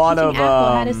Apple. a We were lot teaching of,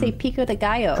 Apple how to say pico de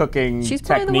gallo. cooking She's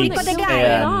probably the one techniques that got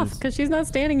laid off and, because she's not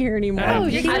standing here anymore.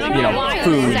 and you you don't know, why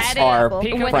foods said it are with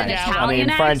an French. I mean, Italian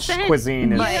French accent,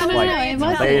 cuisine is but- No, like it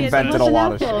wasn't. they invented a It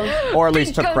lot of wasn't shit, Apple. or at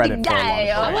least took Pico credit de for a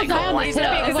lot of gallo. shit.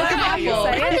 It wasn't Apple.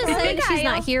 I'm just saying she's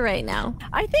not here right now.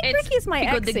 I think Ricky's my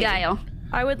Pico de exie. gallo.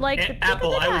 I would like to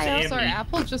Apple, I was Amy. Sorry,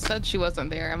 Apple just said she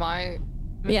wasn't there. Am I?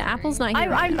 Yeah, Apple's not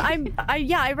here.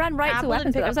 I ran right to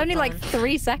weapons. That was only like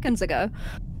 3 seconds ago.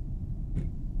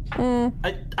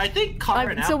 I think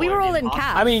Connor and Apple So we were are all the in imposters.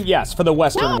 cap. I mean, yes, for the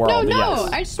Western world, yes.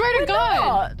 I swear to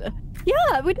God.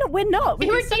 Yeah, we're not. We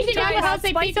were teaching Apple how to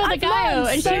say pico de gallo,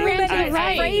 and she ran to the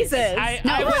right. Phrases.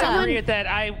 I would agree with that.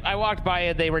 I walked by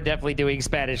and they were definitely doing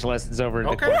Spanish lessons over in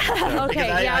the corner. So. Okay,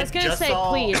 yeah, I was gonna say,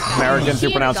 please. Americans who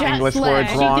pronounce English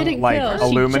words wrong, like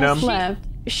aluminum.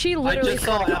 She literally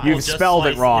You've spelled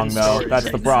it wrong, though. That's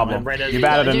the problem. You've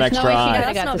added an extra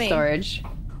I. got the storage.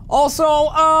 Also,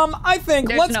 I think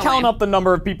There's let's no count way. up the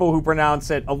number of people who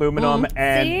pronounce it aluminum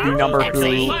and the number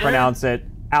who pronounce it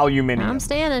aluminium. I'm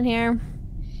standing here.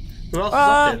 Who else is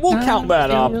up there? We'll count that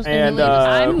up, and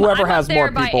whoever has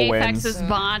more people wins. Apex's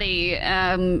body.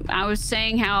 I was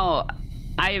saying how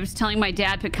I was telling my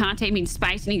dad picante means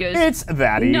spice, and he goes, It's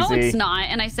that easy. No, it's not.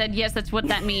 And I said, yes, that's what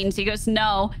that means. He goes,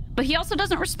 no. But he also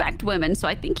doesn't respect women, so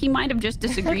I think he might have just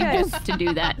disagreed just to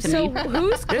do that to So me.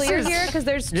 who's clear here? Because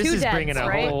there's This two is bringing deads, a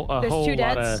right? whole There's two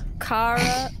lot deads. of.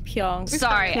 Kara Pyong.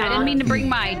 Sorry, I didn't mean to bring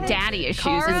my daddy issues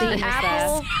Kara, into this.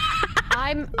 Apple.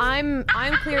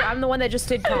 I'm clear. I'm the one that just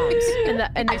did comms, and the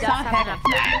deaths haven't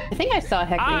happened. I think I saw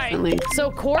Heck recently.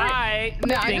 So Court. I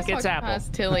I think just it's walked Apple.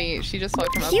 past Tilly. She just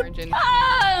walked from over in Ginny.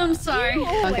 I'm sorry. You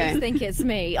always Okay. think it's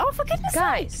me. Oh, for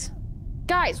goodness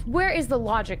Guys, where is the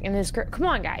logic in this? Come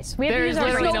on, guys. We have There to is use our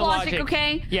literally no no logic, logic.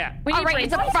 okay? Yeah. All right,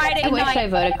 it's a Friday I wish night. I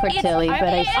voted for Tilly, but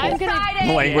I I'm should.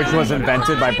 gonna. Language was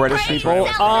invented by British people.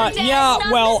 Yeah,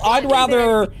 well, I'd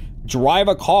rather drive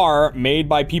a car made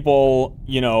by people,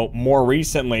 you know, more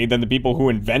recently than the people who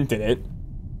invented it.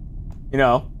 You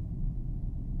know?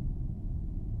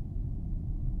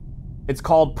 It's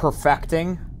called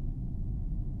perfecting.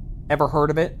 Ever heard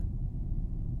of it?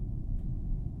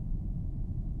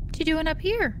 What you doing up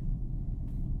here?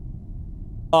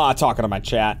 Talking to my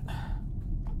chat.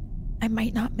 I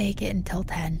might not make it until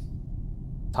 10.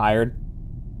 Tired?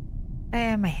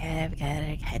 My head, I've got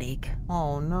a headache.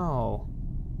 Oh, no.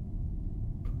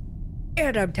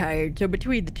 And I'm tired, so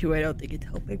between the two, I don't think it's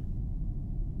helping.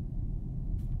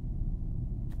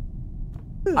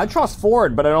 I trust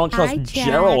Ford, but I don't trust Hi, Jack.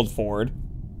 Gerald Ford.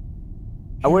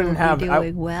 I wouldn't have... You're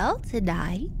doing well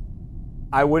tonight.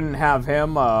 I wouldn't have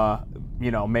him,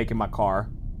 you know, making my car.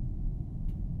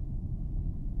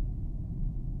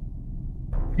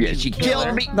 Yeah, she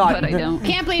killed me. But I don't.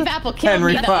 Can't believe Apple killed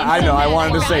Henry, me. though. I know. I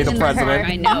wanted to say the In her president.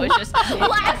 heart. I know. It's just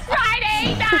last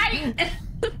Friday night.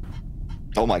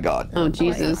 Oh my god. Oh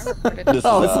Jesus. This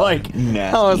I was is, like,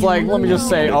 nasty. I was like, let me just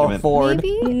say, oh, Ford.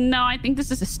 No, I think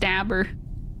this is a stabber.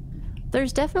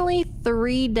 There's definitely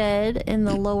 3 dead in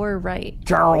the lower right.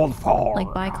 Gerald Ford.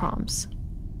 Like by comms.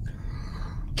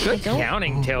 Good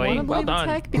counting, Tilly. Wanna Well believe it's done.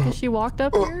 Heck because she walked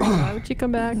up here. Why would she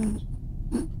come back?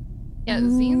 Yeah,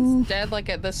 Zine's dead like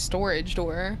at the storage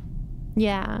door.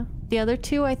 Yeah. The other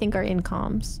 2 I think are in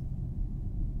comms.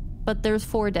 But there's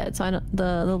 4 dead, so I don't,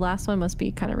 the last one must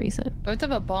be kind of recent. Both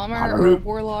have a bomber or a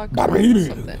warlock or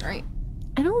something, right?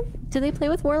 I don't. Do they play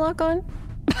with warlock on?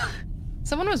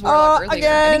 Someone was warlock earlier. I think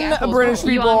Again, Apple's British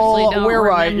warlock. people, don't we're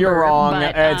right, you're remember, wrong.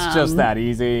 but, It's just that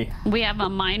easy. We have a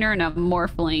miner and a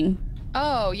morphling.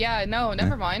 Oh yeah, no,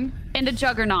 never mind. And a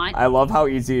juggernaut. I love how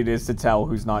easy it is to tell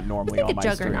who's not normally I think on a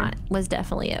my stream. juggernaut was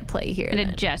definitely at play here. And a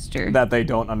jester. That they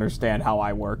don't understand how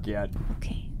I work yet.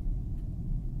 Okay.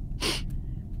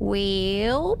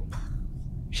 Well,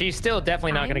 She's still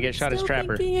definitely not going to get shot as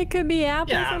Trapper. thinking it could be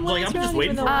Apple Yeah, from like, last I'm just round,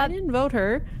 waiting even for though I didn't vote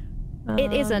her.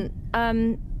 It isn't.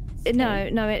 No,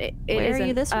 it Where isn't. are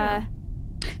you this round?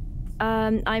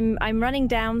 I'm running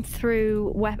down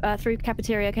through through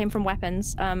cafeteria. Came from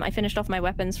weapons. I finished off my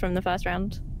weapons from the first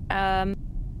round.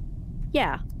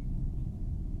 Yeah.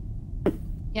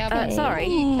 Yeah, but sorry.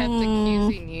 He kept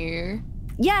accusing you.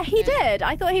 Yeah, he did.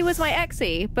 I thought he was my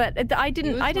exie, but I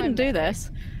didn't do this.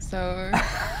 So.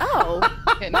 Oh.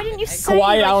 Why didn't you say?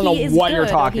 Quiet, I don't like, he know is what you're good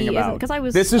or talking he about. isn't? 'Cause I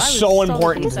was. This is I was so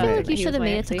important solidly to I feel me. like you he should was have my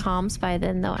made it to exie. comms by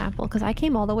then, though, Apple, because I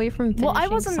came all the way from. Well, I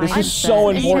wasn't- This I is so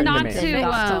said- important not to me. to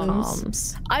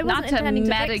comms. I wasn't not to intending to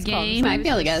meta fix game. comms. Might be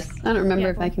able to guess. I don't remember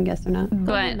if I can guess or not.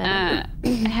 But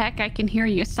heck, I can hear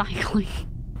you cycling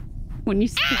when you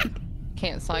speak.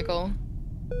 Can't cycle.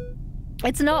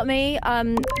 It's not me.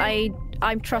 I'm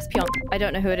Trust Pionk. I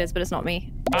don't know who it is, but it's not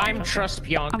me. I'm Trust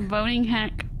Pionk. I'm voting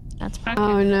heck. That's okay.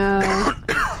 Oh no.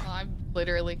 I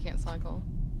literally can't cycle.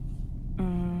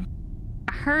 I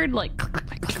heard like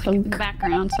in the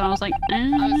background, so I was like,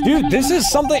 Dude, this is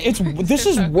something. This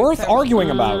is worth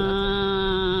arguing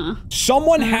about.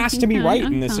 Someone has to be right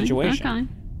in this situation. Okay.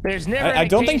 There's never. I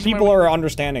don't think people are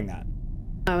understanding that.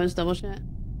 I was double shit.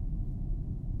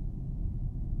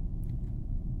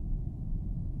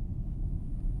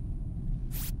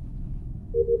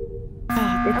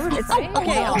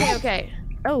 Okay.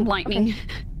 Oh, lightning.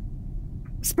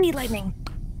 Speed lightning.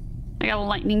 I got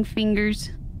lightning fingers.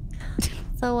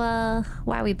 So,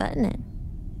 why are we butting it?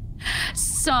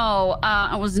 So,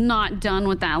 I was not done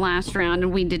with that last round,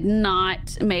 and we did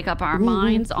not make up our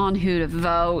minds on who to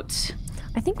vote.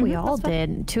 I think we all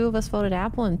did. 2 of us voted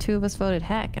Apple and 2 of us voted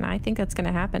Heck, and I think that's going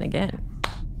to happen again.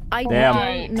 I Damn.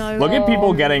 don't know. Look at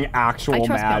people getting actual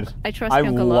mad. Pionk. I trust I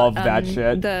Pionk a love lot. that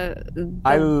shit.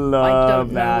 I love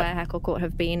don't know that. where Heck or Court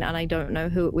have been, and I don't know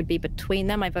who it would be between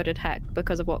them. I voted Heck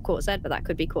because of what Court said, but that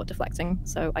could be Court deflecting,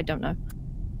 so I don't know.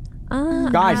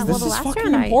 Guys, this the is last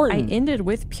fucking round important. I ended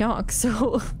with Pionk,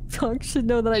 so Pionk should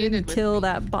know that I didn't kill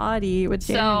that body with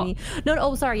Jeremy. No,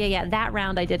 oh, sorry, yeah, that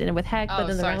round I did it with Heck, but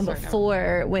then the round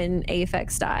before when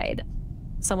Aphex died,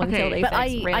 someone killed but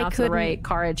Aphex, ran off to the couldn't- right,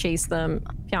 Kara chased them,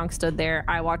 Pionk stood there,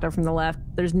 I walked up from the left.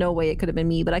 There's no way it could have been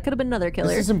me, but I could have been another killer.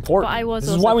 This is important. But I was This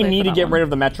is also why we clear need for to that get one. rid of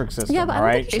the metric system, Yeah, but I all don't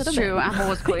right? think it It's should true. have been. Apple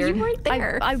was cleared. You weren't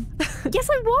there. Yes,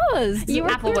 I was. You were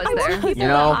Apple there. was there. You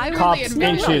know, I really cops, admit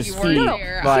inches, you feet. weren't No,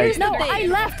 there. Like, No, I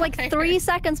left like 3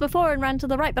 seconds before and ran to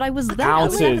the right, but I was there. I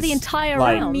was there for ounces, the entire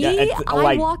like, round. yeah, it's I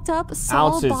like walked up, saw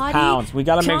ounces, a body. pounds. We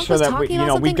gotta make Pionk sure was that we, talking you about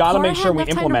know, we something. gotta Kara make sure had we enough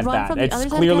time to implement run that. from the It's other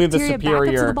side of clearly the cafeteria back up to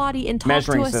superior the body and talk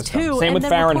measuring to us system. too, Same and with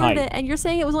then recorded Fahrenheit. it, and you're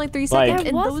saying it was only 3 Like- seconds, It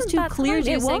and those wasn't 2 that cleared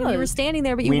time, you it saying we were was. standing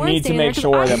there, but you we weren't need to standing make there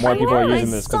sure that more people are I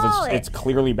using this saw because it. it's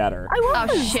clearly better. I was.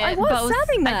 Oh shit! I was both.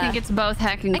 standing there. I think it's both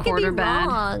heck and I could be quarter bad.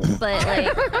 wrong, but like,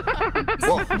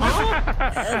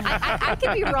 I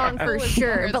could be wrong for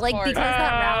sure. But like, because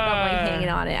that round I'm like hanging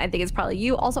on it, I think it's probably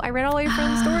you. Also, I ran all the way from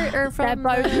the story or They're from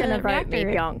both the gonna vote me,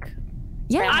 reactor. Pionk.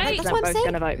 Yeah, I- that's what I'm both saying.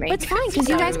 gonna vote me. But it's fine because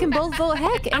you guys can both vote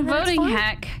Heck. And I'm then it's voting fine.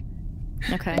 heck.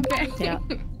 Okay. Yeah.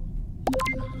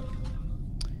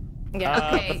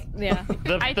 Okay. Yeah.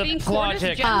 I The think logic. Quarter's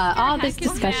Jester, all this Heck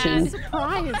is discussion. bad.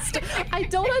 Surprised. I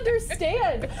don't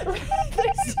understand.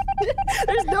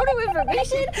 There's no new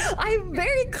information. I'm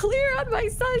very clear on my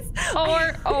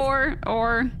sus.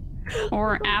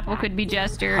 Or Apple could be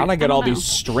Jester. How'd I get don't all know. these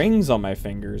strings on my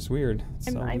fingers? Weird.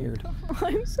 It's so weird.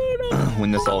 I'm so not.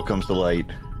 When this all comes to light.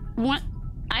 What?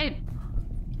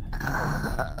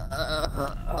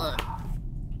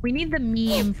 We need the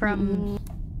meme from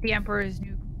the Emperor's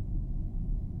New.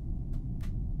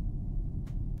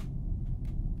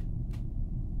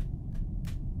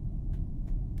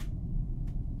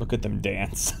 Look at them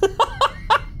dance.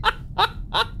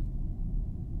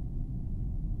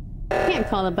 Can't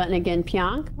call the button again,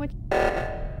 Pyong. What?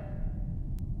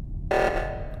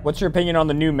 What's your opinion on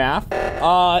the new math?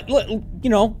 You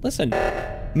know, listen.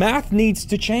 Math needs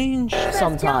to change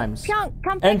sometimes.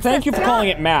 And thank you for calling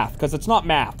it math, because it's not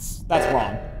maths. That's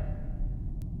wrong.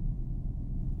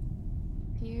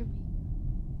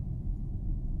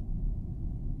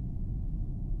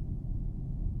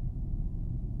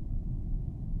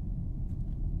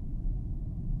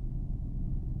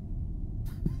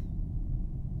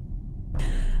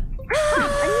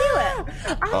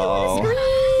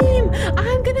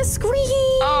 I'm gonna scream!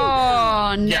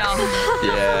 Oh no!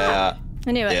 Yeah.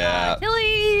 I knew it. Yeah.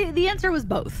 Tilly, the answer was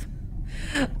both.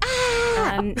 Okay.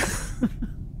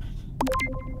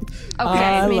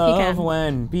 I me if you love can.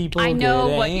 when people I know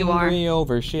get what you are. angry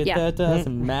over shit that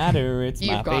doesn't matter. It's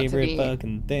You've my got to favorite be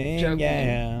fucking thing. joking.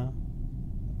 Yeah.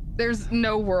 There's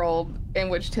no world in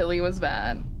which Tilly was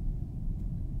bad.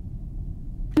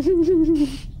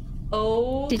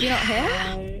 Oh. Did you not hear?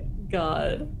 My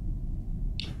God.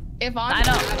 If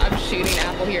I'm shooting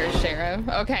Apple here as sheriff.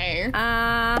 Okay.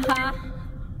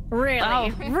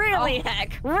 Really? Really,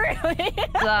 Heck? Really?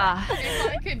 Why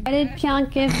did Pyong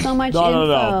give so much No, info?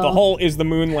 no. The whole is the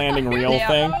moon landing real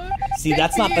thing. See,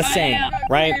 that's not the same,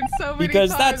 right?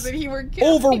 Because that's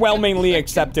overwhelmingly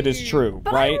accepted as true,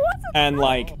 right? And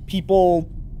like people,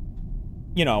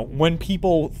 you know, when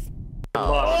people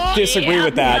disagree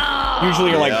with that,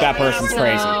 usually you're like, that person's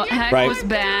crazy, Heck right? was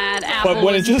bad. But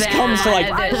when it just comes to like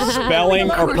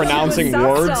spelling or pronouncing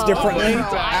words differently,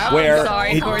 where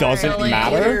it doesn't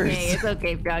matter, It's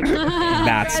okay, Doug.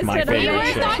 that's my favorite You were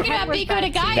shit. talking about Pico de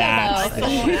Gallo, That's though.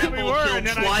 Yeah, we were, and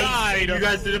then I died. You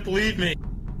guys didn't believe me.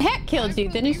 Heck killed you,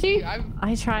 didn't she?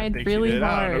 I tried think really she did.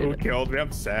 I don't know who hard. killed me.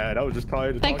 I'm sad. I was just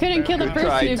tired. I couldn't kill the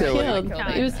person who killed.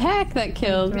 It was Heck that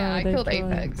killed. Yeah, I killed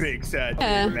Apex. Big sad.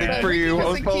 Yeah. Good for you. I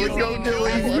was probably going to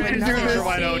We can do this.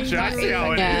 My own check. See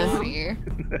how it is.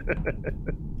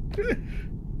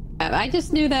 I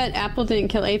just knew that Apple didn't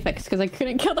kill Apex because I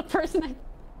couldn't kill the person.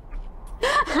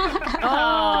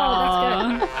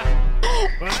 Oh,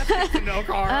 that's good.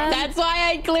 That's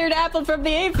why I cleared Apple from the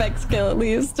Apex kill, at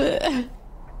least.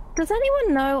 Does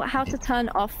anyone know how to turn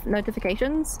off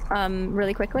notifications?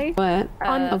 Really quickly. What?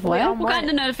 Of what? What kind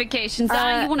of notifications?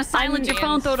 You want to silence your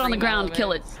phone? Throw it on the ground.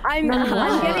 Kill it. I'm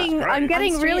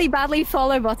getting really badly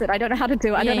follow botted. I don't know how to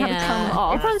do it. I don't know how to turn them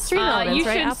off. It's on stream elements, You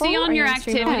right, should Apple? see on Are your you on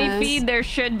stream activity elements? feed there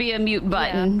should be a mute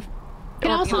button.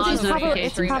 Can also Pause just it's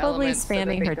notifications. probably elements so that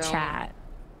spamming they her don't- chat.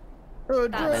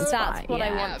 That's what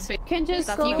I want. You can just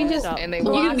That's you can just and they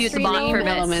block mute the stream bot for bits.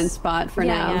 elements bot for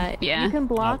now. Yeah. You can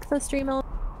block the stream element.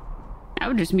 I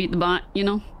would just mute the bot, you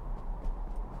know.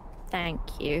 Thank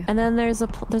you. And then there's a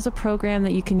program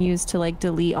that you can use to like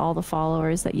delete all the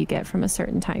followers that you get from a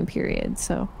certain time period.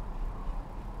 So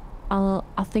I'll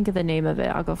think of the name of it.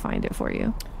 I'll go find it for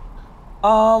you.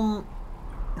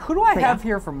 Who do I have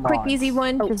here for mods? Quick, easy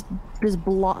one. Just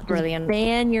block. Brilliant.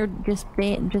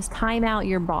 Just time out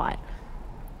your bot.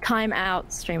 Time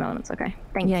out stream elements. Okay.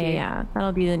 Thank Yeah, you. yeah.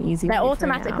 That'll be an easy. They're way for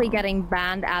automatically now. getting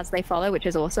banned as they follow, which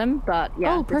is awesome. But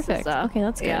yeah. Oh, this is, perfect. Okay,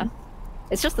 that's good. Yeah.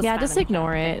 It's just the Yeah, just spamming.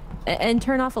 ignore it and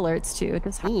turn off alerts too. It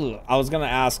just I was gonna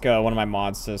ask one of my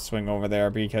mods to swing over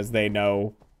there because they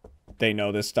know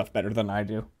this stuff better than I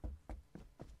do.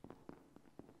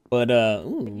 But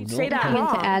You say that Into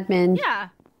wrong. admin. Yeah.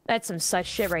 That's some such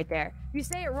shit right there. You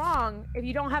say it wrong if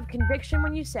you don't have conviction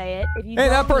when you say it. If you Hey, don't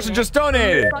that person mean just it,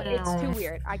 donated. It's too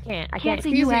weird. I can't. Can't the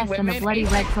U.S. and the bloody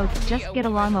redcoats just get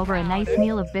along over a nice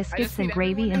meal of biscuits and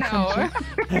gravy and some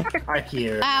chips? I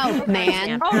hear. Oh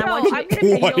man. Oh no, I'm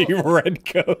gonna Bloody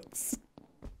redcoats.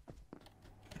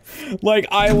 Like,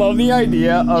 I love the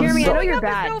idea of. Jeremy, I know you're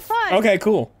bad. No fun. Okay,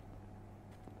 cool.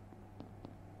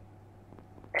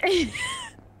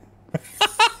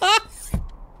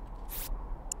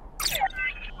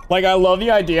 Like, I love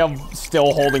the idea of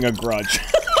still holding a grudge.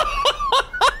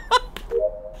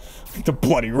 The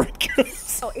bloody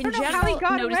redcoats. Oh, in general, how he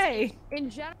got away. In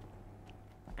general,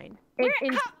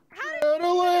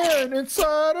 Adrenaline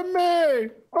inside of me.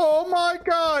 Oh my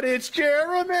God, it's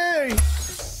Jeremy.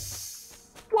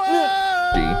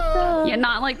 Whoa! Yeah,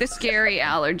 not like the scary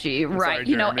allergy, right? sorry,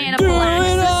 You know, Jeremy.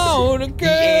 anaphylaxis.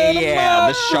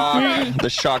 Yeah, the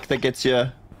shock that gets you.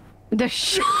 The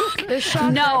shock.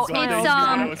 No,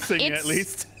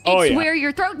 it's Oh, yeah. where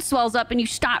your throat swells up and you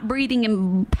stop breathing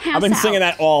and pass I've been out. singing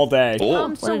that all day.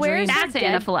 So where's That's the dead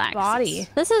anaphylaxis. body?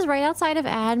 This is right outside of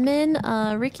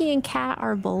admin. Ricky and Kat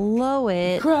are below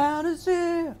it. I'm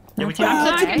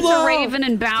talking to Raven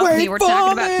and Balcony. We're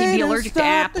talking about can you be allergic to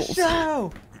apples.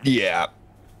 Yeah.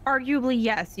 Arguably,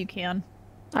 yes, you can.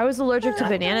 I was allergic to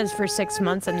bananas for 6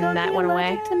 months, and then that went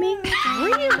away. To me?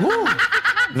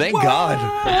 Thank God.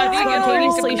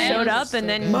 Spontaneously showed up and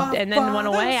then went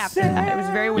away after that. It was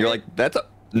very weird. You're like, that's a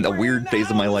weird phase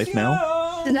of my life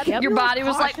now. Your body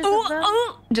was like,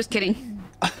 ooh. Just kidding.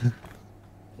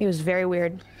 It was very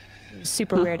weird.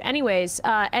 Super weird. Anyways,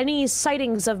 any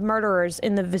sightings of murderers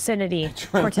in the vicinity?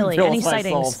 Cortilli, any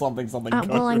sightings?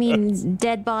 Well, I mean,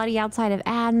 dead body outside of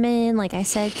admin. Like I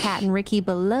said, Kat and Ricky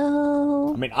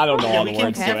below. I mean, I don't know all the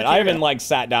words to it. I haven't like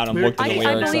sat down and looked at the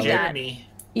lyrics of it.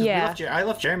 Yeah. I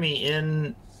left Jeremy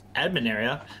in admin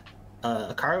area.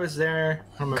 Kara was there.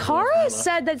 Kara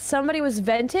said that somebody was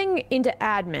venting into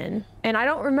admin, and I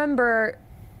don't remember.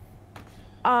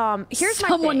 Here's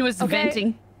Someone was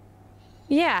venting.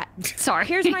 Yeah. Sorry.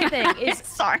 Here's my thing.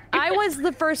 Sorry. I was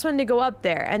the first one to go up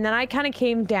there, and then I kind of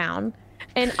came down,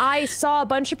 and I saw a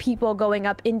bunch of people going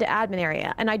up into admin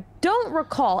area, and I don't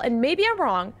recall, and maybe I'm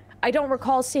wrong, I don't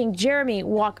recall seeing Jeremy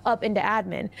walk up into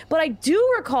admin, but I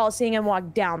do recall seeing him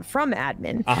walk down from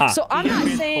admin. So I'm not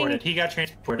saying... He got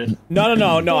transported.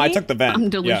 No, I took the vent. I'm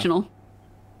delusional.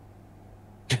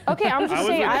 Yeah. Okay, I'm just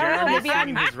saying, I don't know, maybe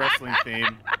I'm... his wrestling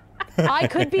theme. I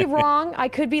could be wrong, I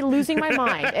could be losing my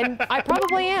mind, and I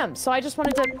probably am, so I just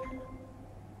wanted to...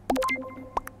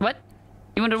 What?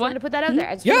 You wanted to put that out there.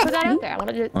 I just wanted to put that out there. I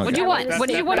wanted to. What do you want? What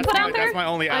do you want to put out there? That's my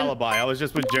only alibi. I was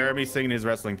just with Jeremy singing his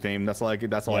wrestling theme. That's all I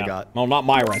got. Well, not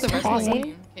my wrestling.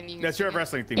 Awesome. That's your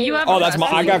wrestling theme. You have that's my.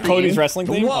 I got Cody's wrestling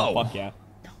theme. Whoa. Oh, fuck yeah.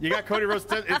 You got Cody Rose.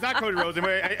 It's not Cody Rose.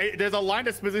 There's a line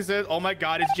that specifically says, "Oh my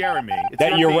God, it's Jeremy."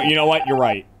 You know what? You're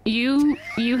right. You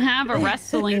have a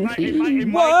wrestling theme. It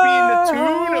might be in the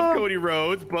tune of Cody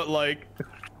Rhodes, but like.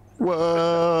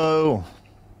 Whoa.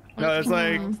 No, it's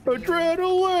like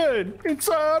adrenaline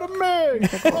inside of me.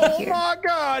 Oh my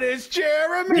God, it's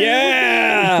Jeremy.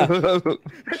 Yeah. Do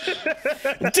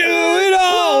it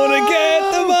all to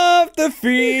get them off the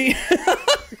feet.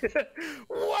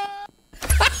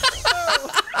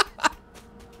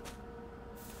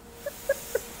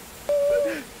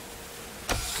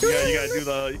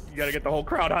 You gotta get the whole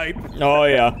crowd hype. Oh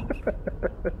yeah.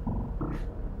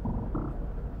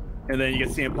 And then you get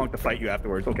CM Punk to fight you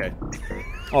afterwards. Okay.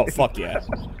 Oh fuck yeah.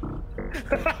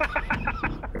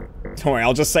 Don't worry,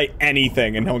 I'll just say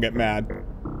anything and he'll get mad.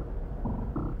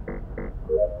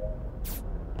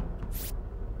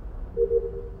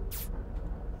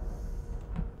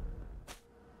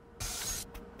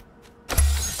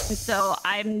 So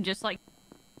I'm just like.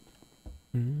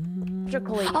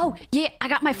 Magically. Oh yeah, I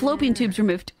got my fallopian tubes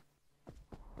removed.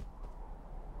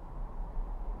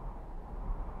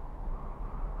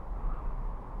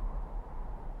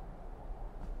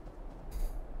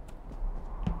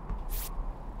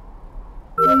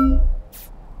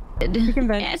 You can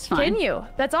vent. Yeah, it's fine. Can you?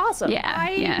 That's awesome. Yeah,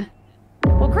 yeah.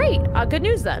 Well, great. Good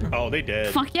news then. Oh, they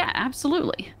did. Fuck yeah,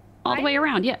 absolutely. All the way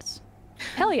around, yes.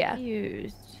 Hell yeah.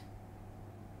 It's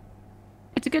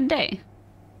a good day.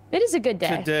 It is a good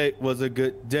day. Today was a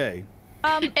good day.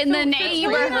 In the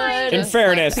neighborhood. In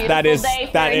fairness, that is.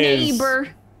 Neighbor.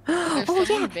 Oh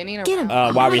yeah, get him.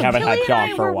 Why we haven't had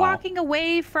John for a We're while. walking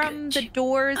away from the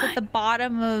doors at the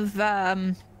bottom of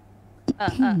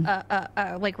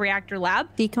like reactor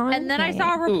lab. Decon. And then I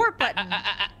saw a report button.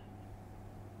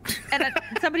 And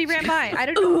somebody ran by. I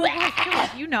don't know who was killed.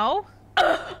 You know?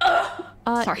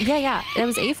 Sorry. Yeah. It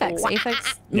was Aphex.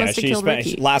 Aphex Yeah, must have killed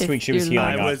Ricky. last week she was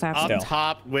healing I was up up still.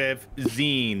 top with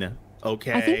Zine.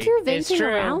 Okay. I think you're venting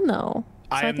around though.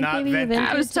 So I am think not maybe you venting.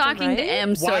 vented I was to the talking to right?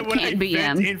 M, so Why it would can't I be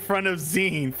vent M. in front of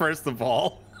Zine, first of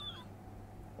all?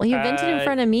 Well, you vented in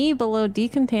front of me below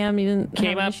decontam. You didn't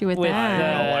have an issue with that.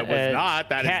 No, I was not.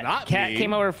 That is not Cat me.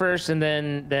 came over first, and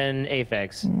then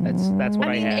Aphex. That's what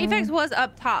I I mean, had. Aphex was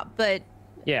up top, but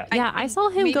Yeah. Yeah, I saw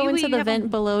him go into the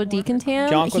vent below decontam.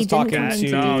 Jonk was He didn't talking come into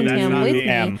to- No, that's decontam not with me. me,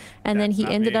 M. and then he That's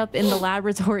not ended me. up in the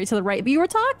laboratory to the right. But you were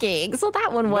talking, so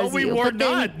that one was No, we you. were But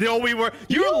then- not. No, we were.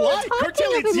 You You're were lying. talking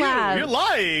Cortilli, up in it's you. lab. You're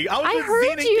lying. I was I with heard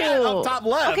Zine and Cat you. up top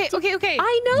left. okay.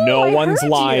 I know. No I one's heard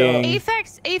lying. You.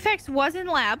 Aphex was in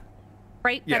lab,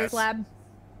 right? That Yes. is lab.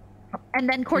 And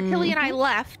then Cortilli and I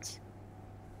left.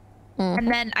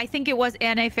 And then I think it was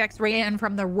an Aphex ran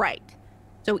from the right.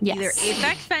 So either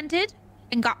Aphex vented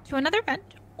and got to another vent,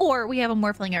 or we have a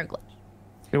morphling air glitch.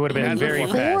 It would have been very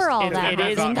Before fast. all It- that it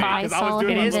is happened, I saw him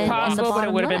It is in the possible, but it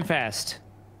bottom would have been left. fast.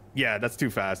 Yeah, that's too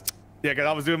fast. Yeah,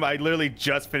 because I literally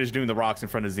just finished doing the rocks in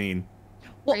front of Zine.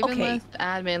 Well, Raven okay. left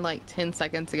admin like 10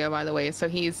 seconds ago, by the way, so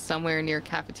he's somewhere near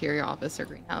cafeteria office or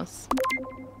greenhouse.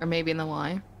 Or maybe in the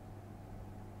Y.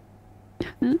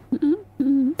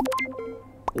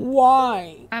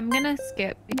 Why? I'm gonna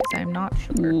skip because I'm not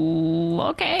sure. Ooh,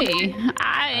 okay.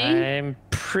 I'm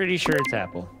pretty sure it's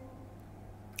Apple.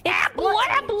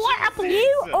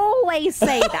 You always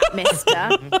say that, mister.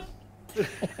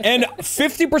 And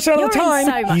 50% of the time,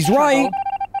 so much he's right.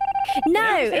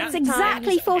 No, it's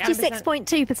exactly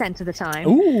 46.2% of the time.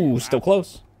 Ooh, still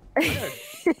close.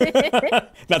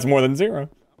 That's more than 0.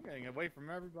 I'm getting away from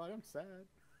everybody. I'm sad.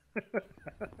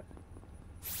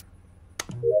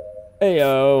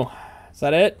 Heyo. Is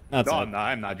that it? That's Oh, it. no,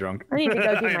 I'm not drunk. I need to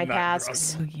go do I my am not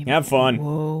tasks. Have fun.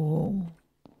 Whoa.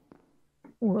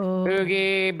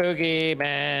 Boogie, boogie,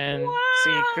 man.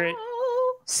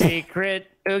 Secret,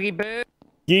 oogie boo.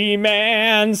 Boogie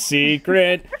man,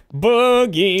 secret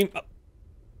boogie.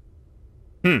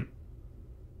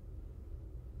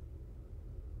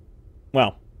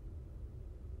 Well,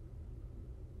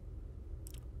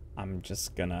 I'm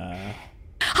just gonna.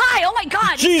 Hi! Oh my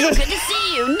God! Jesus. It's so good to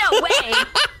see you. No way.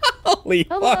 Holy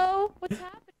fuck. Hello. What's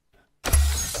happening?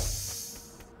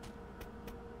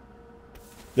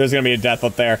 There's gonna be a death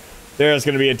up there. There's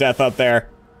gonna be a death up there.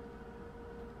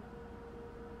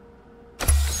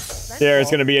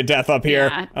 There's gonna be a death up here.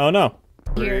 Yeah. Oh no.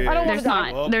 There's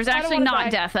not. There's actually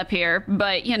not death up here,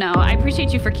 but you know, I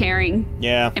appreciate you for caring.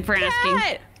 Yeah. And for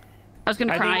asking. I was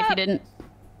gonna cry if you didn't.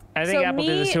 I think Apple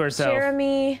did this to herself.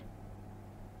 Jeremy,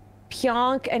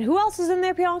 Pionk, and who else is in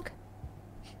there, Pionk?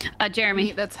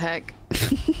 Jeremy. That's Heck. Oh,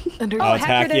 it's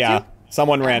Hack, yeah.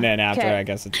 Someone ran in after, Okay. I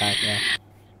guess it's Hack, yeah.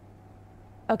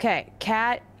 Okay,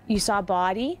 Kat, you saw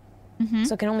body,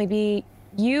 so it can only be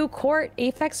you, Court,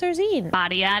 Aphex, or Zine.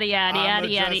 Body, yaddy, yaddy,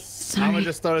 yaddy, yaddy. I'm gonna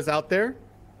just throw this out there.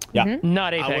 Yeah.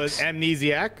 Not I Apex. was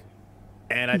Amnesiac,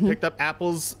 and I picked up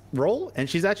Apple's role, and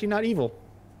she's actually not evil.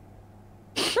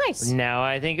 Nice. No,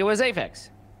 I think it was Apex.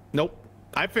 Nope.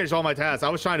 I finished all my tasks. I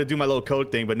was trying to do my little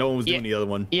code thing, but no one was doing the other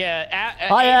one. Yeah,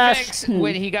 Hi, Apex,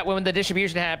 when the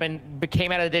distribution happened,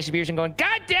 came out of the distribution going,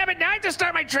 God damn it! Now I have to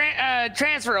start my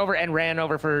transfer over, and ran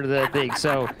over for the thing.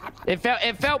 So it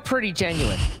felt pretty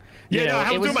genuine. Yeah, no,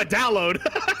 I was doing my download.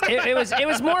 it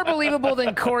was more believable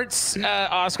than Court's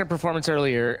Oscar performance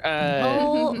earlier.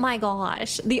 Oh my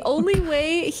gosh! The only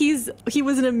way he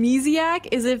was an Amnesiac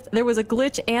is if there was a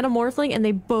glitch and a morphling, and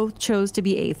they both chose to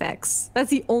be Aphex. That's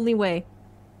the only way.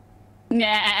 But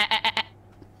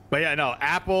yeah, no,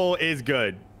 Apple is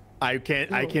good. I can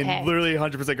literally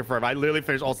 100% confirm. I literally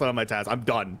finished all 7 of my tasks. I'm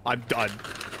done.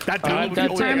 That time was the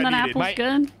only thing I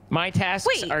needed. My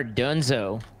tasks are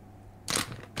donezo.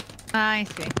 I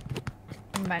see.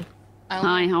 Never mind.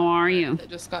 Hi, how are you? I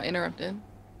just got interrupted.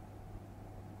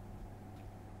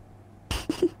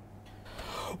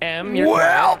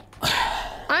 Well,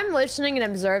 I'm listening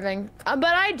and observing, but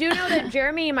I do know that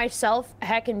Jeremy, myself,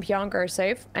 Heck, and Pionk are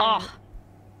safe. And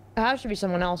it has to be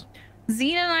someone else.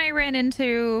 Zine and I ran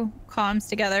into comms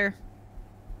together.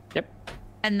 Yep.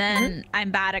 And then I'm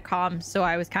bad at comms, so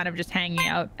I was kind of just hanging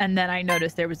out. And then I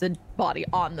noticed there was a body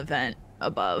on the vent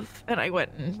above, and I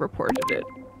went and reported it.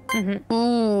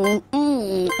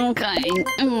 Okay.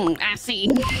 I see.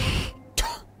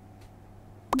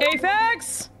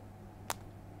 Aphex!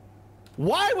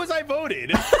 Why was I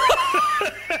voted?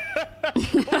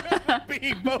 I'm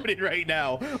being voted right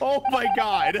now. Oh my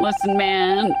god. Listen,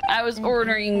 man, I was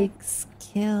ordering.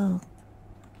 Kill.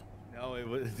 No,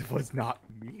 it was not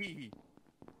me.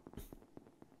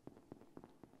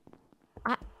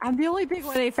 I'm the only big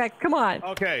one, Aphex. Come on.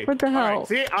 Okay. What the All hell? right.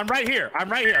 See, I'm right here. I'm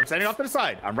standing off to the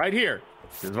side. I'm right here.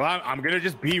 This is why I'm gonna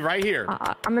just be right here.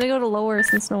 I'm gonna go to lower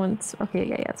since no one's. Okay,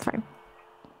 yeah, it's fine.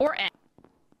 Or egg.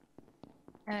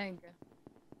 Egg.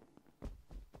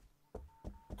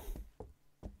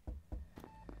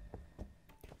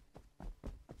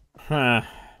 Huh.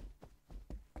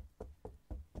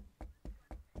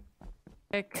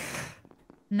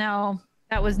 No,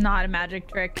 that was not a magic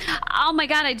trick. Oh my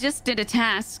god, I just did a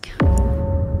task.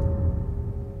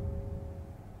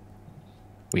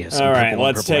 We have All right,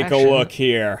 let's take a look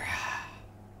here.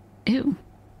 Ew.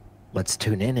 Let's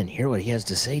tune in and hear what he has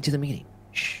to say to the meeting.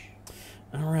 Shh.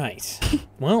 All right.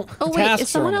 Well, Oh the wait, tasks is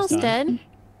someone are else almost done. dead?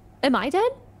 Am I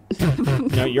dead?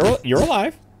 No, you're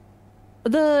alive.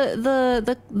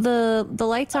 The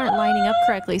lights aren't lining up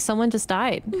correctly. Someone just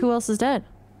died. Who else is dead?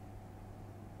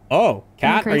 Oh,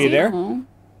 Kat, are you there?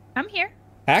 I'm here.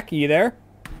 Hack, are you there?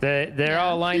 They're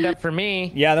all lined up for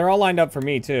me. Yeah, they're all lined up for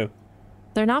me too.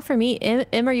 They're not for me.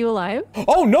 Im, are you alive?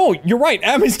 Oh no, you're right.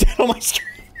 Em is dead on my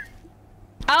screen.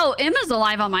 Oh, Emma's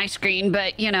alive on my screen,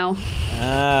 but you know.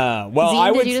 Well,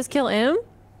 Zine, did you just kill Im?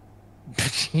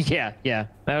 yeah,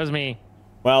 that was me.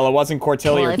 Well, it wasn't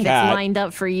Cortilli Well, or if it's Kat. lined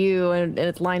up for you and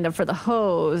it's lined up for the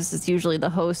host, it's usually the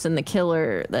host and the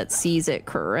killer that sees it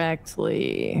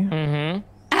correctly.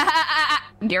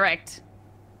 Mm-hmm. Direct.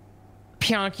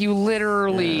 Pionk, you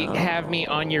literally have me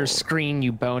on your screen,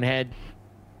 you bonehead.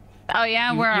 Oh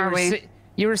yeah, where are we?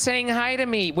 You were saying hi to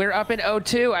me. We're up in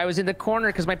O2. I was in the corner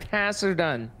because my tasks are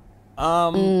done.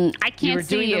 I can't you were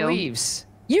see doing you. The leaves.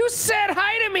 You said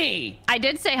hi to me. I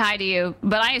did say hi to you,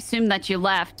 but I assumed that you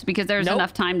left because there was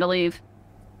enough time to leave.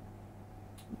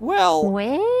 Well,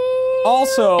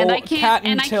 also, and I Cat can't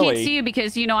and Tilly. I can't see you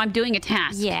because you know I'm doing a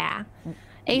task. Yeah.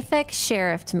 Aphex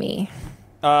sheriffed me.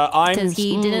 I'm because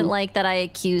he didn't like that I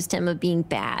accused him of being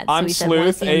bad. I'm so he Sleuth. said, "Want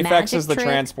to see a Aphex is magic the trick?"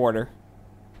 transporter.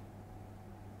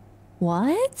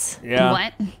 What? Yeah.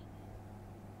 What?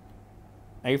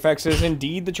 Aphex is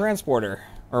indeed the transporter,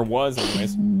 or was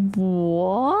anyways.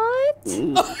 What?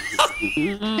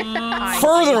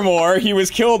 Furthermore, he was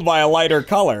killed by a lighter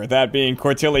color, that being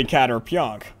Cortilli, Cat, or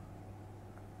Pionk.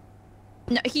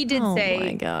 No, he did Oh say.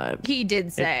 my God. He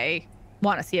did say,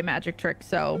 "Want to see a magic trick?"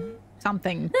 So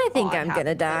something. I think I'm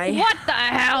gonna die. What the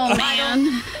hell,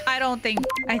 man? I don't think.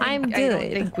 I'm I don't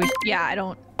good. think we. Yeah, I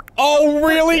don't. Oh,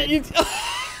 really?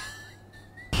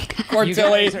 You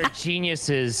guys are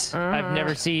geniuses. I've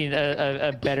never seen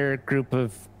a better group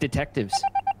of detectives.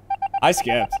 I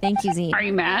skipped. Thank you, Zine. Are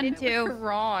you mad? You're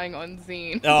wrong on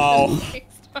Zine. Oh.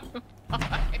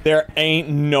 There ain't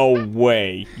no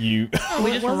way you.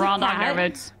 We just wrong on our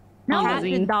votes. No, Cat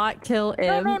did not kill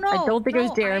him. no, I don't think it was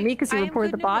no, Jeremy because he I am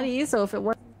reported the good body. So if it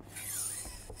was,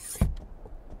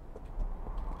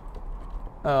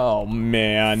 Oh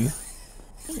man.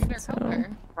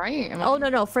 Right? oh no,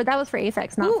 that was for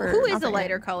Aphex, not for. Who is not the for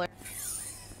lighter him. color?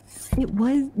 It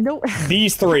was no.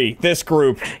 These three, this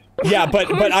group. Yeah, but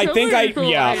I think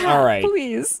all right.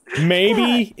 Please.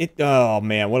 Maybe it. Oh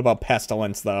man, what about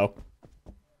Pestilence though?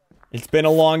 It's been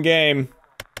a long game.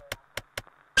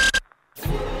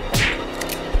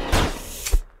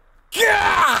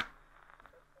 Gah!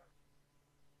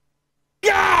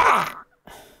 Gah!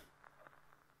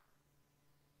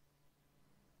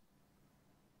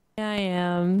 Yeah, I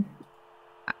am.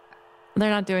 They're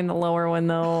not doing the lower one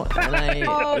though. And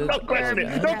Don't question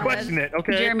it. Don't question it.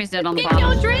 Okay. Jeremy's dead on the Get your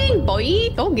bottom. drink, boy.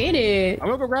 Go get it. I'm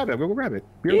gonna go grab it. I'm gonna go grab it.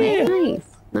 Yeah.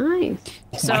 Nice.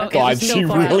 So my it God, was she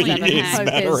no really fault. is Hope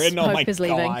veteran. Oh Hope my is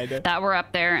leaving. God. That were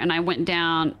up there, and I went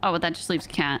down. Oh, that just leaves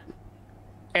Cat.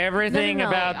 Everything No.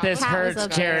 about this Cat was hurts,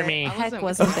 up there. Jeremy. Heck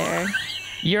wasn't there.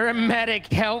 You're a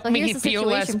medic. Help So me here's the feel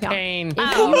less situation, pal. pain.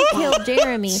 If you killed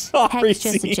Jeremy, Sorry, Heck's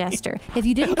just a Zine. jester. If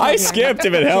you didn't kill I Jeremy, skipped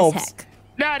if it it's just helps. Heck.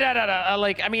 No.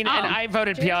 Like, I mean, and I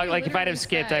voted Pionk. Like, if I'd have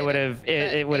skipped, I would have.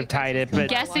 It would have tied it. But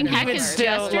Guessing Heck even is still,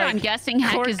 Jester. like, I'm guessing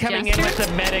Heck Court is coming Jester. in with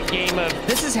the meta game of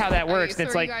this is how that works. And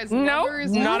it's like, no,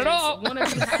 not at all. One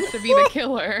of you has to be the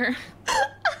killer.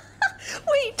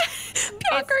 Wait,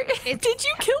 Pionk, did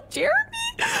you kill Jeremy?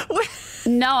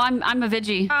 No, I'm a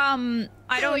Vigi.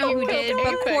 I don't know who did,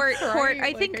 but Court.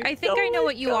 I think I know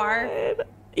what you are.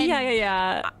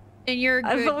 Yeah. And you're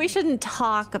good. But we shouldn't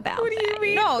talk about What do you that.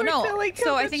 mean? No. Cortilli So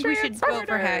killed I the think we should vote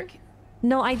for Heck.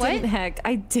 No, I What? didn't, Heck.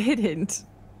 I didn't.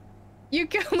 You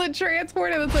killed the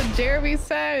transporter. That's what Jeremy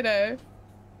said.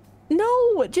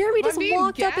 No, Jeremy Am I just being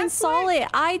walked up and saw gaslit? it.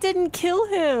 I didn't kill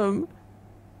him.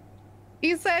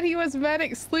 He said he was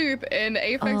medic sleuth and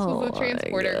Aphex was Oh the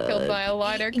transporter killed by a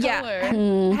lighter color.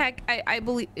 Yeah. Heck, I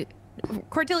believe.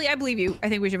 Cortilli, I believe you. I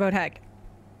think we should vote Heck.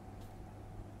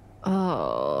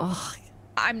 Oh.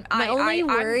 My only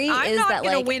worry I'm is not that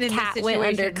gonna like win in Cat this went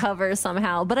situation. undercover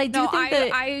somehow, but I do No, think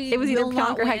that it was either will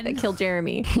not Pionk or Heck win. that killed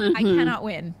Jeremy. I cannot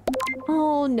win.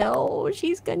 Oh no,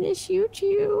 she's gonna shoot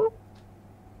you.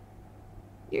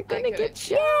 You're gonna get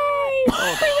shot.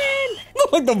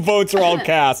 Look like the votes are all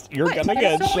cast. You're gonna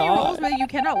get so many shot. rules where you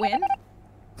cannot win.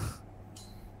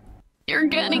 You're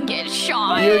gonna get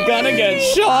shot. You're gonna get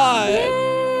shot.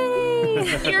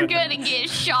 You're gonna get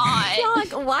shot.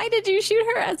 Pionk, why did you shoot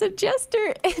her as a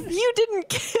jester if you didn't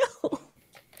kill?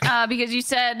 Because you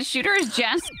said shooter is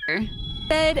Jester.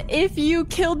 Said if you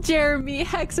killed Jeremy,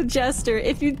 Heck's a jester.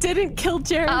 If you didn't kill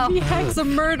Jeremy, Heck's a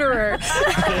murderer.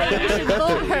 You should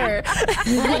vote her.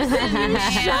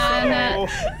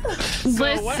 So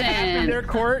what happened there,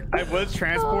 Court? I was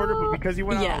transporter, but because you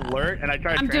went on alert and I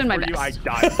tried to doing my transport you, I best.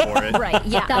 died for it. Right,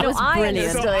 yeah, that was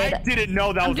brilliant. So I didn't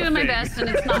know that I'm was a doing my thing. best, and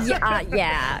it's not.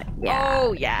 Yeah.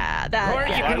 Oh yeah, that. Court,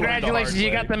 yeah. congratulations.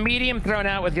 You got the medium thrown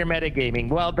out with your metagaming.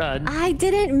 Well done. I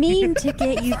didn't mean to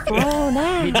get you thrown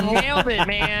out. You nailed it,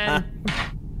 man.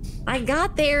 I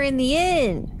got there in the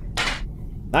end.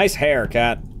 Nice hair,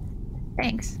 Cat.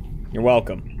 Thanks. You're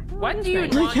welcome. What do you Oh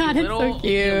my want, God, you it's so little,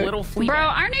 cute. you little flea Bro,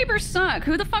 our neighbors suck.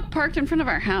 Who the fuck parked in front of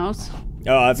our house?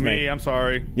 Oh, that's Me, me. I'm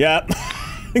sorry. Yep.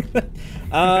 Did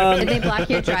they block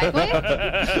your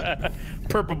driveway?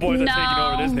 Purple boys are taking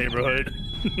over this neighborhood.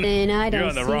 And I You're don't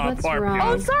on the see wrong what's part, wrong.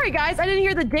 Oh, sorry guys, I didn't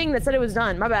hear the ding that said it was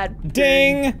done. My bad.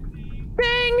 Ding.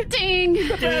 Ding! Ding!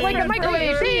 Ding. Like a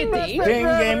microwave. Ding! Ding,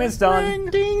 game is done.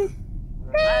 Ding!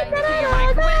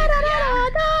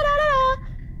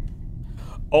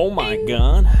 Oh my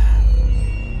god.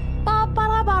 Now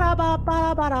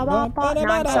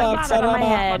I'm stuck in my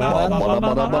head.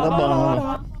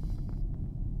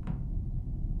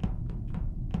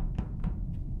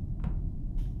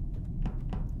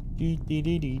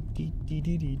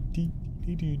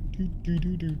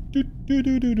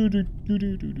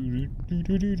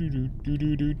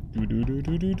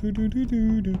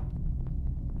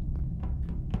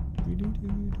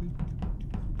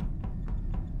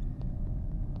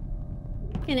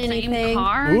 Same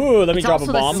car. Ooh, let me drop a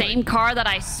also bomb. The same car that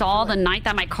I saw the night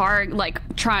that my car, like,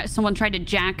 someone tried to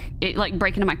jack it, like,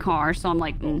 break into my car. So I'm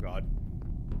like, Oh god.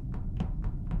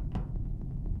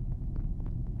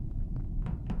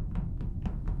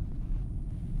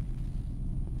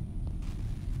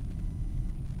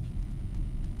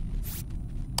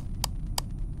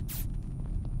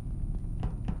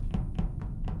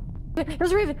 It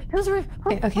was Raven. It was Raven.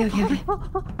 Okay.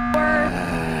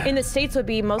 Or in the States would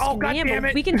be most convenient,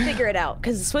 but we can figure it out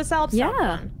because the Swiss Alps.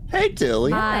 Yeah. Hey,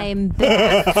 Tilly. I'm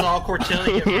back. I saw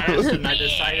Cordelia first, and I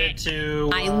decided to.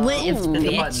 I live, hit the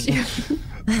bitch.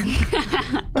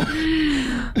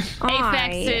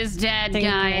 Aphex is dead,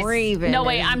 guys. Raven No,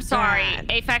 wait, is I'm sorry. bad.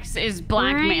 Aphex is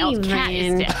blackmailed. Cat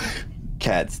is dead.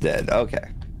 Cat's dead. Okay.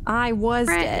 I was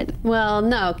dead. Well,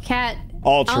 no, Cat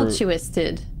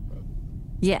altruisted.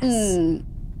 Yes.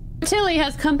 Tilly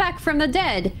has come back from the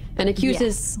dead and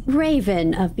accuses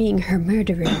Raven of being her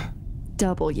murderer.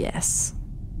 Double yes.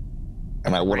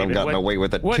 And I would have gotten away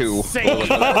with it too.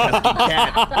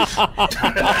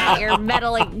 You're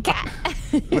meddling cat.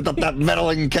 Without that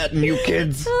meddling cat and you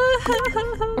kids.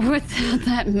 Without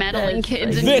that meddling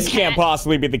kids and This you can't cat.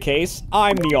 possibly be the case.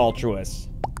 I'm the altruist.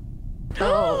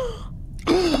 Oh.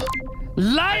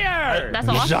 Liar! That's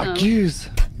awesome.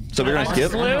 So we're gonna I've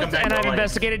skip? sleuth, and I've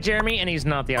investigated Jeremy, and he's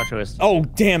not the altruist. Oh,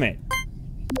 damn it.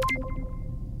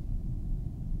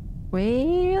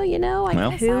 Well, you know, I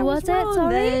guess Who I was it? wrong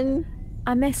Sorry. then.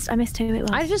 I missed who it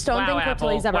was. I just don't think Apple.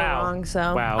 Cortely's ever Wow. wrong.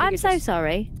 So Wow. I'm so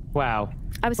sorry. Wow.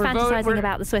 I was We're fantasizing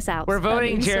about the Swiss Alps. We're That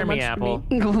voting means so Jeremy much to Apple.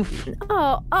 me.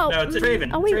 Oh. No, it's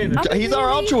Raven. Are we, It's Raven. are we He's our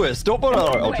really? altruist. Don't vote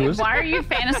our altruist. Why are you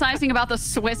fantasizing about the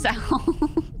Swiss Alps?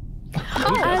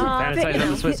 Fantasizing about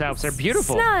the Swiss Alps. They're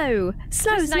beautiful. Snow. it's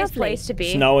Snow's a nice lovely. place to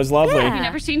be. Snow is lovely. Yeah. Have you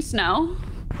never seen snow?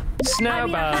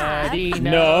 Nobody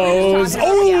Nose.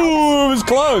 Oh, it was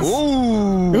close.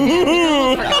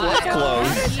 Ooh.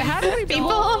 Close. How do we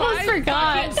people almost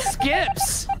forgot?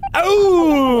 Skips.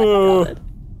 Oh.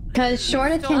 Because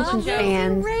short attention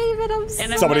spans.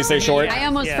 Somebody say short. I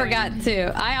almost forgot too.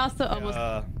 I also almost.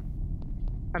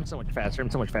 I'm so much faster.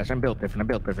 I'm built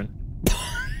different.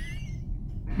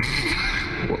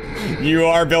 You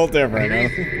are built different. I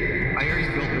hear he's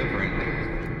built different.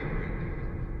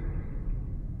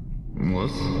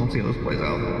 Let's see how this plays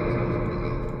out.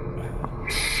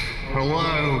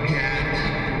 Hello, cat.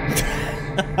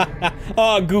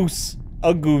 A goose.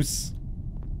 A goose.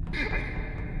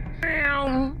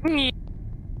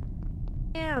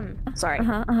 Sorry.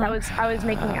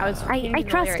 I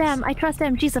trust him. I trust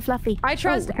him. She's a fluffy. I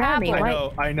trust Jeremy.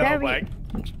 Apple. I know. Jeremy,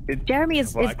 Jeremy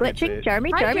is glitching.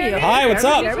 Jeremy. Hi, what's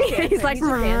up? He's like.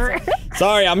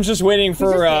 Sorry, I'm just waiting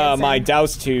for my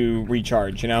douse to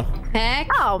recharge, you know? Heck.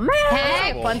 Oh man.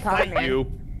 Heck. Fun time, man. You.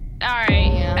 All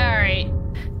right.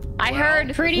 I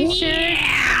heard Pretty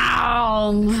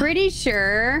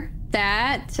sure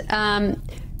that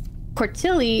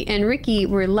Cortilli and Ricky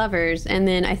were lovers, and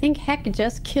then I think Heck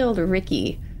just killed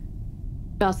Ricky.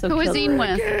 Also Who was killed Zine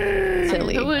with?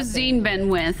 Tilly. Who has Zine been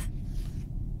with?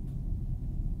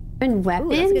 And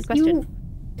weapons? Ooh, that's a good question.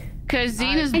 Because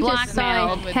Zine is I just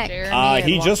saw blackmailed. Heck.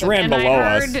 He just ran And below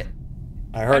I us. heard,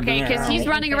 I heard. okay, because he's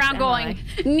running around going,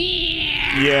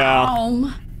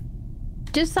 Yeah.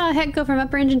 Just saw Heck go from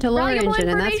upper engine to lower engine,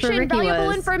 and that's where Ricky Valuable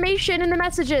was. information in the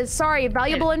messages. Sorry,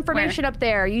 valuable information up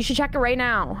there. You should check it right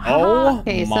now. Oh,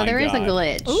 okay, so my there is a God.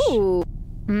 glitch. Ooh.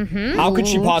 Mm-hmm. How could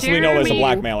she possibly know there's a Jeremy.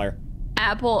 blackmailer?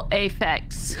 Apple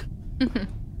Aphex.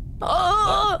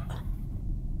 Oh!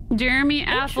 Jeremy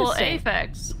Apple Interesting.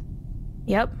 Aphex.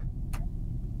 Yep.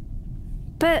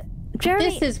 But Jeremy.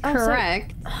 This is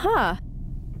correct. Huh.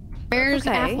 Where's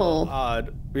Okay. Apple?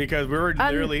 Odd, because we were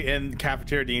literally in the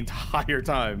cafeteria the entire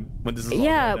time when this is all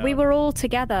Yeah, going we down. were all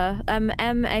together.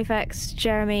 Aphex,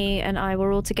 Jeremy, and I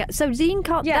were all together. So Zine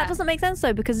can't. Yeah. That doesn't make sense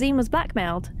though, because Zine was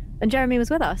blackmailed and Jeremy was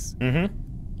with us. Mm-hmm.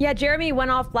 Yeah, Jeremy went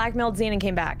off, blackmailed Zine, and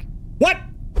came back. What?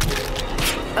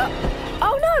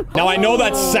 Oh no! Now I know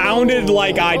that sounded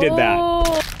like I did that.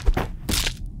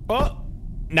 Oh,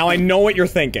 Now I know what you're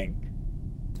thinking.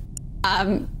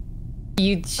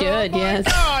 You should, yes. Oh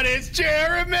my God, it's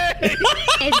Jeremy!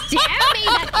 It's Jeremy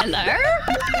the killer?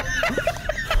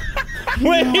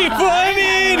 Wait for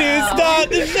me to start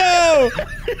the show!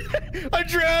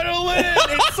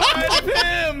 Adrenaline inside of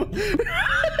him!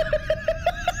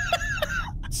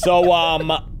 So,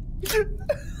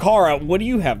 Kara, what do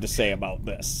you have to say about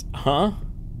this? Huh?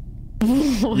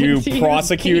 You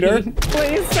prosecutor?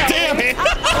 Please stop. Damn it!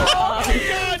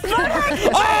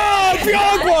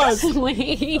 Bjork was!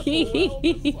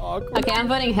 Okay, I'm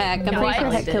voting Heck. I'm pretty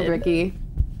sure Heck killed Ricky.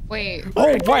 Wait.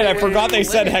 Oh, right, I forgot they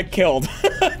said Heck killed.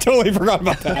 Totally forgot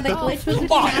about that.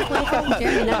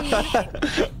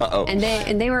 Uh-oh.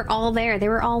 And they were all there. They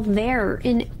were all there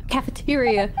in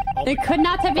cafeteria. They could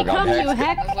not have become you,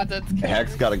 Heck.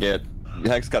 Heck's gotta get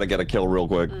a kill real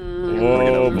quick.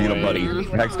 Whoa, get a buddy.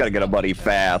 Heck's gotta get a buddy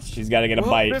fast. She's gotta get a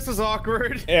bite. This is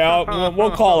awkward. Yeah,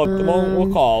 we'll call it.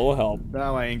 We'll help.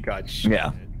 No, I ain't got shit.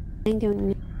 Yeah.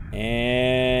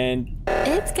 And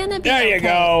it's gonna be. There you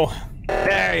go.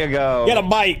 There you go. Get a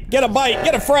bite. Get a bite.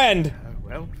 Get a friend.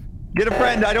 Well, get a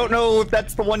friend. I don't know if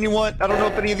that's the one you want. I don't know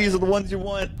if any of these are the ones you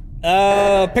want.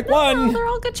 Pick one. No, they're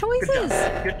all good choices.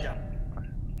 Good job.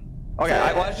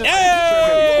 Okay, well, it's just.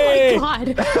 Hey! Oh my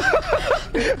God.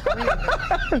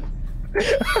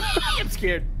 I'm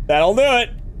scared. That'll do it.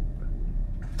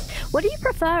 What do you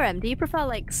prefer, Em? Do you prefer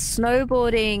like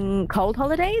snowboarding cold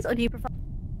holidays, or do you prefer?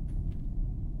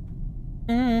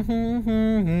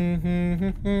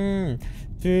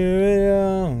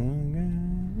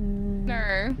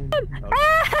 No.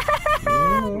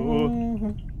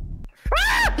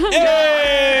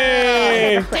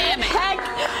 Hey! Damn it. Heck,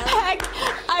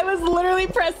 I was literally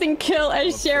pressing kill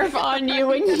as sheriff on you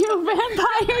when you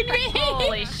vampired me.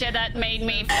 Holy shit, that made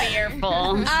me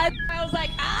fearful. I was like,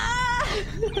 ah!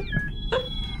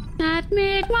 That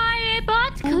made my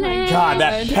butt clench. God,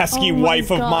 that pesky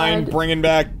wife of mine bringing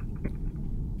back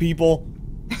people.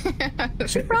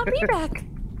 She brought me back.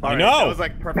 I know. That was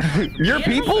like perfect. Your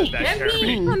people? I'm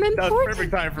important. That was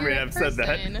perfect time for me to have said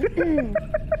that.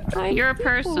 You're a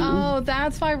person. Oh,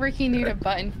 that's why Ricky needed a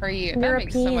button for you. That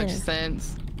makes so much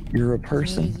sense. You're a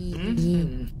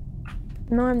person.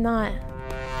 No, I'm not.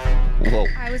 Whoa.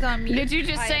 I was on mute. Did you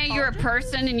just say you're a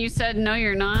person and you said no,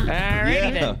 you're not?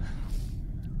 Alrighty then.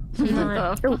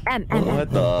 Oh,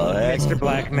 What the heck? Mr.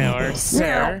 Blackmailer,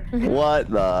 sir. What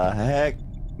the heck,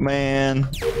 man?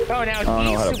 Oh, now I don't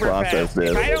know how to super process fast.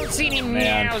 this. If I don't see any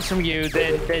meows from you,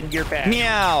 then you're bad.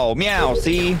 Meow, meow,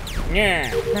 see?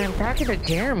 Yeah. I'm talking to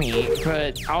Jeremy,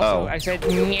 but also I said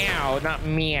meow, not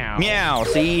meow. Meow,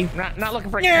 see? Not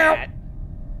looking for a Meow. cat.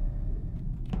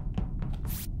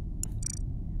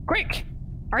 Quick!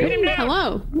 Get him down!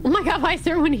 Hello. Oh my God, why is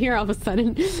everyone here all of a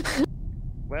sudden?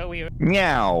 Well, we.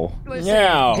 Meow.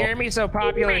 Meow. Jeremy's so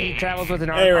popular, he travels with an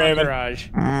Hey, Raven. entourage.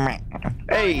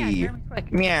 Hey.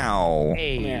 Meow.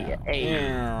 Hey, hey.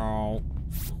 Meow.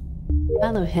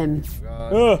 Follow him.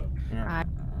 What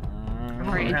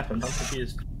happened? I'm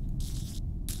confused.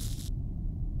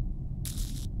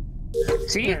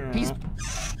 See? He's.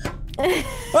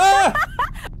 Ah!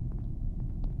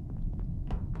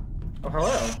 Oh,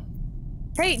 hello.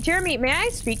 Hey, Jeremy, may I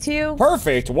speak to you?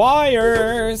 Perfect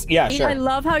wires. Yeah, I sure.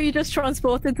 love how you just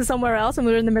transported to somewhere else and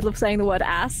we were in the middle of saying the word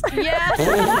ass.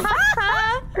 Yes.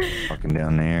 Fucking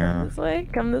down there. This way.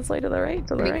 Come this way to the right.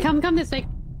 To the right. Come this way.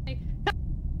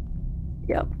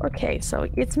 Yep. Okay, so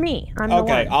it's me. I'm the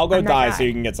Okay, one. I'll go I'm that die guy. so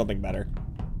you can get something better.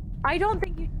 I don't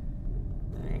think you.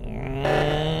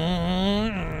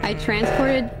 I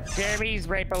transported. Jeremy's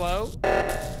right below.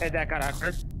 And that got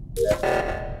awkward.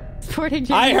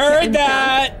 I heard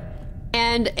that.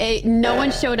 And no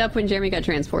one showed up when Jeremy got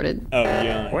transported. Oh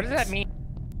yeah. What does that mean?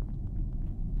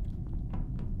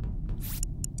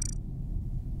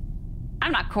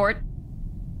 I'm not Court.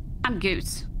 I'm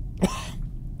Goose.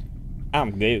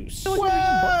 I'm Goose.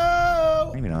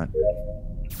 Whoa! Maybe not.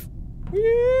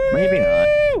 Maybe not.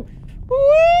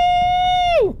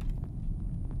 Woo!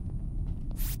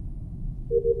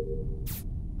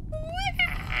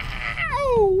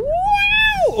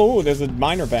 Oh, there's a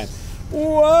minor vent.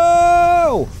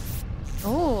 Whoa!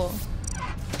 Oh.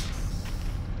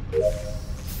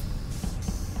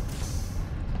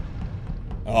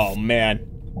 Oh man.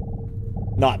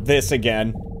 Not this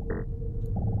again.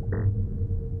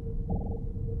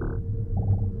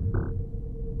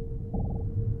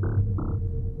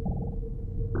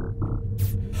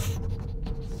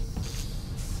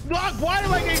 Why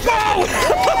do I get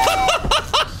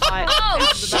Oh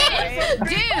shit!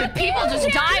 Dude, people just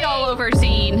died all over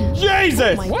scene.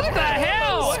 Jesus! What the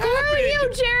hell? Screw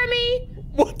you, Jeremy!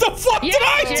 What the fuck did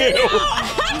I do? He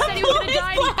said he was gonna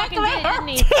die and he fucking did, didn't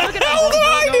he? What the hell did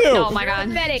I do? Oh my god.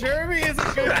 Jeremy is a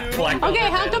good dude. Okay,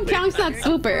 how come Pyonk's not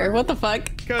Swooper? What the fuck?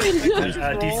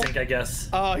 Desync, I guess.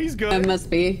 Oh, he's good. It must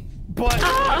be. But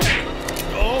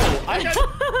oh, I got.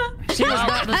 She was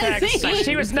not in fact.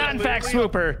 She was not in fact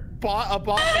Swooper. She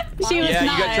was yeah,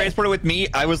 not. you got transported with me.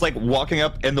 I was like walking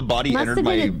up, and the body Must entered have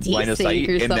my been a line of sight,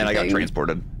 desync or and then I got something.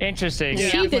 transported. Interesting. She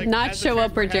Yeah, did not show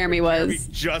up where Jeremy was.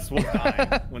 Just was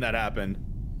dying when that happened.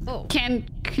 Can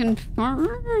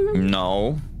confirm.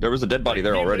 No, there was a dead body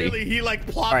there already. He like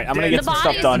plopped. All right, I'm gonna get some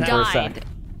stuff done for a sec.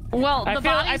 Well, I the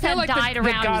feel bodies had like died the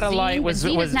around God of Light Zine, was but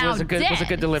Zine is now a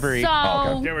good delivery. So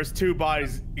Oh, okay. There was 2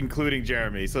 bodies, including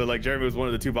Jeremy. So like Jeremy was one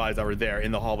of the 2 bodies that were there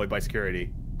in the hallway by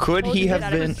security. Could he have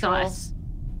been? sus.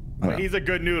 He's a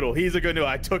good noodle. He's a good noodle.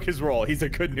 I took his role. He's a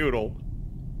good noodle.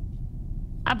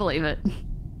 I believe it.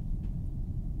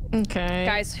 Okay.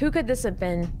 Guys, who could this have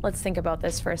been? Let's think about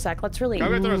this for a sec. Let's really I'm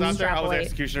gonna throw this out there. I was extrapolate.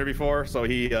 executioner before, so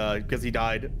he because he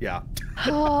died. Yeah.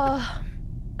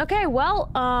 Okay,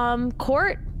 well,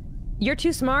 Court, you're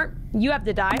too smart. You have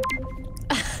to die.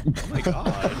 Oh my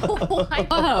god.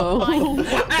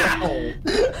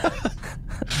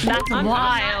 That's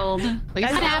wild.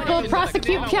 Apple,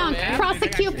 prosecute Pionk.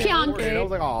 Prosecute Pionk. I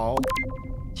was like, oh.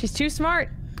 She's too smart.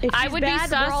 If I she's would bad,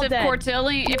 be we're sus all if dead.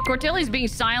 Cortilli's being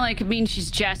silent. It could mean she's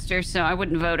Jester, so I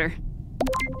wouldn't vote her.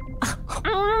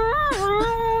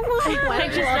 Why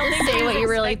don't you all just say what you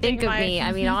really think of me?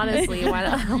 I mean, honestly, why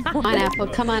not? Come on, Apple.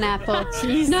 Come on, Apple.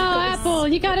 No, Apple,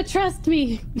 you gotta trust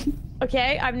me.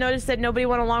 Okay, I've noticed that nobody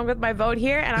went along with my vote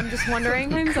here, and I'm just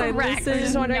wondering. I'm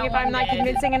just wondering if I'm not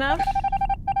convincing enough.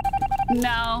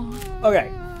 No.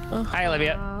 Okay. Hi,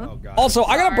 Olivia. Also,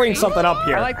 I gotta bring something up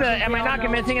here. I like the. Am I not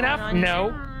convincing enough? No.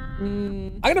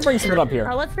 I gotta bring something up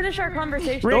here. Let's finish our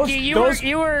conversation. Ricky,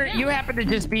 you happen to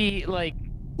just be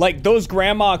like those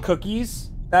grandma cookies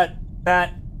that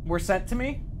were sent to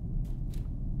me.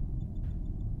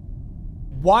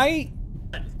 Why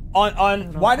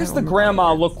why does the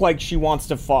grandma look like she wants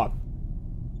to fuck?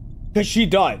 Because she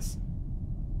does.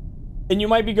 And you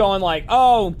might be going like,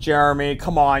 oh, Jeremy,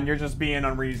 come on, you're just being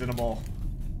unreasonable.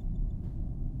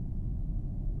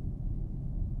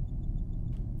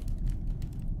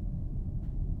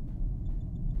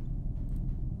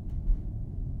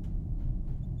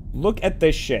 Look at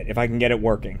this shit, if I can get it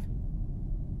working.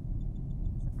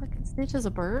 Fucking snitch is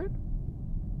a bird?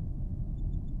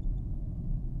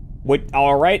 What?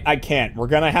 Alright, I can't. We're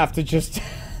gonna have to just...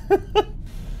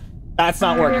 That's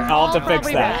not working. I'll have to fix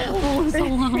that.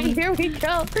 Here we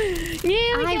go.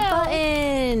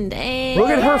 Buttoned. Look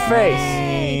at her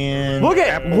face. Look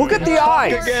at the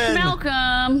eyes.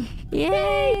 Malcolm.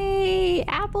 Yay!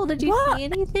 Apple, did you see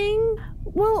anything?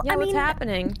 Well, Yeah, I what's mean,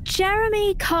 happening?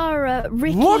 Jeremy, Kara,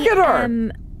 Ricky, Look at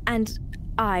her! and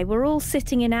I were all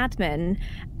sitting in admin,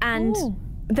 and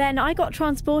then I got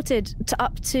transported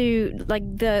up to like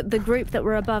the group that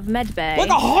were above medbay. Like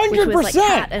 100%! Which was like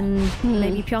Kat and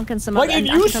maybe Pionk and some Like, other. if and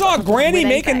you I think saw I got Granny with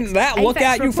making Apex. that look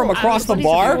Apex at you from report, across the bodies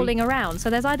are bar? rolling around. So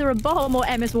there's either a bomb or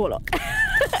MS Warlock.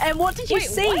 And what did you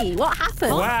see? What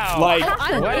happened? Wow. Like, what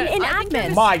happened in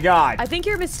admin? My God. I think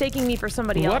you're mistaking me for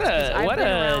somebody else. What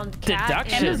a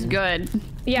deduction. Emma's good.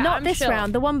 Yeah, Not I'm this chill.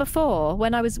 round. The one before,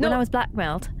 when I was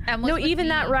blackmailed. No, even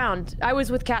that round, I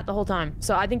was with Kat the whole time.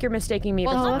 So I think you're mistaking me.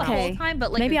 Well, for not somebody the else. whole time,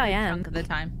 but like Maybe a I good am. chunk of the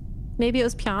time. Maybe it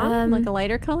was Pionk, like a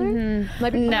lighter color?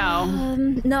 No.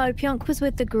 No, Pionk was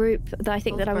with the group that I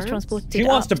think that I was transported She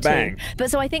wants up to bang. But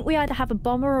so I think we either have a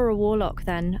bomber or a warlock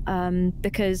then,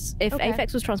 because if Okay.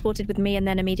 Apex was transported with me and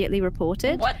then immediately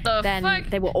reported, What the then fuck?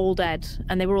 they were all dead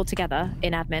and they were all together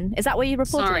in admin. Is that where you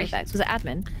reported Sorry. Apex? Was it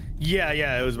admin? Yeah,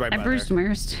 it was right I by Bruce there.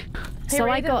 Merced. Hey, So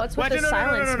I Raven, got- what's with Wait, the no,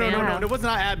 silence, man? no, it was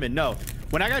not admin. No,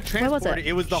 when I got was transported, it?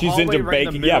 it was the She's hallway into right in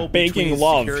the baking- middle yeah, baking between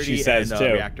love, security she says, and,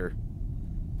 too. Reactor.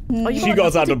 Oh, you She got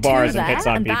goes out to reported bars there, and hits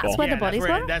on people. That's where the bodies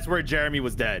were? That's where Jeremy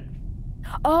was dead.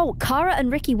 Oh, Kara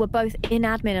and Ricky were both in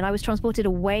admin and I was transported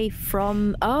away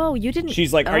from... Oh, you didn't...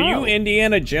 She's like, are you Oh.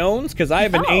 Indiana Jones? Because I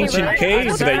have an Oh, ancient right.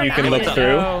 cave that you can look through.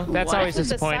 Oh, that's always What's with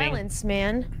the disappointing. silence,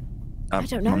 man? I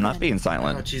don't know I'm not then. being Oh,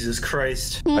 silent. Jesus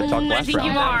Christ. I talked I last think you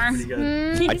round. are. Pretty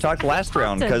good. I talked last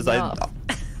round because I'm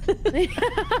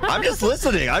just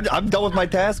listening. I'm done with my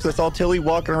tasks. I saw Tilly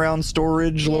walking around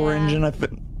storage, lower engine. I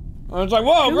was like,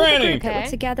 whoa, Who were the Granny! group that were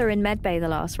together in medbay the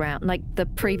last round, like the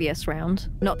previous round,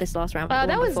 not this last round. But the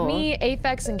That one was before. me,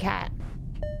 Apex, and Kat.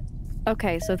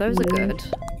 Okay, so those are good.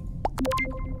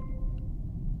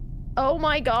 Oh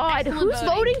my God, Excellent who's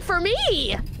voting. voting for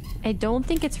me? I don't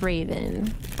think it's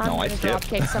Raven. I'm No, I gonna skipped.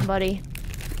 dropkick somebody.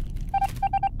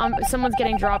 Someone's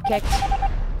getting drop kicked.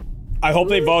 I hope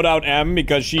they vote out M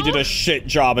because she did a shit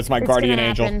job as my It's guardian gonna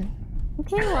angel. happen.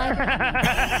 Okay, well,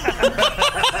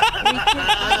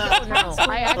 Oh, no.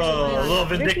 I a little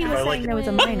vindictive. I like it. There was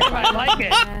a minor. I like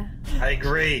it. I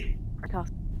agree.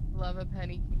 Love a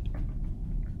penny.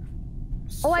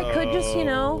 Oh, I could just, you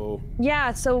know.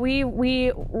 Yeah, so we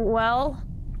woo.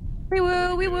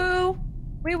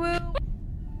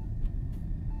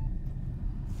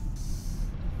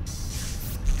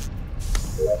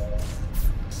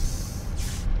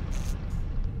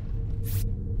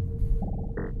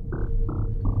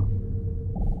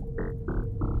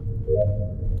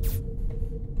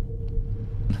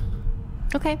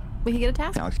 Okay, we can get a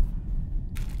task.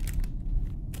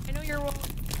 I know you're.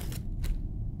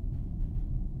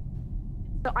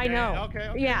 So I know.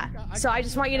 Okay. Yeah. So I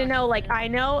just want you to know, like, I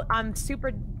know I'm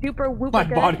super duper whoop My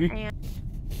good. body. And,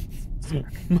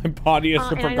 My body is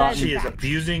super forgotten. She is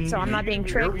abusing. so I'm not being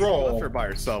Your tricked. role. Left her by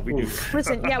herself. We do.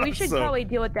 Listen, yeah, we should So- probably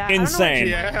deal with that.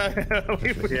 Insane. I don't know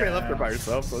what Yeah, we left her by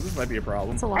herself, so this might be a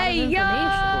problem. That's a lot Hey, of yo!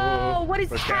 information. What is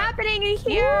Where's Kat? happening in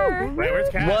here? Wait, where's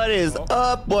Kat? What is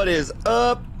up? What is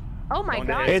up? Oh my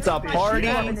god. It's a There's party.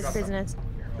 shit in this business.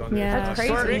 Yeah. That's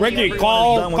crazy. Ricky, Done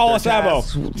call with us their Avo.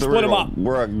 tasks. Split them up.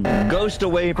 We're a ghost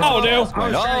away from. Oh, dude.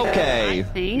 Okay.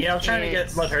 Yeah, I was trying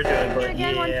to let her do it, but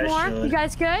Again, once yeah, more. she You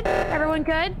guys good? Everyone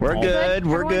good? We're good.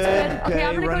 We're Everyone's good. Okay, Okay,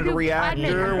 I'm gonna running go a do reactor.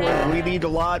 admin. We need a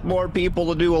lot more people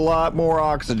to do a lot more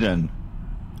oxygen.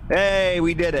 Hey,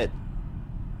 we did it.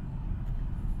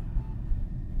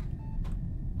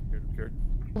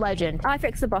 Legend. I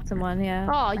fixed the bottom one, yeah.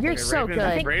 Oh, you're Okay, so Raven,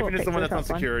 good. Raven is the one that's on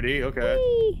security. Okay.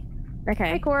 Whee! Okay.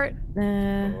 Hey, Court.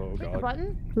 Oh Hit the god.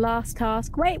 button. Last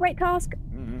task. Wait, task.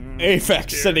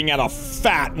 Apex sitting at a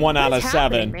fat 1 out of What's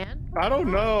 7. happening, man? I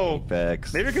don't know.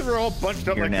 Apex. Maybe because we're all bunched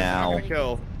up Here like now. this, we're not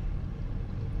gonna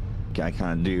kill. I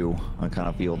kind of do. I kind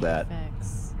of feel that.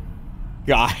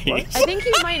 Guys. I think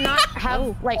you might not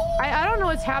have, like, I don't know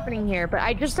what's happening here, but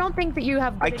I just don't think that you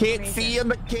have. I good can't information. see in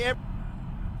the camp.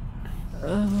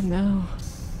 Oh no.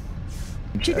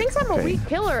 She thinks I'm a Okay. weak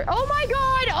killer. Oh my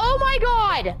god! Oh my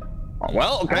god!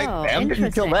 Well, okay. Oh, Ev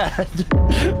didn't kill that.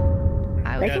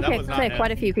 They Yeah, can that was not clear him.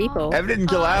 quite a few people. Ev didn't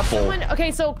kill Apple. Okay,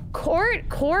 so Court,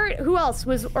 who else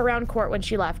was around Court when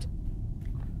she left?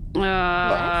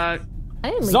 I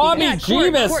didn't leave Zombie you.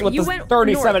 Jeebus Court, with you the went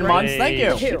 37 north, right? months. Thank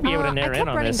you. Should be able to narrow I in kept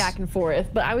on running this. back and forth,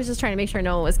 but I was just trying to make sure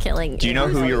no one was killing. Do you know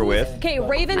who you were with? Okay,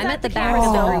 Raven's I'm at the back camera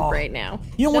of the still. group right now.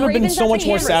 You know what The would have been Ravens so at much the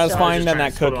more camera satisfying still. than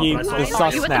that cookie? Hold on, The hold on.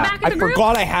 sus You at the snap. back of I the group?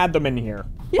 forgot I had them in here.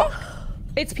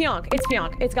 It's Pionk. It's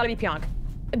Pionk. It's gotta be Pionk.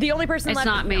 The only person It's left.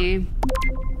 not is me.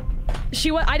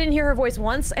 I didn't hear her voice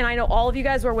once, and I know all of you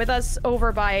guys were with us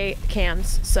over by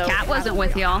cams. So Kat wasn't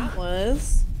with y'all.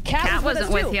 Kat was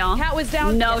wasn't with y'all. Kat was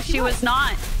down. No, Yes, she was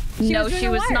not. No, doing she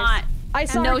her was wires. not. I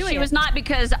saw her No, doing she it. was not,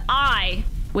 because I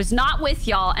was not with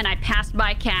y'all and I passed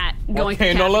by Kat going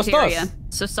Okay, to no los cafeteria. dos.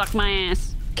 So suck my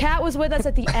ass. Kat was with us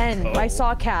at the end. I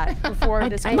saw Kat before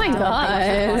this. Oh my went down.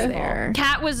 god. There.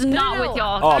 Kat was not no. with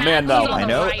y'all. Oh, Kat man, was though. on the I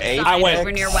know, right Apex. side I went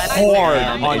over near weapons. hard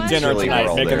Yeah, on dinner chili tonight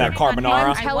roll making there. that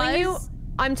carbonara.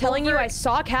 I'm telling you, I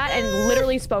saw Kat and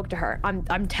literally spoke to her.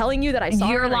 I'm telling you that I saw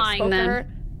You're her and I lying, spoke then. to her.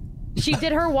 She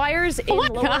did her wires in my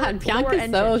lower, God, lower Bianca's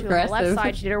engine. so She was on the left aggressive.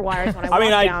 side. She did her wires when I I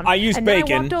mean, walked down. I used and then I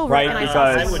bacon, walked over right? and I saw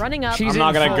Because someone running up. I'm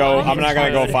not gonna go. I'm not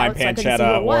gonna go find So I couldn't see who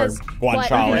pancetta it was, or but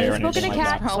guanciale I or had spoken anything to like Kat,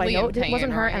 that. so I Probably know in it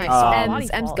wasn't her, and I pain, saw right? a body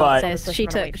Em's fall. got So this. it's She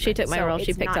just run away took from it. my So role. She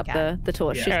it's picked not up Kat. the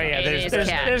torch. Yeah, It is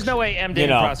Kat. there's no way M You didn't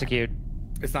know. prosecute.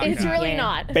 It's not It's Kat. really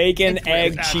not. Bacon, It's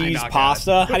egg, not- cheese, not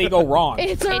pasta. How do you go wrong?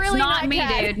 It's It's really not me,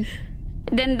 Kat. dude.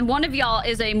 Then one of y'all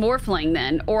is a morphling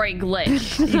then, or a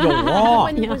glitch. How do you go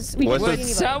wrong? When was- we What's didn't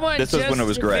this? see anybody. This was when it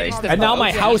was gray. And now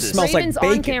my house smells like Raven's on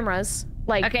bacon. cameras.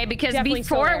 Like, Okay, because definitely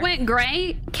before still it went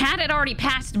gray, Kat had already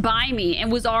passed by me and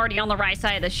was already on the right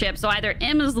side of the ship. So either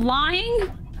M is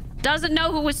lying, doesn't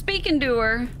know who was speaking to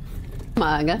her,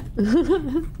 Maga.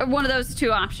 or one of those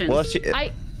two options. Well,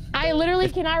 I literally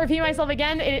cannot repeat myself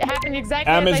again. It happened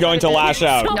exactly. Em as is I going to said it lash did.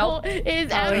 out. So Nope. is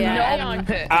Oh, Em yeah. wrong?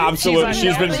 Absolutely.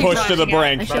 She's been pushed to the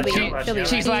brink. She'll be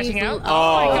She's lashing out. Oh.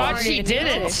 Oh my god, she did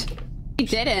it. He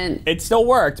didn't. It still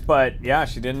worked, but yeah,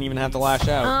 she didn't even have to lash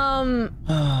out.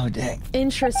 Oh, dang.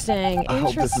 Interesting. I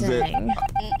hope this is it.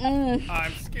 Interesting.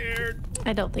 I'm scared.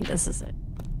 I don't think this is it.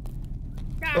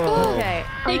 Okay.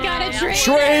 He got a traitor.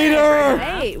 Traitor!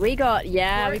 Hey, we got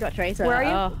Tracer. Where are you?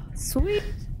 Oh, sweet.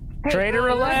 Traitor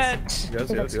roulette.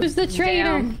 Who's the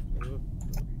traitor?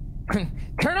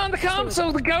 Turn on the comm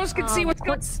so the ghost can see what's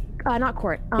going on. Not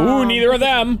Court. Ooh, neither of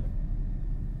them.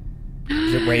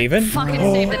 Is it Raven? Fucking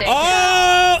save the day.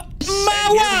 Oh, Get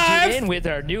my in with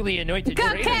our newly anointed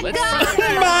traitor. Let's wife!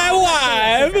 My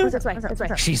wife! This way. This way.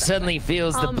 She suddenly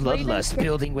feels the Raven bloodlust can-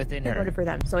 building within I her. voted for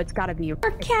them, so it's gotta be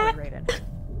Cat.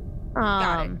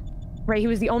 Raven. Right, he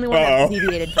was the only one that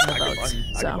deviated from the votes.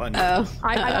 So. Em.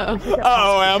 I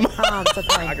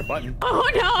can button.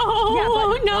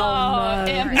 Oh no!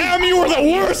 Em, you were the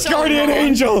worst guardian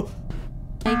angel.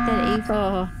 Take that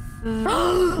A4.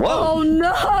 Whoa. Oh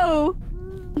no!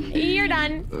 You're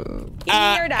done.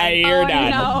 You're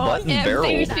done. No, Button Em barrel.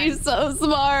 thinks she's so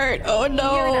smart. Oh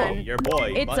no! Your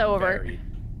boy. It's Button over. Barry.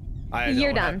 I know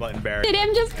You're that done. Button Barry. Did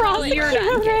Em just prosecute Raven?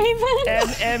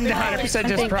 M 100%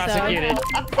 just prosecuted.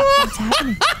 What's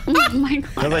happening? Oh my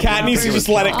god. Cat needs to just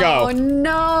let it go. Oh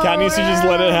no! Cat needs to just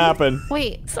let it happen.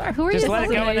 Wait, sorry, who are Just you? let it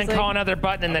go and then call another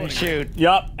button and then shoot.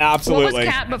 Yup, What absolutely. was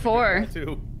Cat before?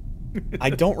 I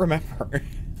don't remember.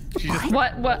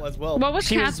 What was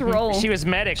Cat's role? She was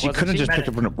medic. She couldn't just pick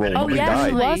up a roll. Oh Nobody yeah,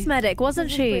 she died. was medic,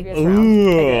 wasn't she?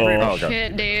 Ooh.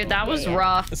 Shit, dude, that was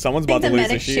rough. Someone's about to lose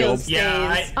the shield.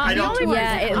 Yeah, I don't.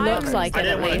 Yeah, it looks like I it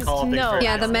didn't at want to least. call things No. very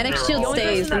Yeah, the medic fast. shield The only stays.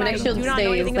 person The that I medic shield do not know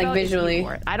stays, anything like about is visually.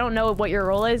 keyboard. I don't know what your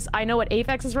role is. I know what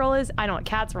Aphex's role is. I know what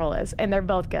Cat's role is, and they're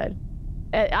both good.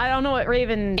 I don't know what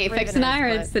Raven. Aphex and I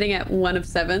are sitting at 1 of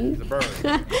 7.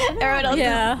 Everyone else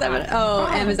Yeah. is 7. Oh,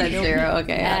 M is at 0.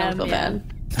 Okay, I don't feel bad.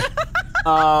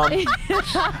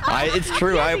 It's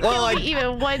true.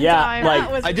 Even one Yeah, time. like,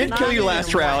 that was I did kill you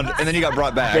last round, and then you got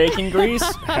brought back. Bacon grease?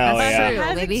 Hell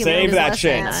yeah. Maybe he Save learned that his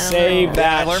shit. lesson, Save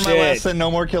that I learned my shit. lesson.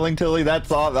 No more killing Tilly.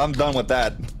 That's all. I'm done with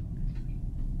that.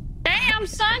 Damn,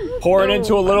 son! Pour it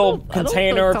into a little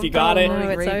container if you got it. No,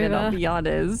 it's Raven, over. I'll be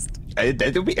honest.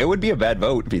 It would be a bad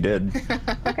vote if you did.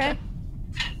 Okay.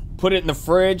 Put it in the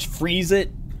fridge, freeze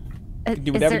it. Do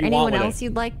Is whatever there you want anyone with else it.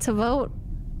 you'd like to vote?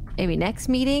 Maybe next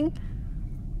meeting?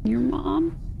 Your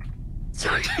mom?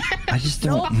 Sorry. I just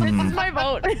Nope, don't. this is my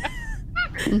vote.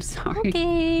 I'm sorry.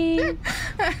 Okay.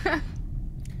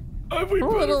 We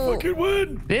better fucking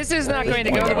win. This is not going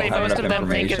to go the way most of them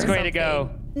think it's going to go.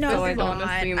 No, it's not.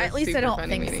 At least I don't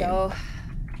think so.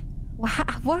 How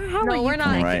No, are you we're not.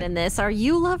 connected Right. in this? Are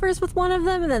you lovers with one of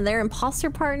them and then they're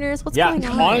imposter partners? What's Yeah, going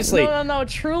on? honestly. No.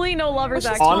 Truly, no lovers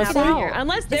Let's just actually talk happen it here. out.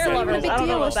 Unless they're It's not lovers. a big I don't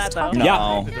know deal. about that Let's though.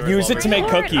 talk Yeah, use it to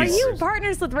make Lord, cookies. Are you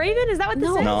partners with Raven? Is that what this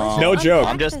is? No. No joke.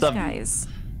 I'm just a. guys.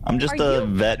 I'm just Are a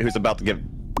vet who's about to get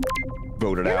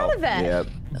voted You're out. not a vet. Yeah.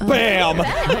 Bam!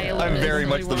 I'm very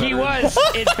much the vet. He was,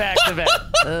 in fact, the vet.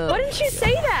 Why didn't you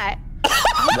say that?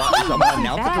 I'm gonna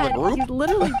announce it to the Bad. group. He's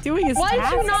literally doing his Why did you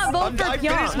task. not vote for I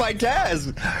finished Pyeong? my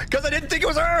task because I didn't think it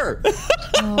was her.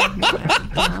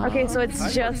 Okay, so it's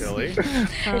just.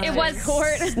 It was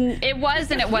court. It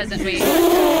was and it wasn't me.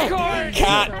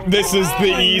 Cat, this is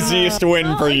the easiest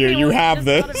win for you. You have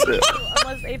this.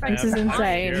 This is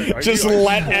insane. Just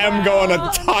let M go on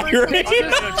a tirade.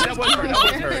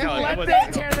 Let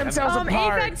them tear themselves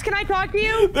apart. Aphex, can I talk to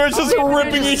you? They're just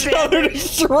ripping each other to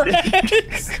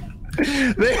shreds.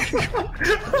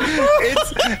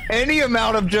 It's any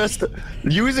amount of just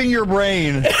using your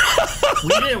brain. We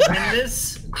didn't win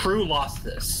this. Crew lost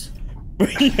this.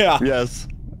 Yeah. Yes.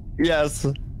 Yes.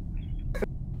 All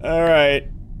right.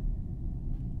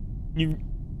 You.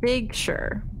 Big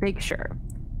sure. Big sure.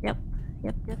 Yep.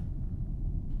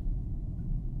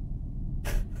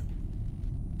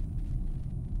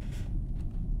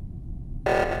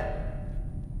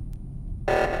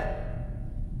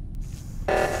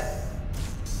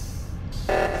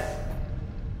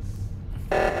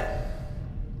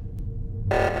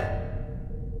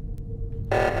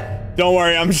 Don't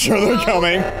worry. I'm sure they're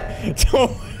coming.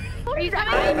 Don't.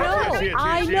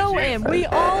 I know him. We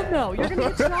all know. You're gonna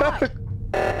get shot.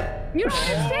 You don't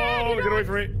understand. Oh, get away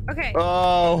from me. Okay.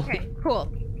 Oh. Okay,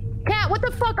 cool. Cat, what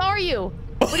the fuck are you?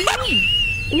 What do you mean?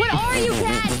 What are you,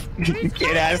 Cat? You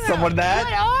can't ask someone that.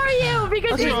 What are you?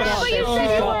 Because you said what you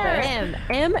said you were.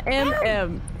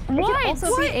 M. It What? could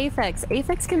also be Aphex.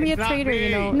 Aphex can be a It's not traitor, you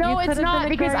me. know. No, You it's could have not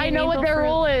been a because I guardian know what angel their for-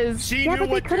 role is. She Yeah, knew but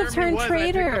they what could have Jeremy turned was, and I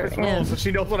picked up traitor his role, in. so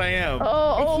she knows what I am.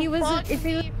 Oh, If he was, fuck. if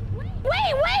he,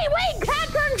 Wait! Cat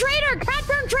turned traitor! Cat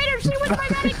turned traitor! She was my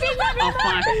medic team! Oh,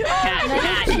 fuck. Cat,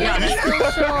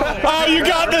 yeah. Oh, you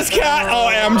got this, Cat. Oh,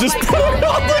 M, just put it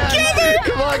all together.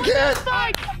 Come on, Cat.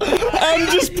 M,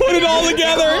 just put it all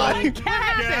together. Come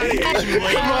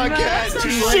on, Cat.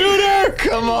 Shoot her.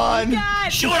 Come on.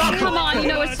 Shoot up! Come on, you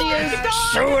know what she is.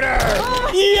 Shoot her.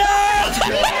 Yeah.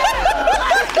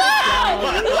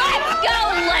 Let's go,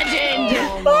 legend!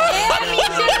 Damn, you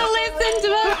should have listened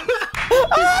to us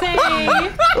say.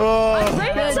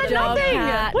 Raven said nothing!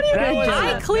 Cat. What do you mean? Good I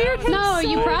job, cleared him. No,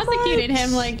 you so prosecuted much.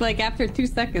 him like after 2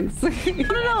 seconds. No,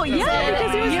 yeah,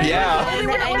 because he was Yeah. the only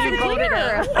one that wasn't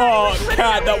clear. Oh,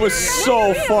 Cat, that was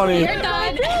so funny. You're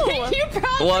done. You prosecuted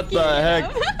What the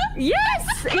heck? Yes!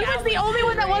 He was the only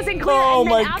one that wasn't clear. Oh and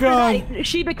then my after God. that,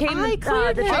 she became the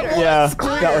cleared him. traitor. Yeah,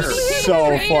 that was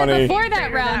so funny. Before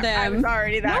that round, I was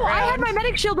already that round. I had my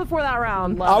medic shield before that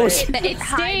round. It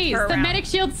stays. The medic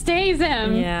shield stays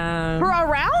him. Yeah. For a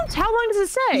round? How long does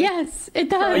it say? Yes, it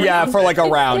does. Yeah, for like a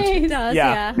round. It does,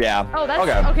 Yeah. Oh,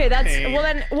 that's okay. That's well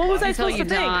then. What was I supposed to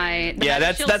die. think? Yeah,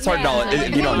 that's hard knowledge.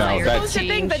 If you don't know, I was supposed to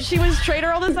think that she was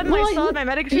traitor all of a sudden. I saw my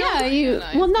medic shield. Yeah, you.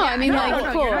 Well, no, I mean like.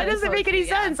 That doesn't make any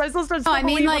sense. I'm supposed to. No, I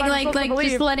mean like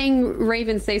just letting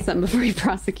Raven say something before you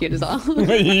prosecute is all.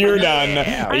 You're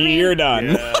done. You're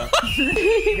done.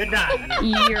 You're done.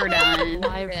 You're done.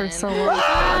 Live for so long.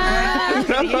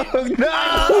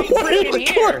 No!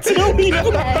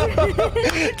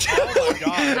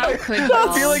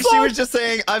 I feel like she was just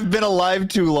saying, I've been alive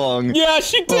too long. Yeah,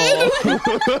 she did.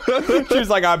 She was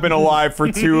like, I've been alive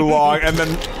for too long, and then,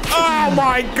 oh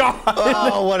my god.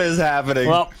 Oh, what is happening?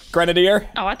 Well, Grenadier.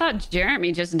 Oh, I thought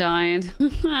Jeremy just died.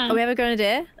 Oh, we have a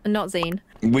Grenadier and not Zine.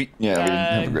 We have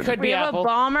a Could Grenadier. be We have Apple. a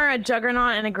bomber, a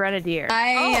juggernaut, and a grenadier.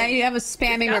 I have a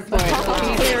spamming report.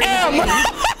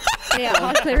 Yeah,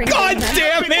 hard clearing. God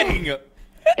damn it!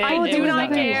 I do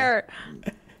not care.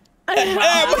 You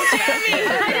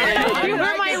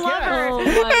were my lover. Oh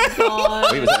my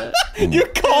god. Wait, was that? You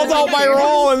called out my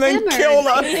role and then killed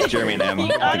us. Jeremy and Em.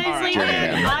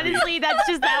 Honestly, that's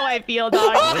just how I feel,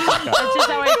 dog. That's just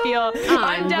how I feel.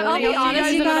 I'm definitely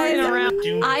honest, you guys. around.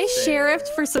 I sheriffed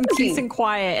for some peace and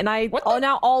quiet, and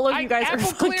now all of you guys are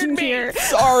fucking here.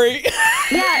 Sorry.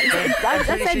 Yeah, I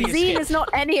said Zine is not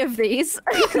any of these.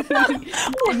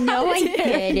 No, I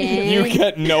didn't. You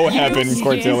get no heaven,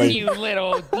 Cortilli. You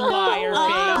little liar face.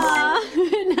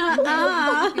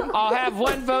 I'll have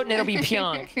one vote and it'll be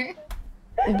Pionk.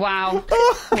 Wow.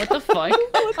 What the fuck?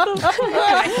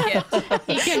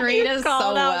 He can read us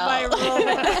so well.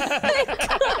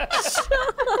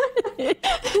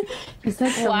 Is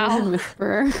that wow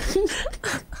whisperer?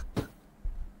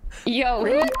 Yo.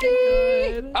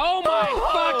 Oh my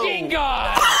fucking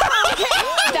god!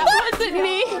 That wasn't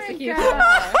me.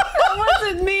 That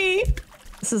wasn't me.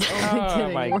 This is only Oh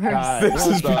getting my worse. god. This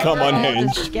has become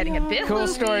unhinged. Getting a bit Cool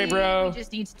story, bro. We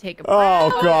just need to take a breath.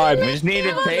 Oh god. We just need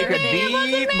to take a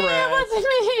deep breath.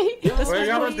 This was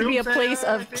going to be a place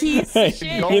of peace. Hey,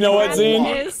 you know what, Zine?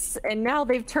 Sadness, and now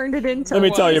they've turned it into Let me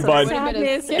tell you, bud.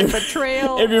 sadness and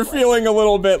betrayal. If you're feeling a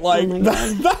little bit like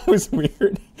that was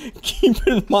weird, keep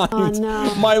in mind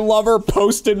my lover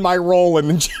posted my role in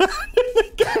the chat.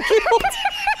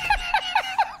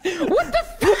 What the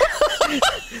fuck?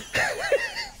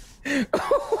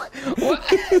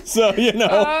 So you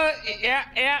know.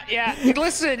 Yeah.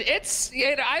 Listen,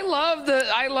 I love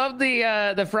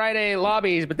the Friday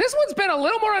lobbies, but this one's been a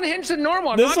little more unhinged than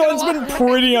normal. This one's been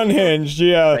pretty unhinged,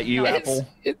 yeah. You, Apple?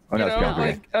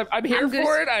 I'm here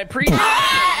for it. I appreciate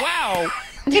it. Wow.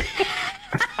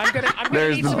 I'm gonna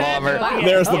There's need the some bomber. admin.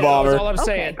 There's the bomber. That's all I'm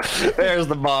saying. There's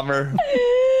the bomber.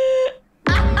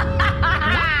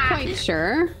 Not quite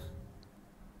sure.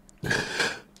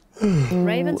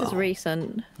 Ravens is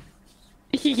recent.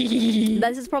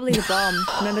 This is probably the bomb.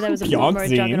 Remember there was a Pionk, bomber, a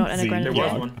Zine, juggernaut, and a Zine, grenadier. There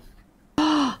was one.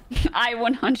 I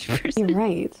 100%. You're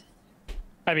right.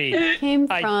 I mean, Came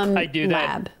from I do that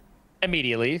lab.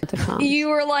 immediately. You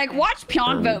were like, watch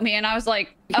Pionk vote me, and I was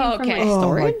like, oh, Came from, okay. like,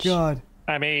 storage? god.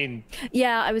 I mean,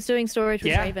 Yeah, I was doing storage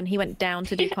with Yeah. Raven. He went down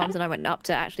to do comms, and I went up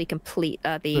to actually complete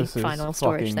the This is final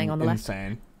storage fucking thing on the left.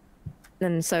 insane.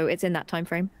 And so it's in that time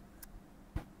frame.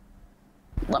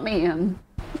 Let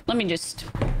me just.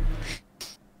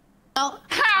 Oh,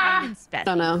 Spec.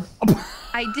 don't know.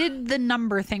 I did the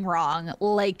number thing wrong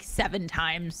like 7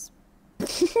 times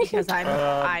because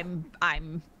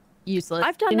I'm useless.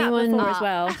 I've done that before as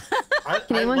well.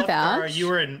 Can anyone left, vouch? you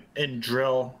were in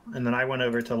drill, and then I went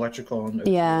over to electrical. And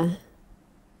Yeah.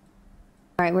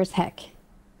 All right, where's Heck?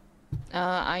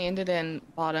 I ended in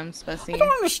bottom specie. I don't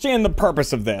understand the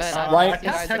purpose of this, But, right?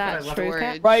 that's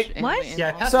true. Right?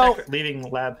 Yeah, So- leaving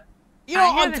lab. You know,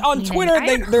 on Twitter,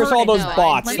 there's all those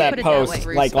bots that post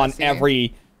like on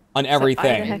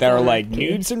everything that are like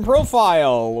nudes in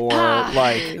profile or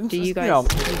like. Do you guys know.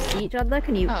 see each other?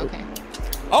 Can you? Oh, okay.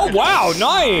 Oh wow,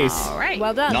 nice. All right.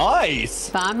 Well done. Nice.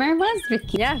 Bomber was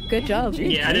Vicky. Yeah, good job.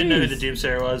 Yeah, I didn't know who the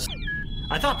Doomsayer was.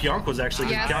 I thought Pionk was actually.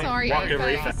 Yeah, Pionk sorry, walked over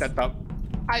I Ethan.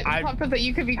 I thought that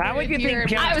you could be. how would you here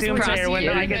think and Pionk's Doomsayer when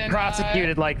I get and,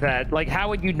 prosecuted like that? Like, how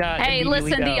would you not? Hey,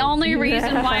 immediately listen, the know? only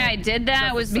reason why I did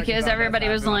that was because everybody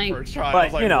was like,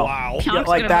 But you know, Pionk's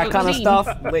like gonna that vote kind of Zine.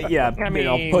 stuff. Yeah, I you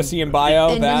know, mean- pussy in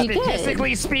bio. And That you did.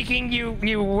 Statistically speaking,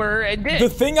 you were and did. the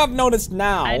thing I've noticed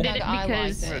now, I did it I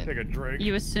because liked it.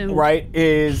 you assumed. right,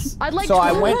 is I'd like so to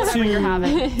I know went whatever to you're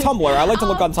having. Tumblr. I like to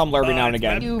look on Tumblr every now and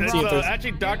again. It's See if there's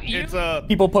actually, Doc, it's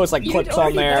people post like clips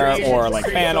on there or like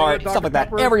fan art, stuff like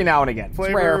that. every now and again. It's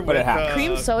rare, but it happens.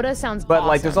 Cream soda sounds But awesome.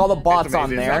 like, there's all the bots on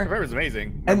The there, flavor's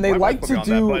amazing. and they My like wife to put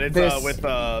me on do that, but it's, this. with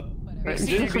I've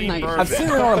seen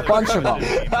it on a bunch of them.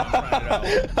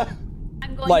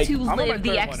 I'm going Like- to I'm on my live the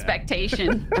third one now.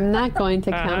 expectation. I'm not going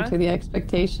to counter the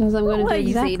expectations. I'm going to do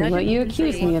exactly what you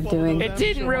accused me of doing. It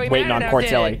didn't really Waiting matter on now, did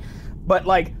Cortelli. it? But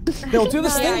like, they'll do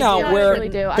this thing now I where really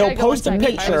do. I they'll gotta go post a and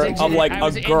check. picture of like I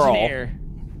was a an girl, engineer.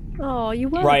 Oh, you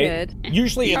were right? good.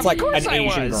 Usually it's like Of course an I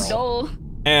Asian was. girl, So,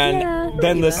 and Yeah.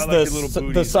 then I like your little the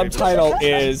booty subtitle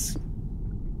is,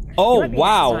 "Oh might be next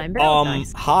wow, time. That was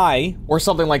nice. hi," or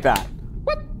something like that.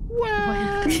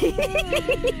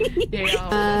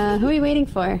 Who are you waiting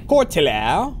for?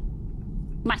 Cortelli,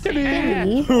 myself.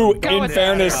 who Go in with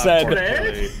fairness that.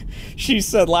 said. She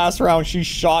said last round she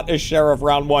shot a sheriff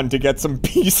round 1 to get some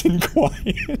peace and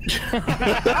quiet.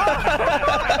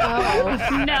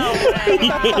 No.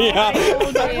 Yeah.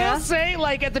 I will say,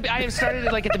 like I have started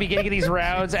like at the beginning of these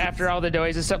rounds after all the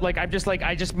noise and stuff. Like I just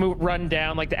run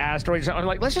down like the asteroids. I'm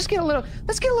like, let's get a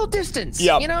little distance.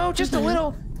 Yep. You know, just a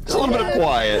little. Just a little bit of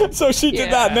quiet. So she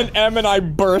did that, and Yeah. then Em and I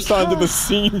burst onto the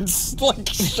scenes, like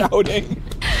shouting.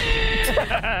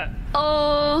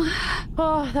 Oh,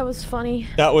 that was funny.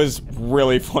 That was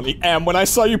really funny. Em, when I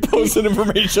saw you posting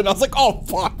information, I was like, oh,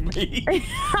 fuck me.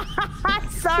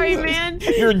 Sorry, man.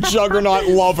 You're a Juggernaut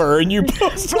lover, and you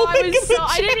posted Bro, like I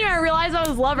didn't even realize I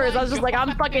was lovers. I was just like,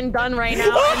 I'm fucking done right now.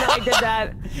 And then I did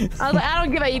that. I was like, I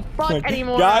don't give a fuck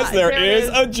anymore. Guys, there it is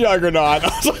a Juggernaut. I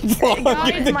was like, fuck,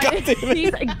 Guys, give the goddamn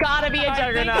he's gotta be a I think it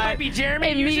Juggernaut. might be Jeremy.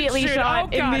 You should Immediately shoot. shot. Oh,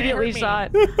 God, it Immediately hurt me.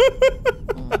 shot.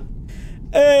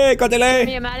 Hey, Cortelli.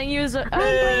 Me, I'm adding you as a.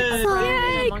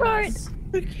 Yay, Cart!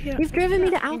 You've driven me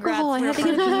to alcohol. I had to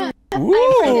get a beer.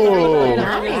 Ooh.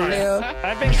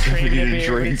 I've been craving a beer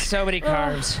Drink. with so many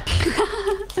carbs,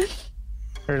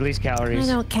 or at least I calories.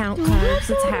 don't count carbs.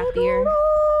 It's happier.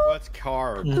 What's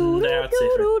carbs? now it's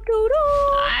safer.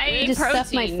 I I eat just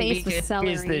stuffed my protein face with because-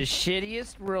 celery. Is the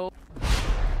shittiest role.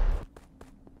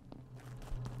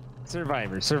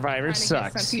 Survivor Trying to get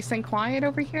sucks. some peace and quiet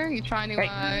over here. You trying to?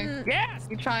 Yes.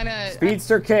 You trying to?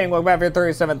 Speedster King, welcome back for your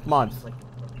 37th month.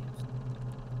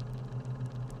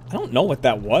 I don't know what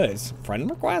that was. Friend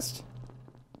request?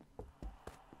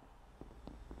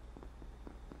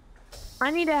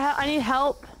 I need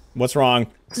help. What's wrong?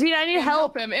 Dude, I need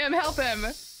help. Help him! Help him!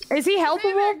 Is he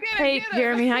helpable? Hey,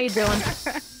 Jeremy, how you doing?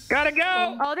 Gotta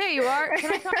go. Oh, there you are.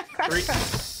 Can I come? 3,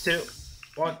 2,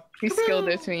 1. He skilled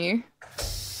it to me.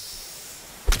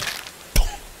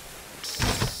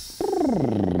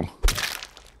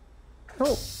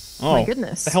 Oh, Oh, my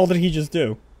goodness. the hell did he just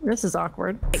do? This is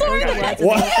awkward. What? Like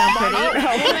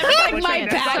my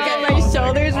back and my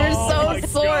shoulders were so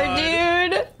sore,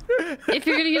 dude. If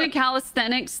you're gonna get into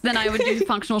calisthenics, then I would do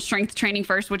functional strength training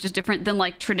first, which is different than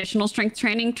like traditional strength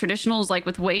training. Traditional is like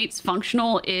with weights.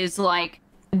 Functional is like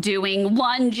doing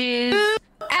lunges.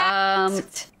 Fucking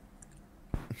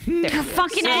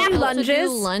And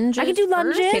lunges. I can do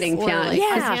lunges. Kidding count.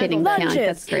 Yeah, Kidding count. lunges.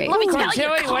 That's great. Let me tell you,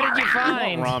 Joey, what did you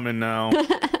find? Ramen now.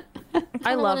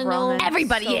 I love ramen.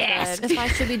 Everybody So asked. good. If I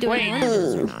should be doing Wait.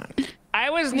 lunges or not. I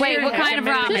was Wait, near what kind of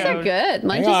ramen? Lunges are good.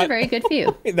 Lunges Hang on. are very good for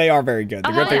you. They are very good.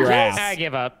 They're good for your I ass.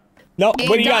 give up. No, what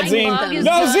do you got, Zine? Love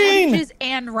No, Zine! lunches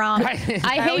and ramen.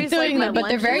 I hate always doing like them, but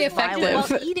they're very While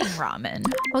effective. eating ramen.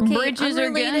 Okay, Bridges are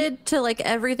good. unrelated to like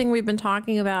everything we've been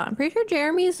talking about. I'm pretty sure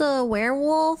Jeremy's a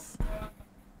werewolf.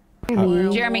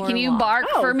 Jeremy, can you bark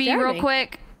for me Jeremy. real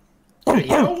quick?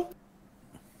 I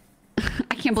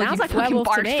can't believe Sounds you like fucking werewolf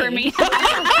barked to for me. me. I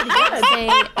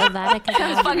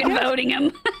was fucking voting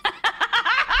him.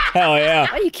 Hell yeah.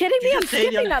 Are you kidding me? I'm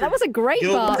skipping that. That was a great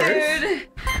bark. Dude,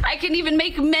 I can even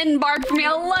make men bark for me.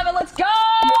 I love it. Let's go!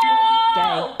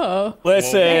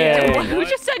 Listen, Who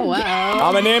just said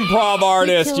I'm an improv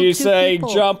artist. You say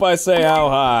jump, I say how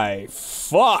high.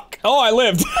 Fuck. Oh, I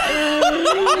lived.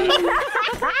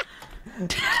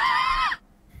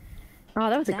 Oh,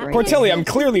 that was a great. Cortelli, I'm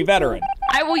clearly veteran.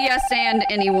 I will yes and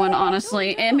anyone,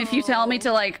 honestly. If you tell me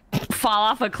to like fall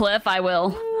off a cliff, I will.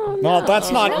 Well, that's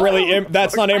not really.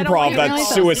 That's not improv. That's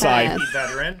suicide.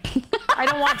 Veteran. I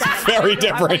don't want that. Very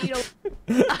different.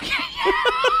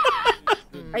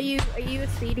 Are you a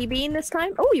speedy bean this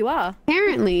time? Oh, you are.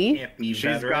 Apparently. Can't be She's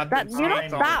veteran. got That you're not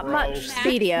that much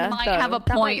speedier. Might so have a that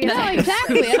might point. be that No, I-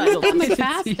 exactly. I'm just that much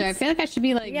faster. I feel like I should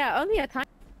be like. Yeah, only a time.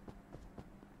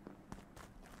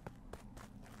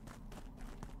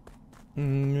 La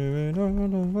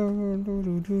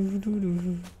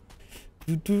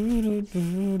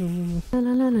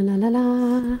la la la la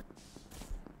la.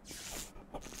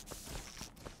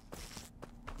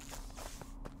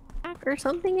 Or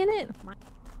something in it.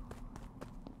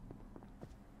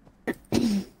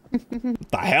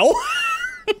 The hell?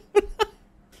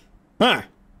 Huh.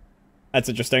 That's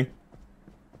interesting.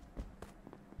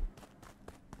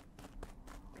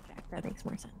 That makes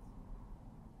more sense.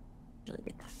 Really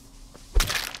did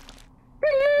that.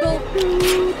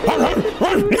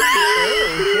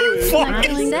 Fuck.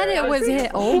 Said it was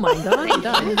hit. Oh my god.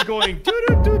 Done. Going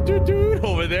doo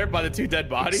over there by the two dead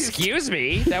bodies. Excuse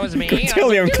me, that was me.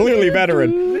 I'm clearly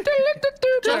veteran.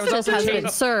 Justice has been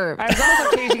served.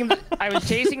 I was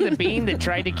chasing the beam that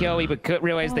tried to kill me, but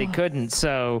realized they couldn't.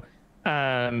 So,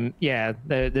 yeah,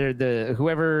 the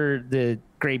whoever the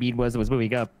gray bean was that was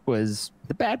moving up was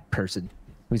the bad person.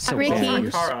 It was so Ricky.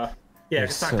 bad. Kara. Yeah,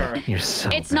 it's not Kara. You're so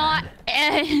It's bad. not.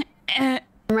 I'm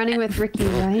running with Ricky,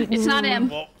 right? It's not him.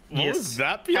 What was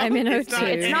that? Beyond? I'm in It's O2. not-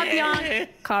 It's not beyond.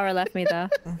 Kara left me there.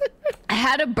 I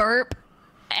had a burp,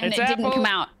 and It's it didn't Apple. come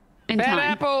out in Bad time.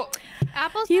 apple.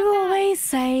 Apple's You not bad. always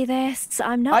say this.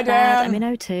 I'm not Hi, bad. Dan. I'm in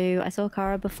O2. I saw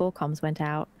Kara before comms went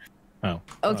out. Oh.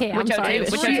 Okay, I'm Which sorry. O2?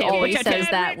 but Which she O2? always Which O2? says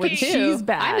that when Ricky. she's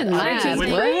bad. I'm in lab. Which is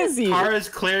What? crazy. Kara's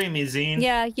clearing me, Zine.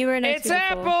 Yeah, you were in O2 It's before.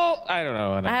 apple. I don't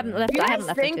know. I haven't left. You I guys haven't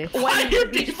left think O2. Why when do you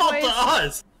the Beach default to Boys-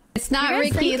 us? It's not You guys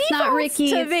Ricky. say It's not defaults Ricky.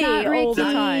 to It's me not all Ricky. the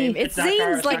time. It It's not Kara,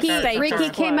 seems it's like not Kara, it's not Ricky Kara.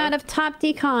 came out of top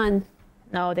decon.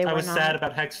 No, they I were was not. sad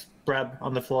about Hex Breb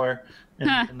on the floor. And,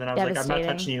 Huh. and then I was like, I'm not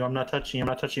Devastating. touching you, I'm not touching you, I'm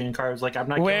not touching you. And Kara was like, I'm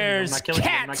not Where's killing you,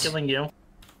 I'm not killing you,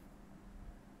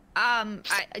 I'm not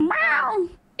killing you. Wow.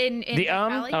 In The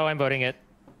Valley? Oh, I'm voting it.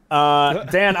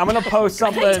 Dan, I'm gonna post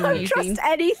something. I don't trust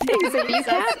anything that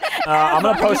says. I'm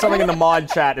gonna post something in the mod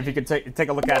chat if you could take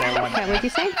a look at it Okay, what'd you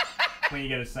say? when you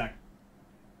get a sec.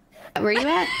 Where you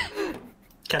at?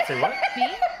 Can't say what?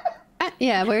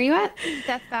 Yeah, where are you at?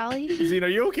 Death Valley? Zine, are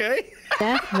you okay?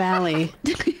 Death Valley.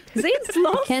 Zane's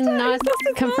lost. Cannot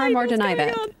confirm or deny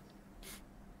that.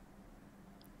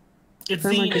 It's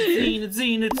Zine, it's Zine, it's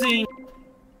Zine, it's Zine.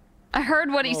 I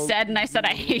heard what he said, and I said,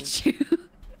 I hate you.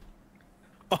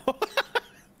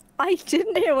 I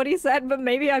didn't hear what he said, but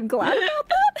maybe I'm glad about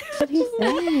that. What he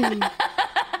saying?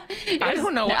 I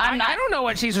don't know. I don't know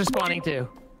what she's responding to.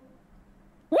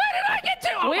 What did I get to?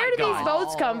 Oh Where my did God. these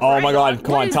votes come from? Oh my god,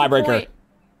 come What on, is the tiebreaker. point?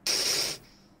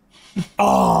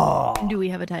 Oh. Do we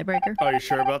have a tiebreaker? Are you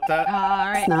sure about that? All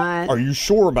right. It's not. Are you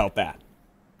sure about that?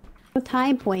 A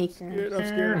tiebreaker. I'm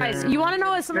scared. Guys, you want to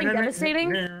know something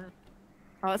devastating?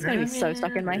 Oh, it's gonna be so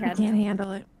stuck in my head. Can't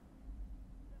handle it.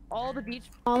 All the beach.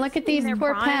 Oh, look at these in their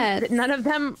poor prime, pets. None of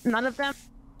them.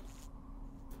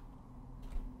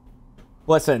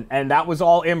 Listen, and that was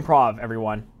all improv,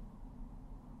 everyone.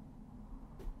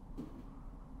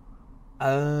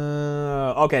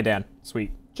 Okay, Dan.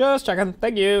 Sweet. Just checking.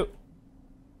 Thank you.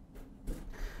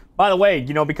 By the way,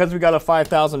 you know, because we got a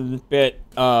 5,000-bit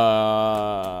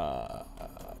Dart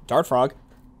Frog,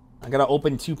 I gotta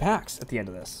open 2 packs at the end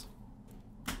of this.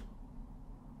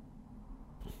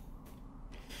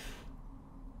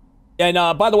 And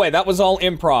by the way, that was all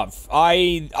improv.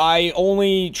 I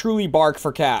only truly bark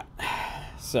for Cat.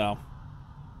 So.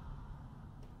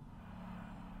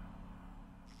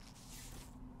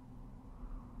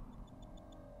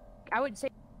 I would say.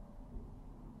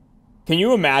 Can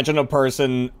you imagine a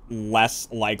person less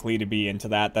likely to be into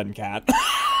that than Cat?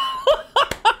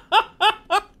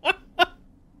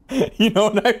 You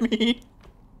know what I mean?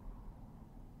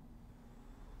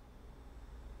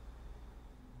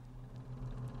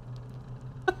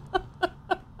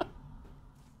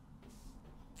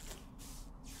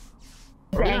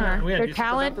 Banger. We had Their to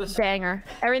talent, about this? banger.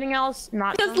 Everything else,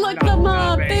 not. Just look them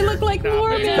up. They look like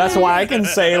Mormons. That's why I can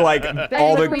say like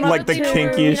all the look like the too,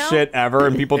 kinkiest you know? shit ever,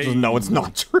 and people just know it's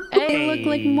not true. They look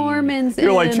like Mormons.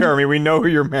 You're like and- Jeremy. We know who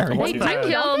you're married They to. do,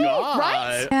 don't they?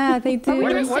 Right? Yeah, they do. Are we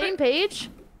on the What- same page?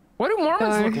 What do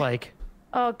Mormons Sure. look like?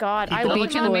 Oh God, I People love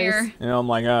look in the them mirror. You know, I'm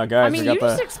like, oh guys, I mean, we got you the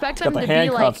just expect got them the to be,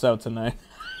 handcuffs like- out tonight.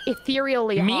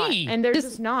 ethereally hot, Me. and they're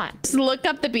just not. Just look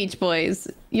up the Beach Boys.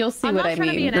 You'll see I'm what not I trying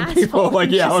to be mean. an People asshole. are like,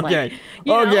 I'm yeah, just okay,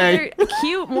 you know, okay. they're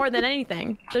cute more than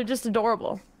anything. They're just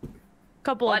adorable.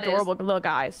 Couple What is- adorable little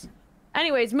guys.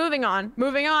 Anyways, moving on.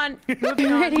 Moving on.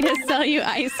 Ready to sell you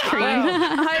ice cream.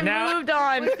 I've Now- moved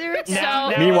on.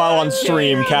 Now- Meanwhile, on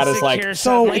stream, Cat is like, Secure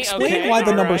so suddenly, explain okay, why the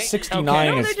number alright, 69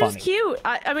 okay. No, is they're funny. just cute.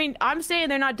 I mean, I'm saying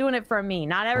they're not doing it for me.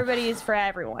 Not everybody is for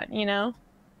everyone, you know?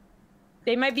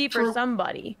 They might be for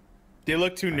somebody. They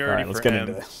look too nerdy All right, let's for get him.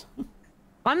 into this.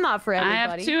 I'm not for I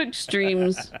everybody. have 2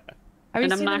 extremes. Have you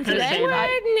and I'm seen not them gonna today? say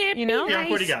that. You know? Yeah,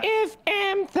 what do you got? If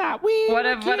M thought we What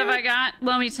have I got?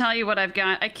 Let me tell you what I've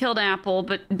got. I killed Apple,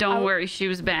 but don't worry, she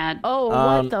was bad. Oh,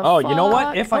 what the fuck? You know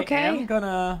what? If I Okay. am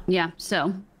gonna, Yeah,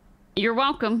 so you're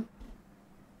welcome.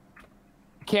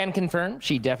 can confirm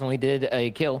she definitely did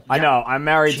a kill. I know. I'm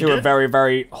married to a did? very,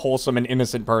 very wholesome and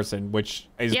innocent person, which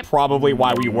is Yep. probably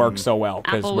why we work so well,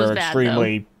 because Apple was we're bad,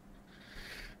 extremely... Do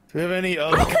we have any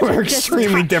other? We're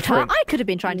extremely different. I could have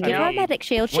been trying to give her a medic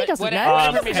shield. She doesn't What know.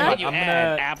 information did you I'm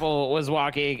add? gonna- Apple was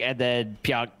walking and then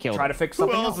Pionk killed Try her. to fix Who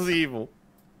something else is evil?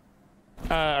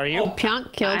 Are you?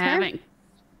 Pionk killed I her. haven't.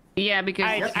 Yeah, because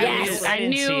I didn't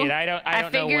knew. see it. I don't know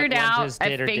what figured out. lunges I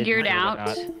did or didn't figured do or out.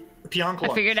 not. Pionk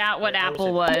I figured out what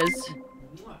Apple was,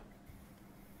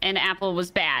 and Apple was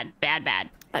bad.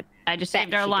 I just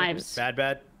saved our lives. Bad.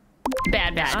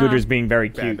 Bad. Scooter's being very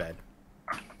cute.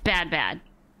 Bad.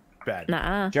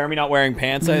 Nuh-uh. Jeremy not wearing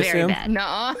pants, I Very assume? bad.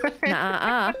 Nuh-uh.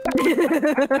 Nuh-uh.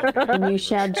 And you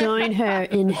shall join her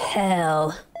in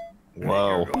hell.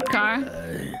 Whoa. Car.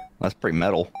 That's pretty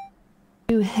metal.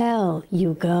 To hell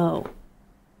you go.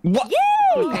 What?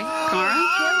 Okay.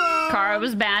 Kara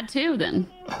was bad too. Then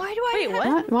Why do I? Wait,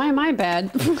 what? Why am I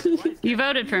bad? you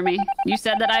voted for me. You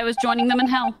said that I was joining them in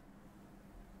hell.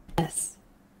 Yes.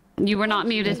 You were not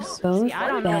muted. Both I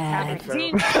don't know what's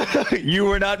bad. happening. You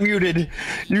were not muted.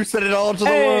 You said it all to the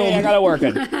Hey, I world. got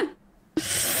it working.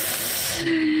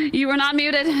 You were not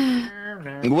muted.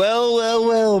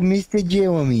 Well, Mr.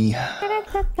 Jeremy.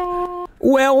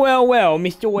 Well,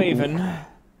 Mr. Waven.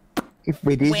 If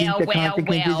it isn't Well, the well,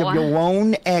 consequences well. of your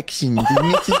own actions,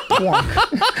 Mrs. Plonk.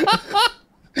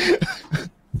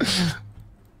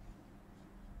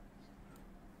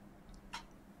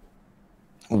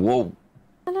 Whoa.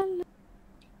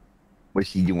 What's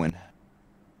she doing?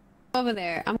 Over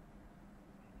there. I'm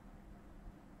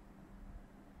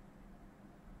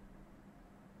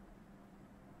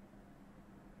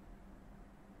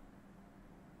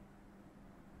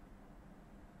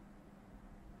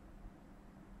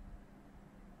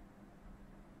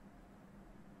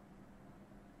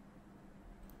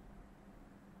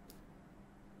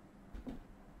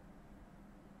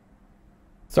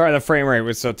Sorry, the frame rate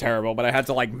was so terrible, but I had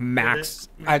to like max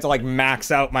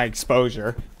out my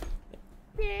exposure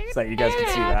so that you guys could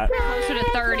see that. Closer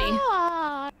to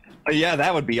 30. Yeah,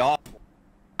 that would be awesome.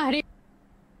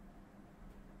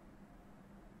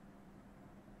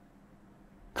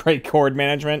 Great cord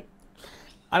management.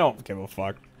 I don't give a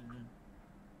fuck.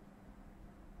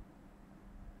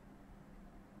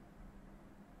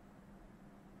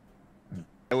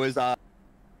 It was, I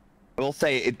will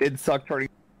say, it did suck turning.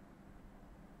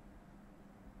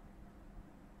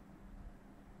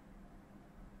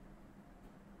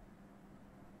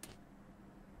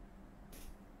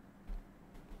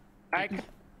 I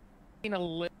seen a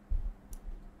little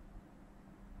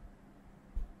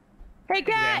Hey,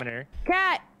 cat. examiner.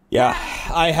 Cat. Yeah,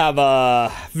 I have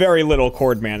very little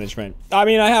cord management. I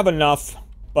mean, I have enough,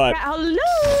 but Cat.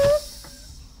 Hello.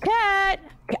 Cat.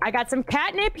 I got some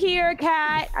catnip here,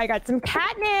 cat. I got some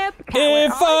catnip.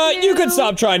 Cat, if you could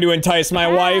stop trying to entice my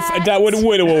wife, that would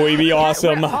literally be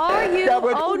awesome. Where are you? That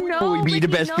would Oh no, would be Ricky, the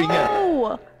best thing ever.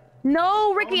 no.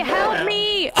 No, Ricky, help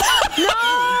me. No.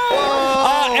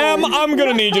 I'm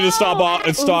gonna need you to stop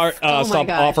stop gosh.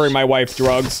 offering my wife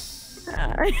drugs.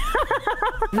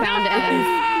 found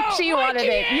M. She wanted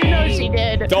it. You know she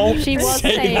did. Don't She was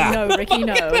say saying that. no, Ricky,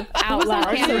 no. Out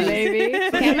loud, so maybe.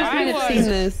 Cameras might have seen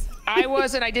this. I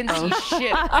wasn't. I didn't see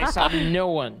shit. I saw no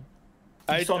one.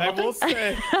 I will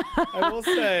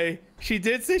say, she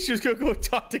did say she was gonna go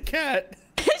talk to Kat.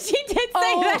 She did say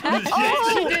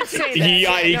that. She did say that.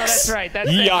 Yikes. No, that's right. That's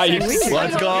Yikes.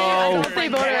 Let's go.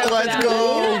 Let's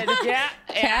go. Yeah.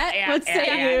 Cat, what say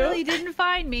Yeah, you? really didn't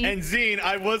find me. And Zine,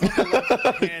 I was on the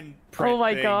left hand print Oh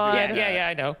my thing. God. Yeah,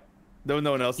 I know. There was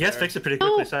no one else. You guys there. fixed it pretty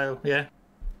quickly, so yeah.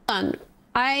 Hold on.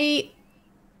 I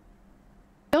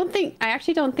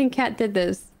actually don't think Kat did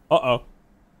this. Uh-oh.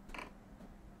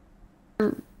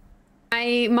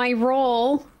 My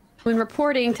role when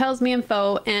reporting tells me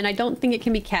info, and I don't think it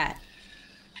can be Kat.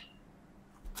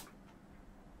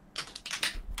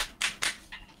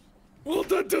 Well,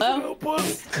 that doesn't help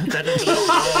us.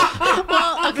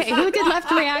 Well, okay, who did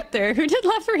left reactor? Who did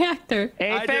left reactor?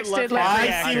 Apex left did left I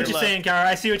reactor. see what you're saying, Kara.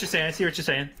 I see what you're saying. I see what you're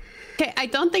saying. Okay, I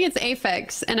don't think it's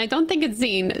Aphex, and I don't think it's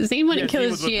Zine. Zine wouldn't kill Zine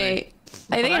his was with GA. me.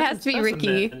 I think it has to be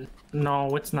Ricky. Specimen.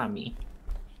 No, it's not me.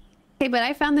 Okay, but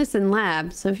I found this in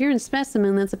lab, so if you're in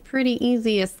specimen, that's a pretty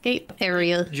easy escape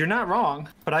area. You're not wrong,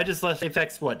 but I just left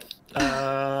Apex, what,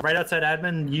 right outside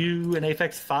admin, you and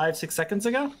Apex 5-6 seconds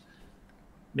ago?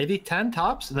 Maybe 10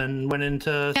 tops, then went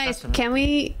into Guys,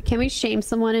 specimen. can we shame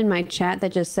someone in my chat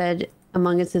that just said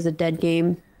Among Us is a dead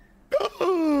game?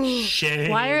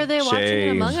 Shame. Why are they watching an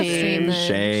Among Us stream then?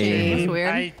 Shame. That's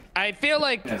weird. I feel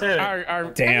like our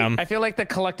Damn. I feel like the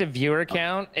collective viewer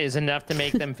count is enough to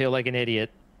make them feel like an idiot.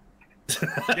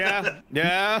 Yeah,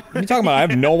 yeah. What are you talking about? I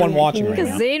have no one watching right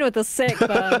now. Zane with a sick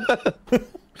bug.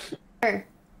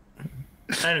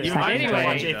 Anyway,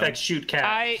 watch Apex shoot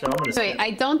Cat. So I'm gonna Wait,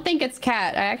 I don't think it's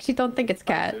Cat. I actually don't think it's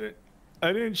Cat.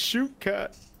 I didn't shoot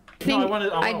Cat. No, I want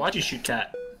to watch you shoot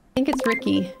Cat. I think it's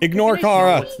Ricky. Ignore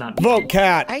Kara. Vote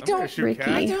Cat. I don't. Ricky.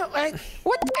 I don't.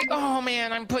 What? Oh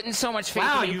man, I'm putting so much faith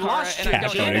in you, Kara, lost and I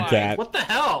don't know why. Cat. What the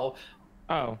hell?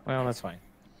 Oh, well, that's fine.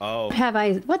 Oh. Have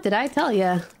I? What did I tell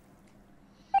you?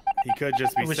 He could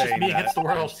just be It was just saying me that. against the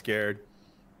world. I'm scared.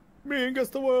 Me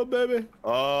against the world, baby.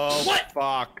 Oh, what?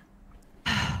 Fuck.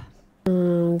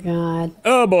 Oh God.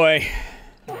 Oh boy.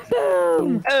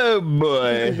 Boom. Oh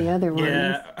boy. The other one.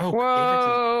 Yeah. Oh,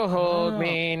 Whoa, hold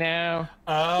me now.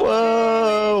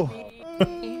 Whoa.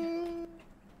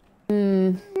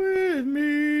 With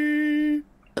me.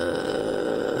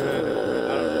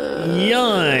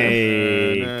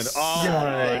 Yikes.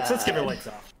 Yikes. Let's give her lights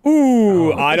off.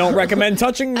 Ooh, I don't recommend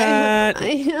touching that.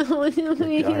 I know.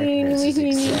 Darkness is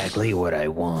exactly what I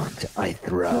want. I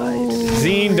thrive.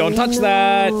 Zine, don't touch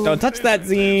that. Don't touch that,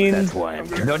 Zine. That's why I'm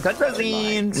Don't touch that,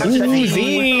 Zine. Ooh,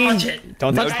 Zine.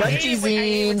 Don't No touch that. touchy, When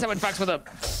Zine. someone fucks with a.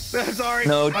 Sorry.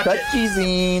 No touchy,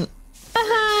 Zine.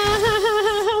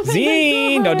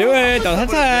 Zine, don't do it. Don't touch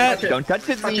that. Don't touch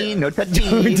it, Zine. No touchy.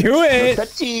 Don't do it. No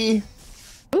touchy.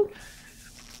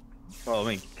 Oh, I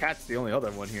mean, Cat's the only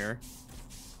other one here.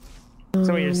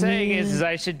 So what you're saying is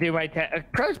I should do my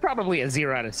Crow's probably a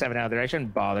 0 out of 7 out there. I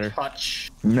shouldn't bother.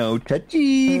 Touch. No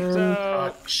touchy. So,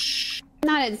 Touch.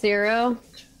 Not at 0.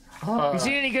 you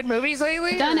seen any good movies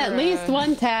lately? Done at least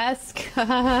one task.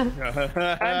 I've been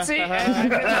watching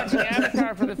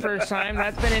Avatar for the first time.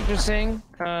 That's been interesting.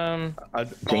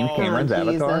 James Cameron's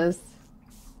Avatar. Jesus.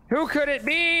 Who could it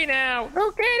be now?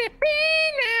 Who could it be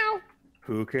now?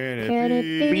 Who can Could it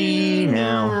it be? be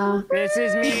now? This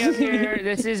is me up here.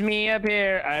 This is me up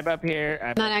here. I'm up here.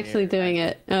 I'm Not up actually here. doing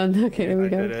it. Oh, okay, there we I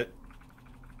go. did it.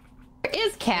 Where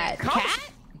is Cat? Cat?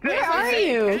 Where That's what are I'm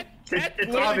saying. you? It's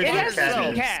It obvious has Cat to be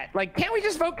is. Cat. Like, can't we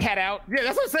just vote Cat out? Yeah,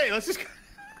 that's what I'm saying. Let's just.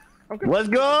 Let's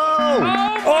go. Oh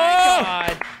my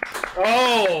god!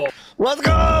 Oh. Let's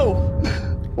go.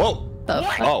 Whoa.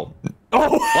 Oh.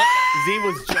 Oh. Z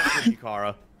was just with you,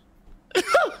 Kara.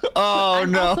 Oh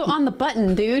I'm no. also on the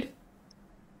button, dude.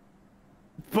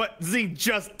 But Z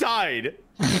just died.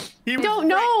 He was Don't right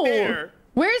know. there.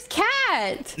 Where's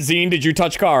Cat? Zine, did you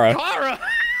touch Kara? Kara.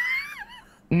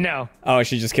 No. Oh,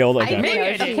 she just killed? Okay. Maybe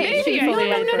I did. Maybe I No,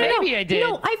 did. no, Maybe I did.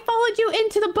 No, I followed you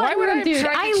into the Why button would I room, have dude.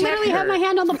 tried to I check literally her? had my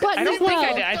hand on the button I don't as think well.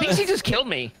 I did. I think she just killed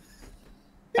me.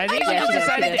 I think she know just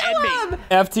that decided to end me.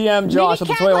 FTM Josh with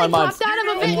the 21 months.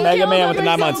 And Mega Man with the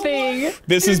 9 months.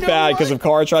 This is bad because if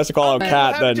Kara tries to call out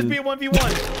Cat, Have it just then. be a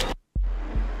 1v1.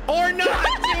 Or not.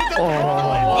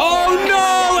 Oh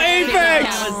no, Apex!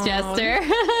 That was Jester.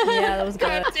 Yeah, that was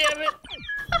good.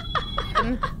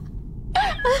 Damn it.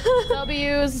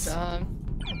 W's.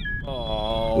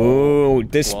 Oh. Ooh,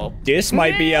 this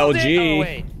might be Nailed it. Oh, LG.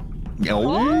 wait.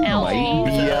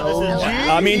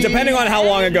 I mean, depending on how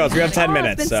long it goes, we have 10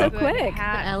 minutes, It's so. been so quick.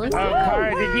 Oh,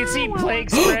 Kara, did you see Plague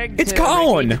Spread? It's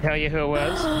Colin. Tell you who it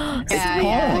was.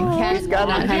 Yeah, Cat did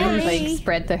not have like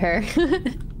spread to her.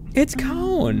 It's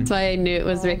Colin. That's why I knew it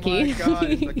was Ricky.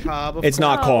 It's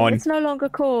not corn. It's no longer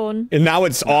corn. And now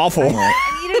it's awful.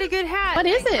 I needed a good hat. What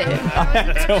is it?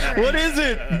 What is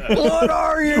it? What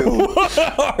are you? What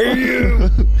are you?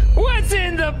 What's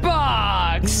in the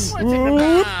box? What's in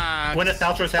the box? Gwyneth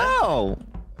Paltrow's hat? Oh.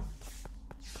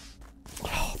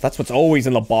 That's what's always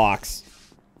in the box.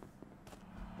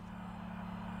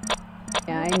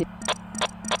 Yeah, I knew.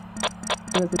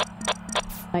 I wasn't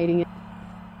hiding it.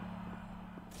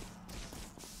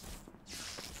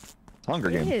 Hunger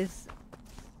It Games. is.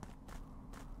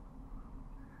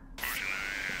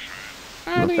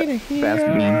 I need a Fast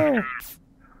hero. beam.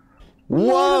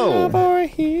 Whoa. For a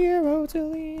hero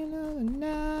till the end of the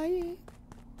night.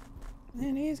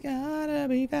 And he's gotta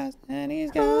be fast. And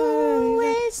he's gotta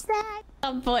be fast. that?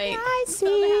 Oh boy. I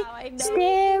see,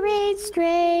 staring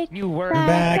straight You were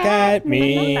Back at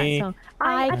me.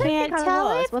 I don't can't think I tell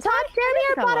was. if Was top I? Jeremy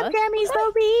or I think I bottom was. Jeremy's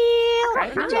the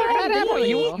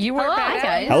real. You were Hello, bad.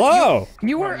 guys. Hello.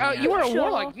 You were a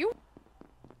warlock. You.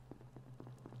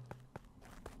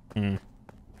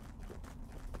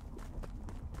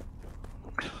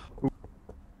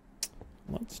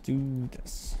 Let's do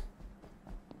this.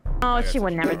 Oh, she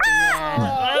would never do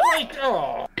that.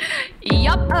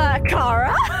 Yup.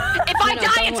 Kara? If I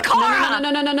die, it's Kara. No.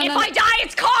 If I die,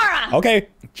 it's Kara. Okay.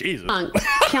 Jesus.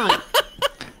 Pyong.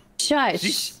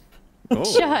 Shush. Oh.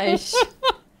 Shush.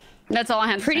 That's all I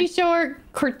had to Pretty say. sure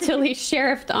Cortilli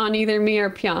sheriffed on either me or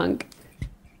Pyong.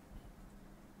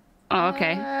 Oh,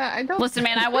 okay. I don't. Listen,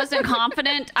 man, I wasn't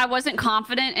confident.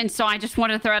 And so I just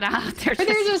wanted to throw it out there.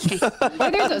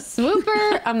 There's a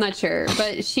swooper. I'm not sure,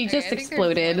 but she just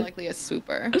exploded. Likely a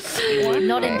swooper.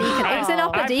 Not in Deacon. It was an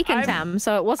upper Deacon Tam,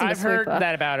 so it wasn't I've a swooper. heard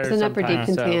that about her. It's an upper sometimes,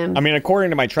 Deacon so- Tam. I mean, according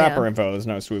to my trapper info, there's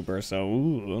no swooper, so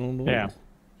ooh, I don't know. Yeah.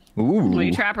 Ooh. Well,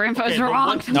 your trapper info is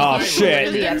wrong. Oh shit!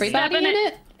 Really, everybody in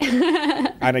it?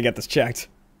 I didn't get this checked.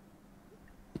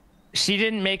 She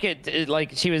didn't make it.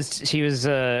 Like she was.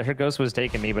 Her ghost was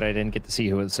taking me, but I didn't get to see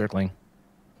who was circling.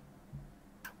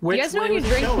 You guys know when you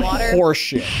drink water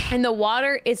Horseshit. and the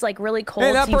water is like really cold?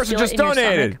 Hey, that so you person feel just it in your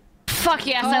donated. Fuck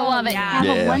yes, I love it. Have a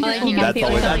Yeah. wonderful You can That's feel it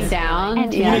always- going down.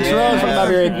 Phoenix Rose from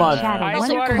Love Your 8th month. Had a Ice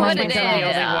wonderful water one is with the only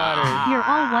water. You're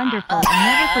all wonderful. And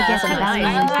never forget to value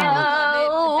yourself.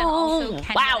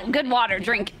 Wow, good water.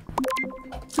 Drink.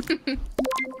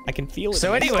 I can feel it.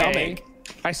 So in my anyway, stomach.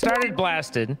 I started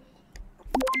blasted.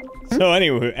 So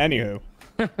anywho.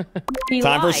 He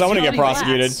Time for lied. someone to get He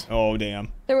prosecuted. lied. Oh damn.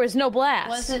 There was no blast.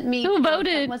 Wasn't me. Who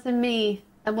voted? That wasn't me.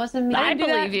 That wasn't me. I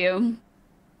believe you.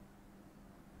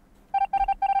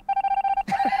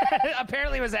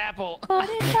 Apparently it was Apple.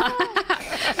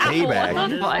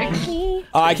 Payback.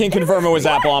 I can confirm it was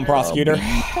Apple on prosecutor.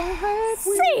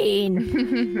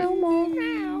 Scene. No more.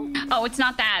 Oh, it's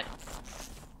not that.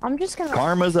 I'm just gonna.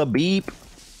 Karma's a beep.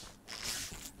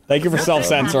 Thank you for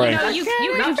self-censoring. No, you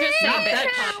can just say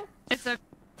that. It's a.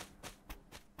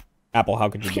 Apple, how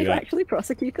could you do You're that? actually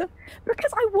prosecutor?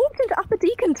 Because I walked into Upper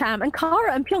Deacon Tam and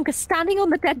Kara and Pionk are standing on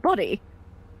the dead body.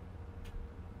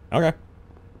 Okay.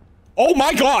 Oh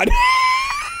my god!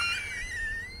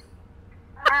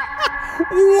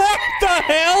 What the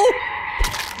hell?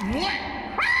 What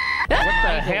the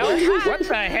hell? What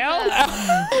the hell?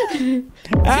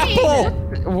 Apple!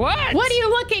 What? What are you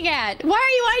looking at?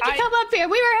 Why'd you come up here?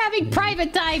 We were having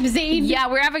private time, Zane. Yeah,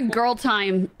 we're having girl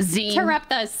time, Zine.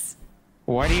 Interrupt us.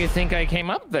 Why do you think I came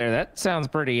up there? That sounds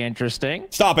pretty interesting.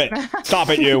 Stop it. Stop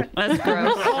it, you. That's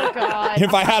gross. Oh god.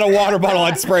 If I had a water bottle,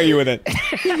 I'd spray you with it.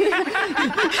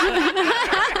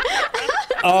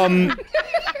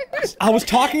 I was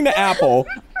talking to Apple,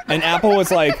 and Apple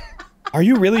was like, "Are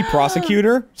you really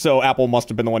prosecutor?" So Apple must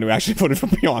have been the one who actually voted for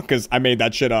Pionk, because I made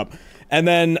that shit up. And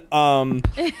then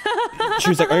she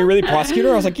was like, "Are you really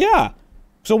prosecutor?" I was like, "Yeah."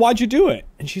 So why'd you do it?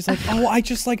 And she's like, "Oh, I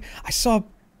saw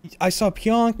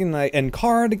Pionk and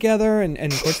Kara together, and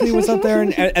Cordelia was up there,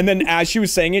 and then as she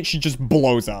was saying it, she just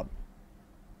blows up.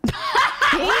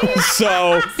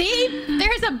 So See,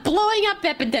 there's a blowing up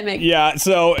epidemic. yeah,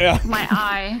 so My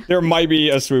eye. there might be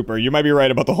a swooper. You might be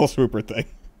right about the whole swooper thing.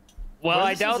 Well, What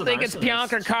I if this is don't an think it's arsonist?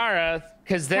 Pionk or Kara,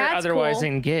 because they're That's otherwise cool.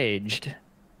 engaged.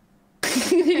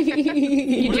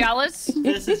 You jealous?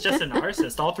 This is just an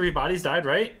arsonist. All three bodies died,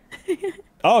 right?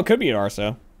 Oh, it could be an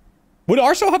Arso. Would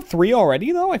Arso have 3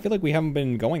 already though? I feel like we haven't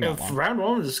been going that If long. round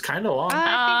 1 was kind of long.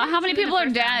 How many people are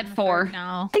dead for? No.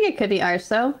 I think it could be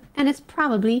Arso, and it's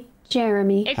probably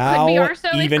Jeremy. It How could be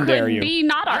Arso. even it dare could you. be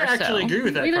not Arso. I actually agree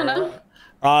with that. We don't know.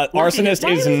 Carla. Arsonist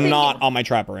Why is do you think not on my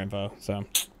trapper info, so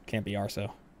can't be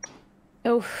Arso.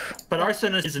 Oof. But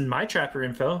arsonist is in my trapper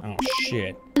info. Oh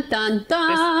shit. Dun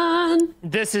dun.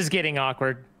 This is getting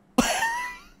awkward.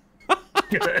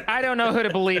 I don't know who to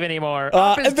believe anymore.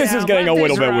 This is getting a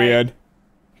little bit weird.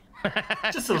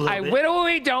 Just a little I bit.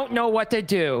 literally don't know what to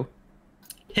do.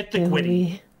 Hit the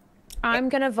quitty. I'm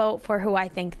gonna vote for who I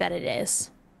think that it is.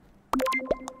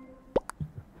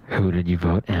 Who did you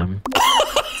vote, M?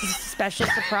 Special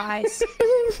surprise.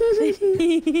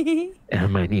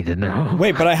 M, I need to know.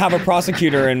 Wait, but I have a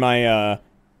prosecutor in my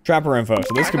trapper info,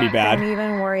 so this could be Don't bad.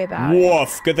 even worry about it.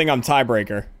 Woof. Good thing I'm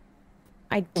tiebreaker.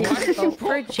 I didn't vote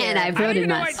for And I Jeremy. I don't voted even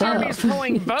know why Tommy's myself.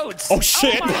 pulling votes. Oh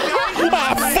shit. Oh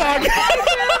fuck.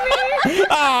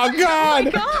 Oh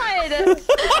god. God.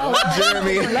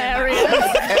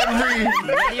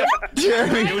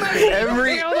 Jeremy.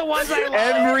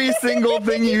 Every single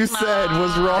thing you said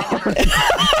was wrong.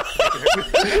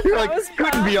 You're like,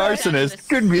 couldn't be arsonist.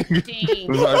 Couldn't be. It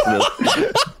was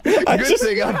arsonist. Good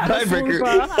thing I'm tiebreaker.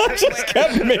 I just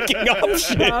kept making up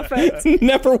shit.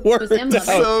 Never worked out.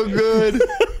 So good.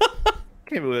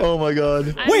 Oh my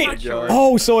god. Wait.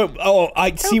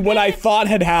 I see. What I thought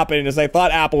had happened is I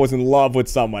thought Apple was in love with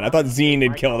someone. I thought Zine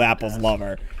had killed Apple's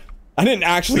lover. I didn't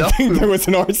actually think there was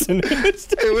an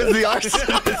arsonist. It was the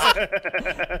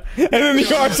arsonist. And then the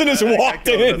arsonist walked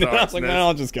killed in, the and I was like, arsonist. "No,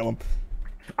 I'll just kill him."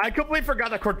 I completely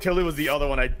forgot that Cordelia was the other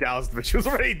one I doused, but she was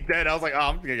already dead. I was like, oh,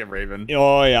 I'm gonna get Raven.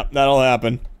 Oh yeah, that'll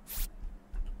happen.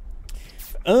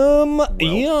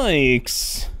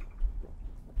 Yikes.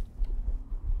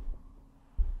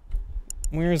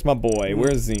 Where's my boy?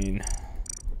 Where's Zine?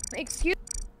 Excuse.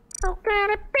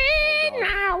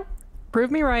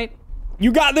 Prove me right.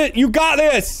 You got this. You got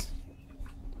this.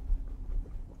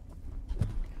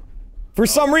 For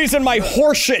some reason, my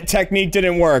horseshit technique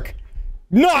didn't work.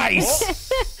 Nice.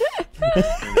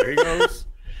 There he goes.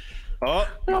 Oh,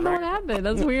 I don't know what happened.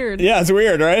 That's weird. Yeah, it's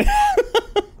weird, right?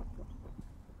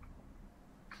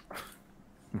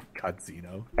 God,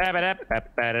 Zeno. What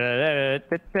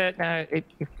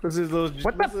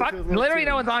the fuck? Literally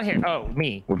no one's on here. Oh,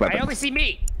 me. I only see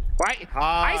me. Why?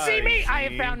 I see me. I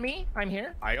have found me. I'm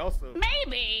here. I also.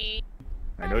 Maybe.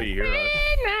 I know you hear us.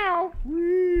 Now.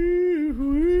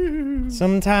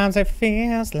 Sometimes it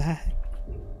feels like.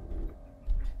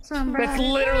 That's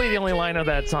literally the only line of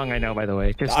that song I know, by the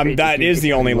way. That is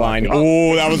the only line.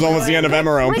 Oh, that was almost the end of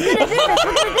Emerome.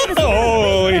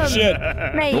 Holy shit.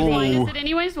 Maybe. Is it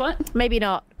anyways? What? Maybe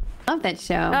not. Love that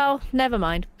show. Oh, never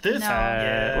mind. This,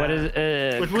 what is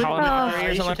it? Colin Mockery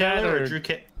or something like that? Or Drew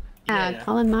K? Yeah,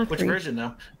 Colin Mockery. Which version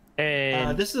though?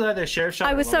 This is either Sheriff Shot.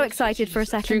 I was so excited for a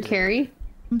second. Drew Carey.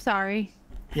 I'm sorry.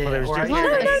 Yeah, well, or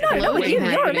no,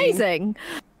 you're amazing.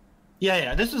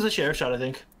 Yeah. This was a Sheriff Shot, I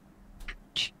think.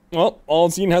 Well, all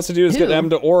Zine has to do is get M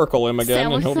to Oracle him again,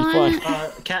 and he'll be fine.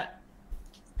 Cat.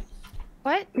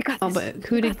 What? You got this. But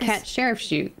who did Cat Sheriff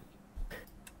shoot?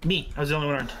 Me. I was the only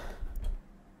one armed.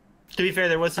 To be fair,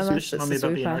 there was suspicion on me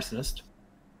about being an arsonist.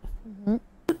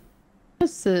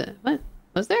 What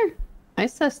was there? I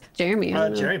sussed Jeremy.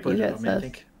 Jeremy put it on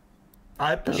me,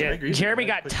 I think. Jeremy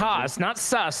got tossed, not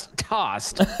sussed.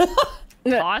 Tossed.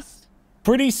 Tossed?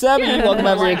 Pretty 70, welcome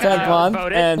back to the 10th month,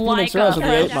 and Phoenix Rose with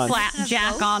the 8 months.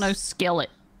 Flapjack on a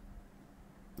skillet.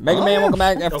 Mega Man, welcome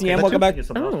back. FTM, okay, welcome back.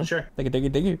 Oh, sure. Thank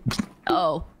you.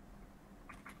 Oh.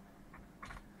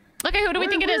 Okay, who do we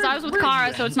think it is? I was with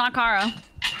Kara, so it's not Kara.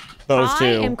 Those two.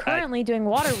 I am currently doing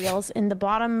water wheels in the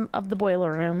bottom of the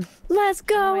boiler room. Let's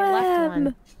go,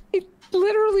 Em.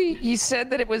 Literally, he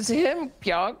said that it was him,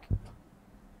 Pyong.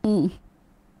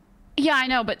 Yeah, I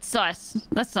know, but sus.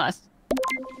 That's sus.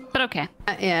 But okay.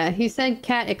 Yeah, he said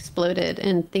Cat exploded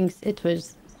and thinks it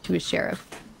was to a sheriff.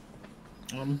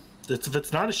 If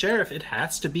it's not a sheriff, it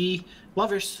has to be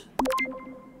lovers.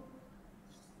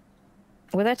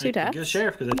 Were there two I think deaths? it's a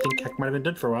sheriff because I think Heck might have been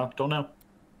dead for a while. Don't know.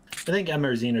 I think Emma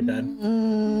or Zine are bad.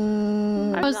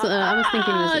 I was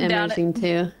thinking it was Emma or Zine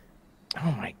too.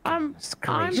 Oh my god. I'm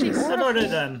Similar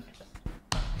then.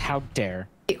 How dare.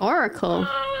 The Oracle.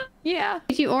 Yeah.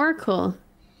 Did you Oracle?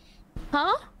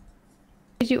 Huh?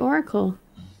 Did you Oracle?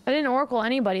 I didn't Oracle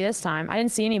anybody this time. I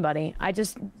didn't see anybody. I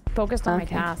just focused on my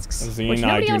tasks. Zine,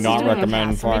 I do not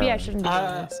recommend fire. Maybe I shouldn't do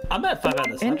this. I'm at 5 out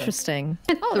of 7. Interesting.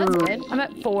 Oh, that's good. I'm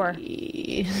at 4.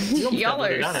 Y'all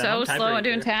are so slow at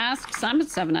doing tasks. I'm at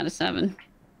 7 out of 7.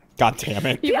 God damn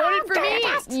it. You voted for me.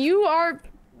 You are.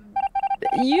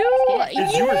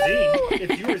 It's you or Zine.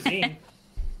 It's you or Zine.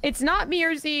 It's not me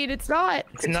or Zine. It's not.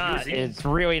 It's not. It's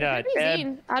really not.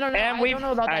 Zine. I don't know. I don't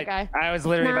know about that guy. I was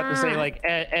literally about to say, like,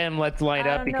 M, let's line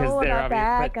up because they're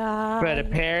obvious. But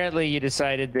apparently you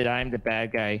decided that I'm the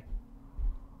bad guy.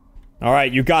 All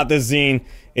right, you got this, Zine.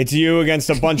 It's you against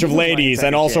a bunch of ladies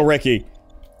and also Ricky.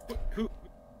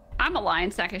 I'm a lying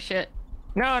sack of shit.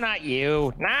 No, not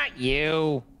you. Not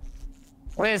you.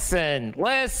 Listen.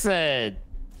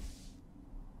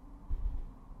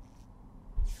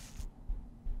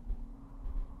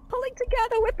 Pulling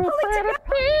together, we're pulling together.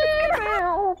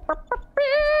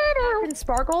 And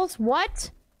Sparkles,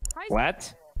 what?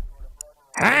 What?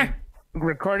 Huh?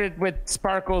 Recorded with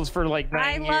Sparkles for like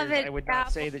 9 years. love it. I would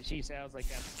not say that she sounds like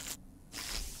that.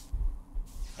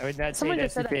 I would not Someone say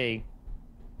just that's the said thing.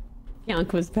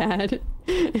 Yonk was bad.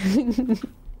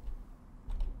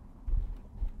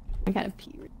 I gotta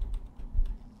pee.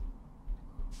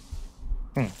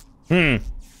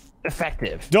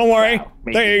 Effective. Don't worry. Wow,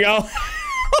 there you go.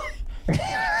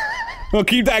 We'll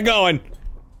keep that going.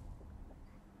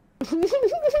 You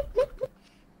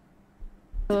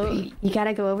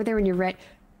gotta go over there when you're ready.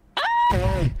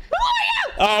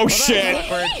 Oh shit!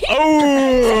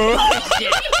 Oh!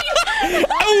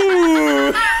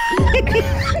 Oh!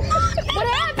 What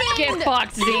happened? Get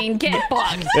fucked, Zine. Get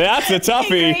fucked. That's a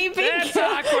toughie. That's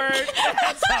awkward.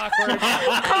 That's awkward.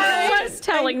 Kara was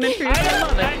telling the truth. I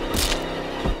love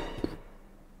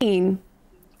it.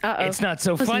 It's not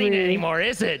so funny anymore,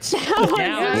 is it? Oh,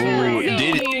 now it's real.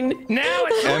 Now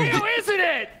it's real, isn't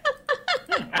it?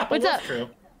 What's up?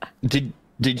 Did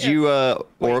you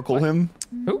Oracle him?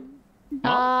 Who? No,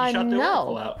 I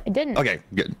didn't. Okay,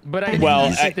 good. But I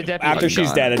well, shoot the deputy. after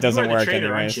she's dead, it doesn't work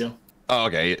traitor, anyways. Oh,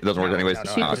 okay, it doesn't work anyways.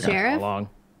 Shoot the sheriff?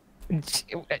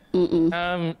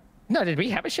 No, did we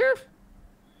have a sheriff?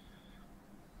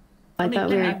 I thought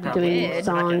we were doing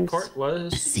songs. Court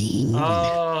was.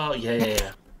 Oh,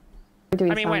 yeah. We're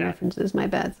doing I mean, why song not? references. My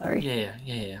bad. Sorry.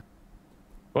 Yeah.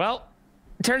 Well,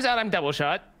 turns out I'm double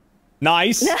shot.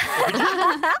 Nice.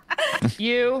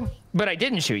 But I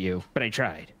didn't shoot you, but I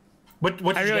tried. What did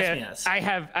you guess me as? I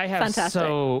have Fantastic.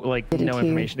 so like no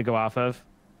information to go off of.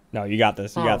 No, you got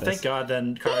this. You got this. Thank God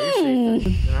then, Carl, you're safe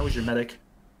then. And I was your medic.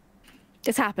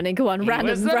 It's happening. Go on,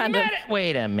 random.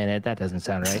 Wait a minute, that doesn't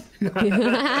sound right.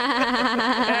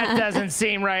 That doesn't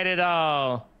seem right at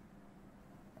all.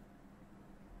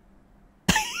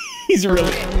 He's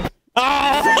really.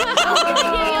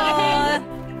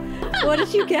 What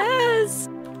did you guess?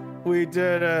 We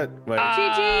did it. Wait.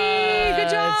 GG! Good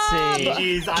job!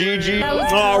 GG.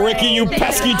 Oh, Ricky, you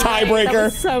pesky tiebreaker. That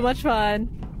was so much fun.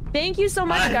 Thank you so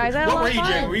much, guys. I had a lot of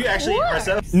fun. Were you actually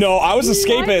aggressive? No, I was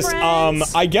escapist.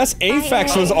 I guess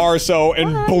Aphex was Arso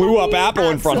and blew up Apple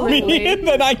in front of me, and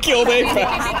then I killed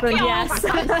Aphex. Yes.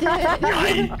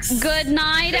 Good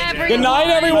night, everyone. Good night,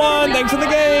 everyone. Thanks for the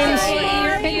games.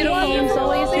 You're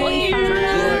beautiful. Good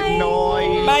night.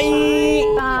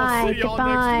 Bye.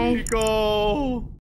 Goodbye.